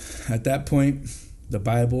way. At that point, the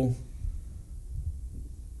Bible,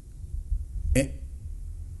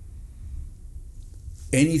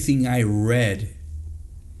 anything I read,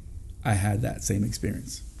 I had that same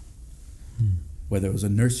experience. Whether it was a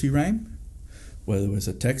nursery rhyme, whether it was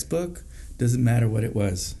a textbook, doesn't matter what it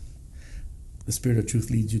was. The Spirit of truth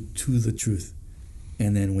leads you to the truth.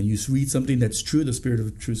 And then when you read something that's true, the Spirit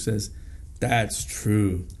of truth says, that's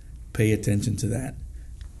true. Pay attention to that.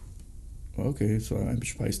 Okay, so I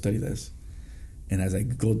should probably study this. And as I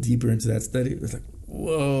go deeper into that study, it's like,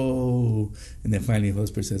 whoa. And then finally the Holy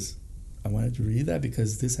Spirit says, I wanted to read that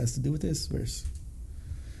because this has to do with this verse.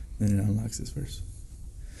 Then it unlocks this verse.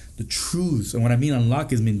 The truths, and what I mean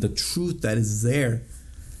unlock is the truth that is there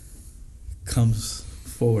comes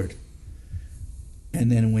forward.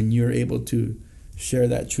 And then when you're able to share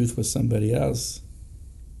that truth with somebody else,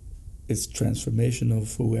 it's transformational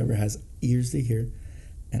for whoever has ears to hear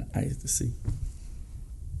and eyes to see.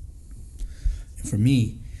 And for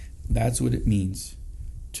me, that's what it means.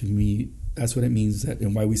 To me, that's what it means, that,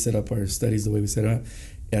 and why we set up our studies the way we set up.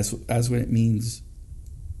 That's what it means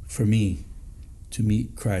for me to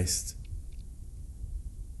meet Christ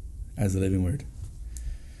as the living Word.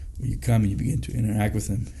 Where you come and you begin to interact with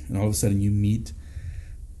Him, and all of a sudden you meet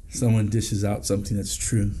someone, dishes out something that's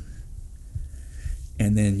true,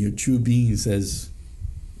 and then your true being says,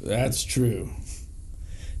 that's true.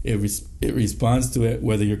 It responds to it,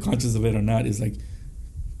 whether you're conscious of it or not. Is like,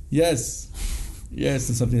 yes, and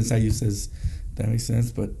something inside you says, that makes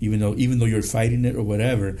sense. But even though you're fighting it or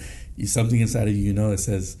whatever, something inside of you, that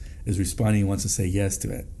says, is responding and wants to say yes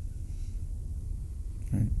to it.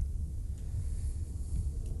 Right?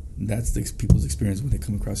 That's people's experience when they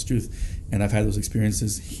come across truth. And I've had those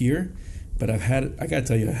experiences here, but I gotta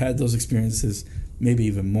tell you, I had those experiences maybe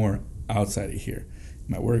even more outside of here.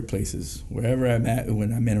 My workplaces, wherever I'm at,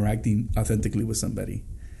 when I'm interacting authentically with somebody,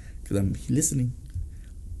 because I'm listening,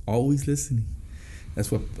 always listening. I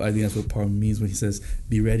think that's what Paul means when he says,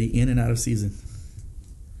 "Be ready in and out of season."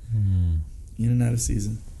 In and out of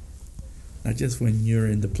season, not just when you're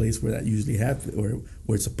in the place where that usually happens or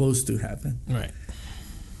where it's supposed to happen, right?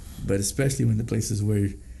 But especially when the places where,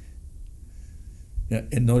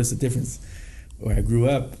 and notice the difference. Where I grew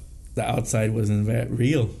up, the outside wasn't that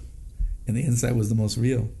real, and the inside was the most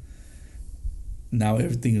real. Now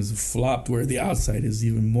everything is flopped, where the outside is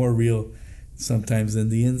even more real sometimes than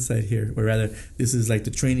the inside here. Or rather, this is like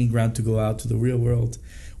the training ground to go out to the real world,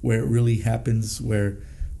 where it really happens, where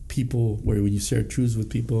when you share truths with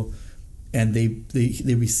people, and they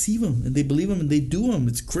receive them, and they believe them, and they do them.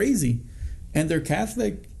 It's crazy. And they're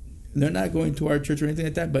Catholic. They're not going to our church or anything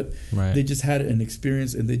like that, but They just had an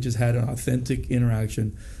experience, and they just had an authentic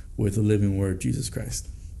interaction with the living Word, Jesus Christ.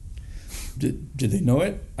 Did they know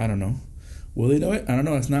it? I don't know. Will they know it? I don't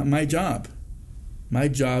know. It's not my job. My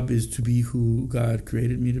job is to be who God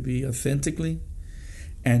created me to be authentically,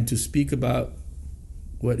 and to speak about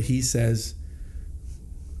what He says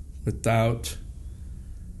without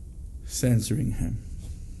censoring Him.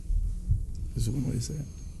 This is one way to say it.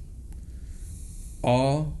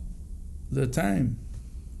 All the time.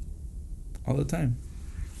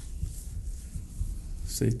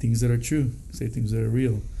 Say things that are true. Say things that are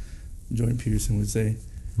real. Jordan Peterson would say,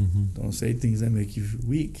 don't say things that make you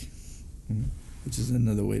weak, which is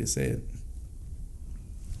another way to say it.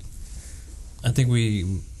 I think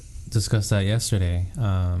we discussed that yesterday.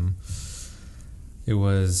 It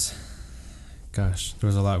was, there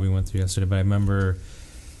was a lot we went through yesterday, but I remember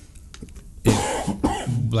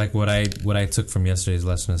like what I took from yesterday's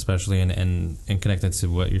lesson, especially and connected to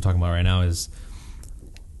what you're talking about right now, is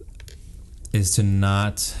to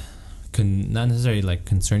not necessarily like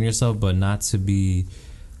concern yourself, but not to be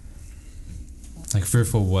like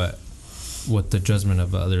fearful what the judgment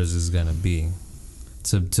of others is gonna be.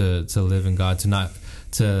 To live in God, to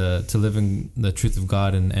live in the truth of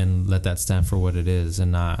God, and let that stand for what it is,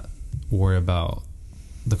 and not worry about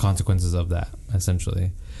the consequences of that.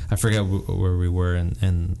 Essentially, I forget where we were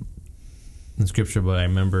in Scripture, but I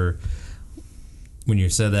remember when you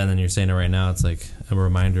said that, and then you're saying it right now. It's like a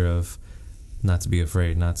reminder of not to be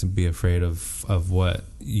afraid of what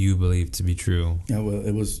you believe to be true. Yeah, well,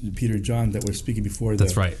 it was Peter and John that were speaking before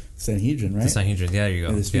That's right. Sanhedrin, right? The Sanhedrin, yeah, there you go.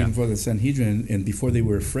 And they're speaking before the Sanhedrin, and before they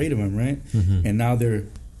were afraid of him, right? Mm-hmm. And now they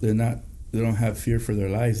don't have fear for their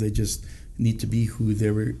lives. They just need to be who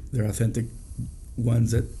they're authentic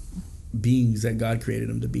ones, beings that God created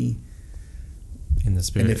them to be. In the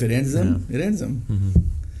Spirit. And if it ends them, it ends them. Mm-hmm.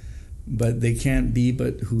 But they can't be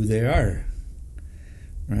but who they are,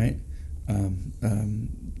 right?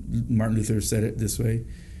 Martin Luther said it this way: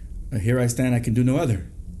 "Here I stand, I can do no other."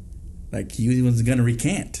 Like he wasn't going to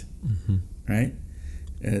recant, right?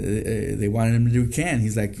 They wanted him to recant.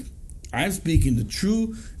 He's like, "I'm speaking the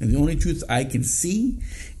true and the only truth I can see,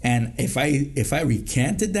 and if I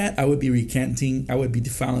recanted that, I would be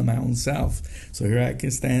defiling my own self. So here I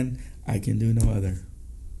can stand, I can do no other."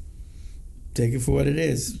 Take it for what it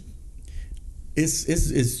is. It's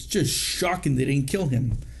just shocking they didn't kill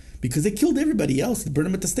him, because they killed everybody else. They burned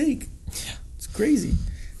him at the stake. Yeah. It's crazy.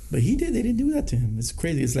 But they didn't do that to him. It's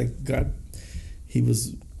crazy. It's like God,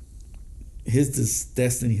 his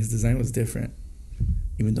destiny, his design was different.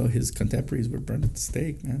 Even though his contemporaries were burned at the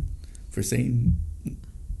stake, man, for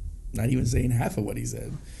not even saying half of what he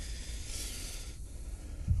said.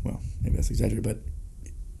 Well, maybe that's exaggerated, but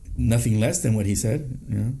nothing less than what he said,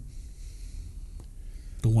 you know.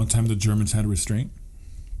 The one time the Germans had restraint?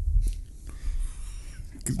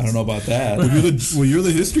 I don't know about that. You're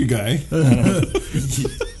the history guy.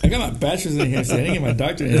 I got my bachelor's in history. I didn't get my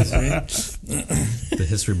doctorate in history. The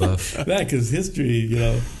history buff. Yeah, because history,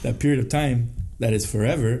 that period of time that is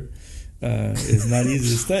forever, is not easy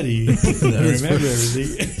to study. I remember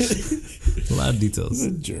everything. A lot of details.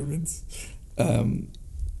 The Germans.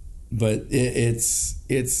 But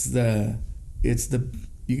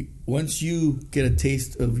once you get a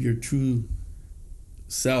taste of your true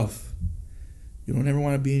self, you don't ever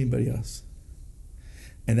want to be anybody else.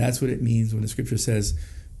 And that's what it means when the scripture says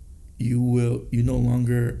you no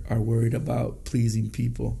longer are worried about pleasing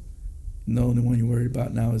people. The only one you're worried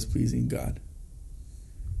about now is pleasing God.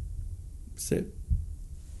 That's it.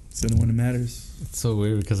 It's the only one that matters. It's so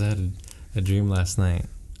weird because I had a dream last night.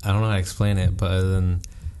 I don't know how to explain it, but other than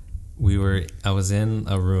I was in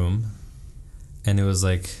a room, and it was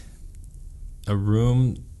like a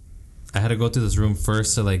room. I had to go through this room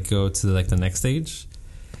first to go to the next stage,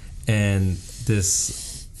 and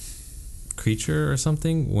this creature or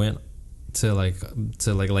something went to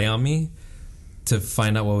lay on me to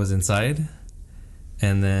find out what was inside,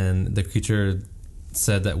 and then the creature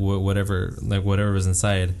said that whatever was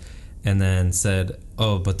inside, and then said,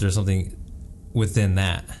 "Oh, but there's something within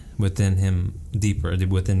him deeper,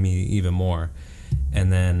 within me even more,"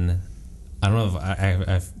 and then I don't know if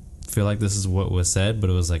I feel like this is what was said, but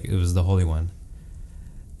it was the Holy One,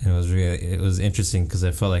 and it was interesting because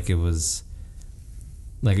I felt like it was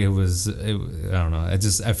I don't know. I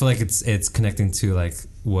feel like it's connecting to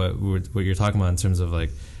what you're talking about in terms of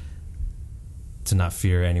to not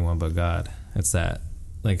fear anyone but God. It's that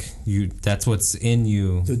that's what's in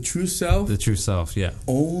you. The true self. The true self, yeah.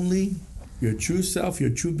 Only your true self, your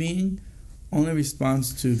true being, only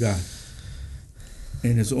responds to God,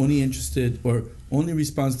 and is only interested or only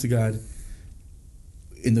responds to God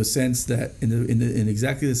in the sense that in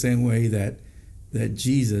exactly the same way that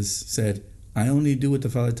Jesus said, "I only do what the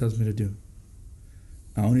Father tells me to do.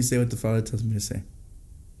 I only say what the Father tells me to say."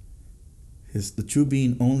 The true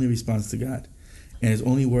being only responds to God, and is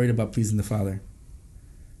only worried about pleasing the Father.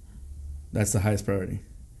 That's the highest priority.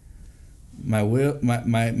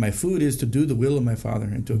 My food is to do the will of my Father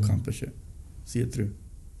and to accomplish it, see it through.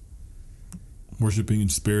 Worshiping in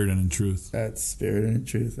spirit and in truth. That's spirit and in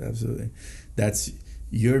truth, absolutely. That's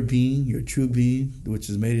your being, your true being, which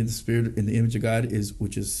is made in the spirit, in the image of God,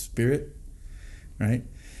 which is spirit, right?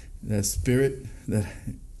 That spirit that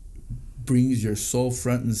brings your soul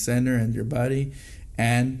front and center and your body,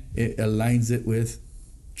 and it aligns it with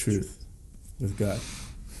truth, with God.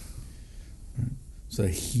 Right? So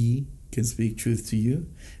He can speak truth to you,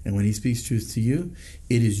 and when He speaks truth to you,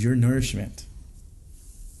 it is your nourishment.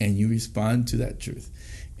 And you respond to that truth.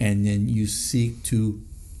 And then you seek to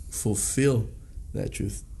fulfill that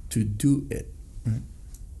truth, to do it. Right?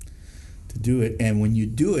 To do it. And when you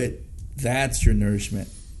do it, that's your nourishment.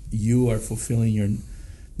 You are fulfilling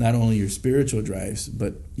not only your spiritual drives,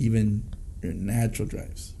 but even your natural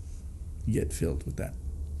drives. You get filled with that.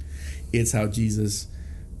 It's how Jesus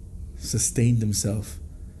sustained Himself,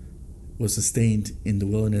 was sustained in the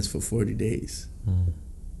wilderness for 40 days.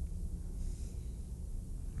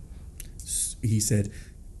 He said,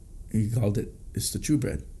 He called it, it's the true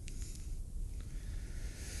bread.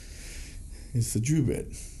 It's the true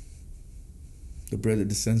bread. The bread that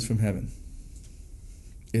descends from heaven.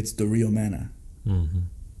 It's the real manna. Mm-hmm.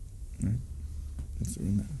 Right? That's the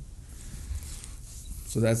real manna.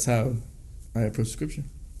 So that's how I approach Scripture.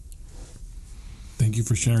 Thank you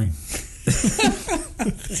for sharing.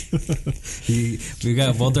 We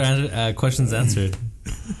got both our questions answered.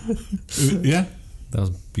 Yeah. That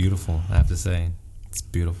was beautiful, I have to say. It's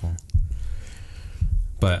beautiful.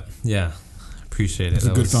 But, yeah, appreciate it. It's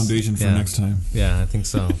a good foundation for next time. Yeah, I think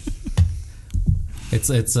so. It's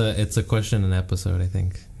a question and episode. I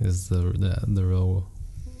think is the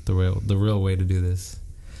real way to do this.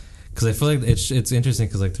 Because I feel like it's interesting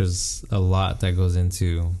because like there's a lot that goes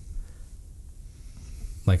into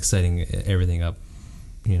like setting everything up.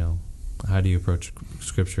 You know, how do you approach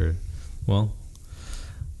scripture? Well,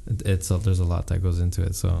 there's a lot that goes into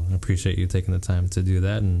it. So I appreciate you taking the time to do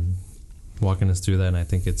that and walking us through that. And I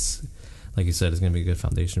think it's, like you said, it's going to be a good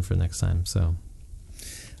foundation for next time. So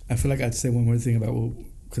I feel like I'd say one more thing about,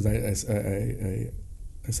 because I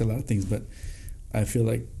said a lot of things, but I feel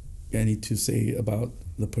like I need to say about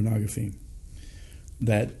the pornography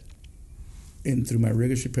that through my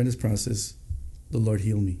rigorous repentance process, the Lord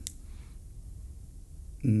healed me.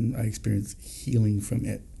 And I experienced healing from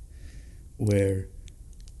it, where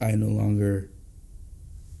I no longer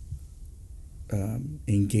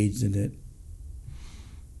engaged in it.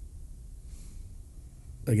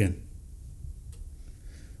 Again,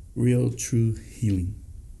 real, true healing.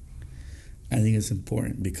 I think it's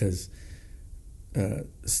important because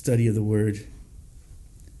study of the Word,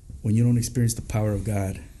 when you don't experience the power of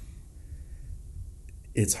God,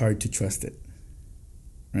 it's hard to trust it,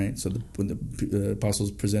 right? So when the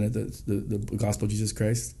apostles presented the gospel of Jesus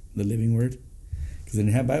Christ, the living Word, because they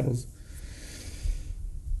didn't have Bibles,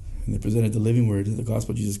 and they presented the living Word, the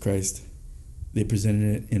gospel of Jesus Christ, they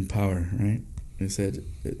presented it in power, right? They said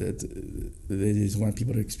that they just want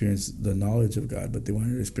people to experience the knowledge of God, but they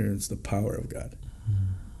wanted to experience the power of God.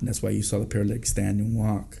 And that's why you saw the paralytic stand and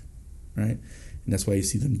walk, right? And that's why you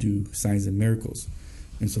see them do signs and miracles.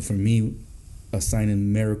 And so for me, a sign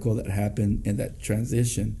and miracle that happened in that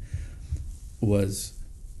transition was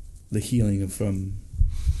the healing from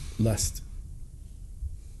lust,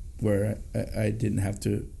 where I didn't have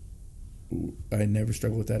to, I never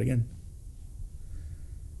struggled with that again.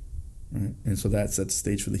 Right? And so that sets the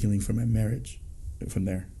stage for the healing for my marriage from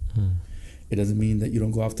there. It doesn't mean that you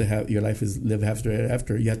don't go off to have your life is live after.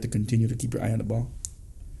 You have to continue to keep your eye on the ball.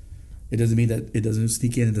 It doesn't mean that it doesn't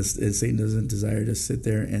sneak in and Satan doesn't desire to sit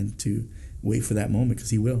there and to wait for that moment, because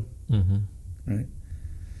he will. Right?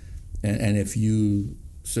 And if you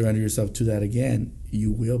surrender yourself to that again,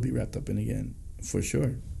 you will be wrapped up in again, for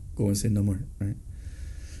sure. Go and sin no more, right?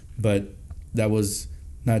 But that was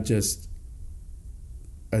not just,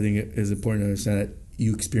 I think it is important to understand that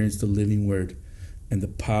you experience the living Word and the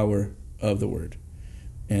power of the Word.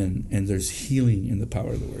 And there's healing in the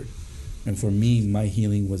power of the Word. And for me, my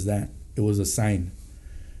healing was that. It was a sign.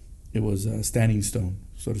 It was a standing stone,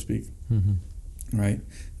 so to speak. Right?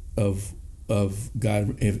 Of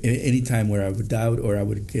God. If any time where I would doubt or I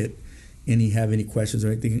would have any questions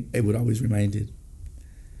or anything, it would always remind it.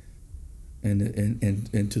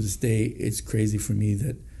 And to this day, it's crazy for me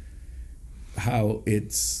that how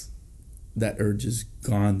that urge is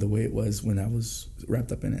gone the way it was when I was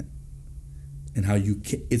wrapped up in it, and how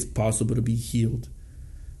it's possible to be healed,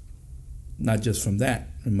 not just from that.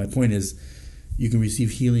 And my point is, you can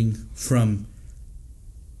receive healing from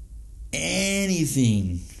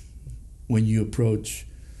anything when you approach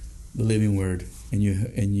the living Word and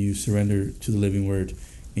you surrender to the living Word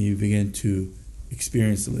and you begin to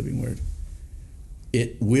experience the living Word.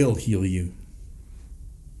 It will heal you.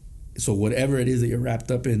 So whatever it is that you're wrapped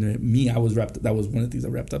up in, that was one of the things I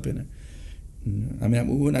wrapped up in it. I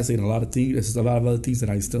mean, we're not saying a lot of things. There's a lot of other things that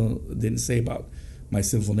I still didn't say about my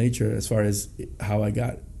sinful nature, as far as how I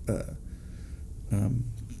got,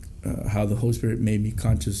 how the Holy Spirit made me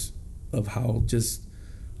conscious of how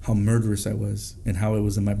murderous I was and how it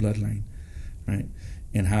was in my bloodline, right?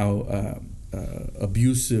 And how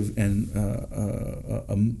abusive and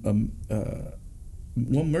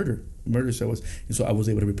murderous I was. And so I was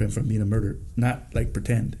able to repent from being a murderer, not like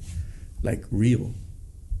pretend, like real.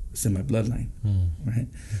 It's in my bloodline, right?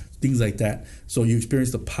 Things like that. So you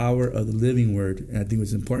experience the power of the living Word, and I think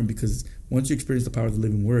it's important because once you experience the power of the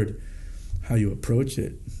living Word, how you approach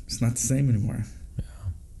it, it's not the same anymore. Yeah.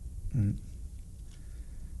 Right?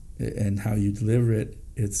 And how you deliver it,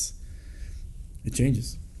 it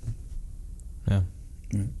changes. Yeah.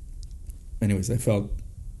 Right. Anyways, I felt,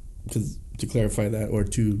 to clarify that, or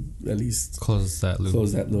to at least close that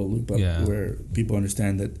little loop up, where people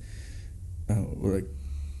understand that we're like,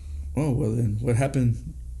 oh, well then what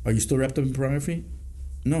happened? Are you still wrapped up in pornography?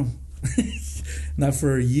 No. Not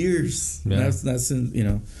for years. Yeah. Not since,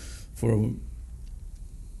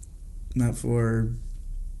 not for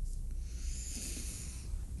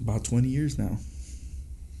about 20 years now.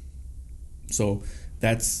 So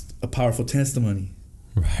that's a powerful testimony.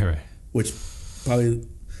 Right. Which probably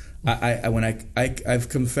I've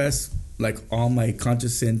confessed like all my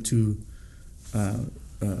conscious sin to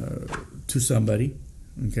somebody,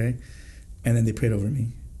 okay, and then they prayed over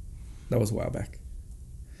me. That was a while back.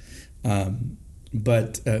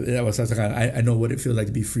 But that was like I know what it feels like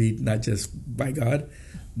to be freed, not just by God,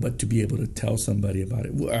 but to be able to tell somebody about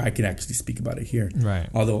it. I can actually speak about it here. Right.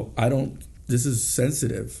 Although I don't. This is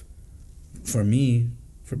sensitive for me,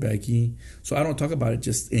 for Becky, so I don't talk about it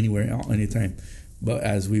just anywhere, anytime. But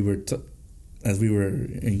as we were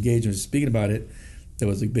engaged and speaking about it, there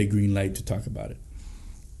was a big green light to talk about it,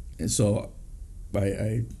 and so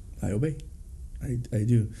I obey. I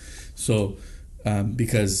do. So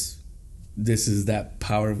because this is that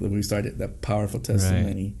power when we started, that powerful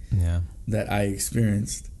testimony that I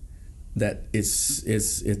experienced, that it's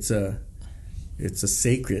a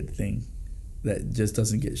sacred thing that just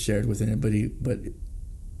doesn't get shared with anybody, but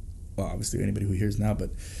well, obviously anybody who hears now,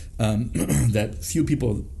 but that few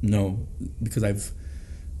people know, because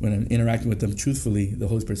when I'm interacting with them truthfully, the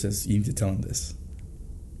Holy Spirit says you need to tell them this,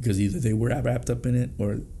 because either they were wrapped up in it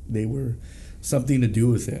or they were something to do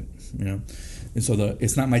with it, And so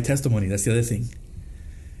it's not my testimony. That's the other thing.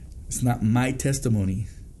 It's not my testimony.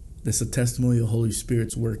 That's a testimony of the Holy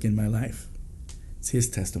Spirit's work in my life. It's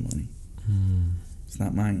His testimony. It's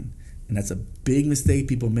not mine. And that's a big mistake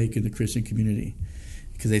people make in the Christian community,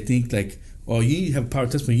 because they think like, oh, you have a power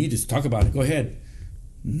testimony, you just talk about it. Go ahead.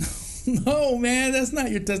 No, man, that's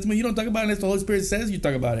not your testimony. You don't talk about it unless the Holy Spirit says you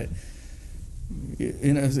talk about it.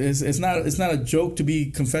 It's not a joke to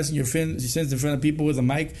be confessing your sins in front of people with a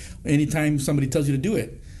mic anytime somebody tells you to do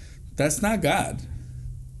it. That's not God.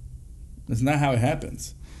 That's not how it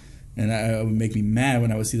happens. And it would make me mad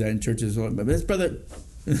when I would see that in churches. But this brother,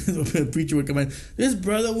 a preacher would come in. This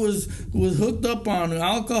brother was hooked up on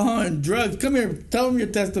alcohol and drugs. Come here, tell him your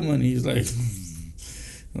testimony. He's like,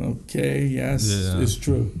 okay, yes, it's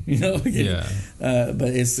true.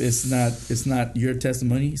 But it's not your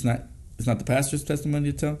testimony. It's not the pastor's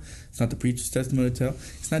testimony to tell. It's not the preacher's testimony to tell.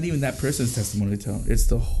 It's not even that person's testimony to tell. It's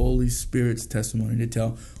the Holy Spirit's testimony to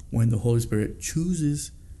tell when the Holy Spirit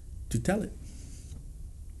chooses to tell it.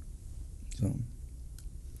 So,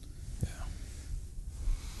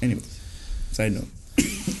 anyway, side note.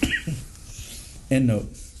 End note.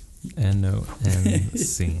 End note and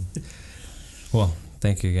scene. Well,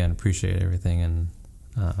 thank you again. Appreciate everything, and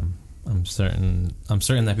I'm certain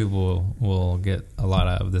that people will get a lot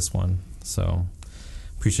out of this one. So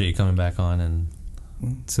appreciate you coming back on and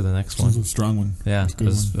to the next one. It was a strong one. Yeah, it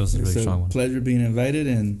was a really strong one. Pleasure being invited,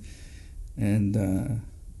 and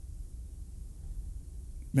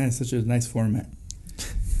man, it's such a nice format.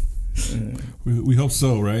 We hope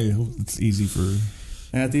so, right? I hope it's easy for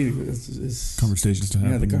I think it's conversations to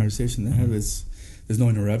happen. Yeah, the conversation to have is there's no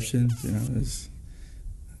interruptions. There's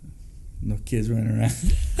no kids running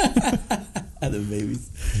around. Other babies.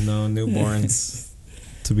 No newborns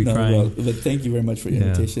to be crying. Well, but thank you very much for your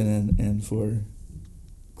invitation and for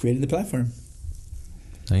creating the platform.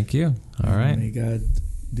 Thank you. All right. May God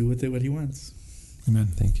do with it what He wants. Amen.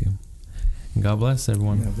 Thank you. And God bless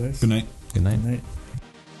everyone. God bless. Good night. Good night. Good night.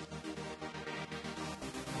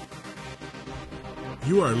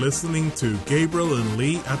 You are listening to Gabriel and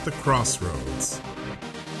Lee at the Crossroads.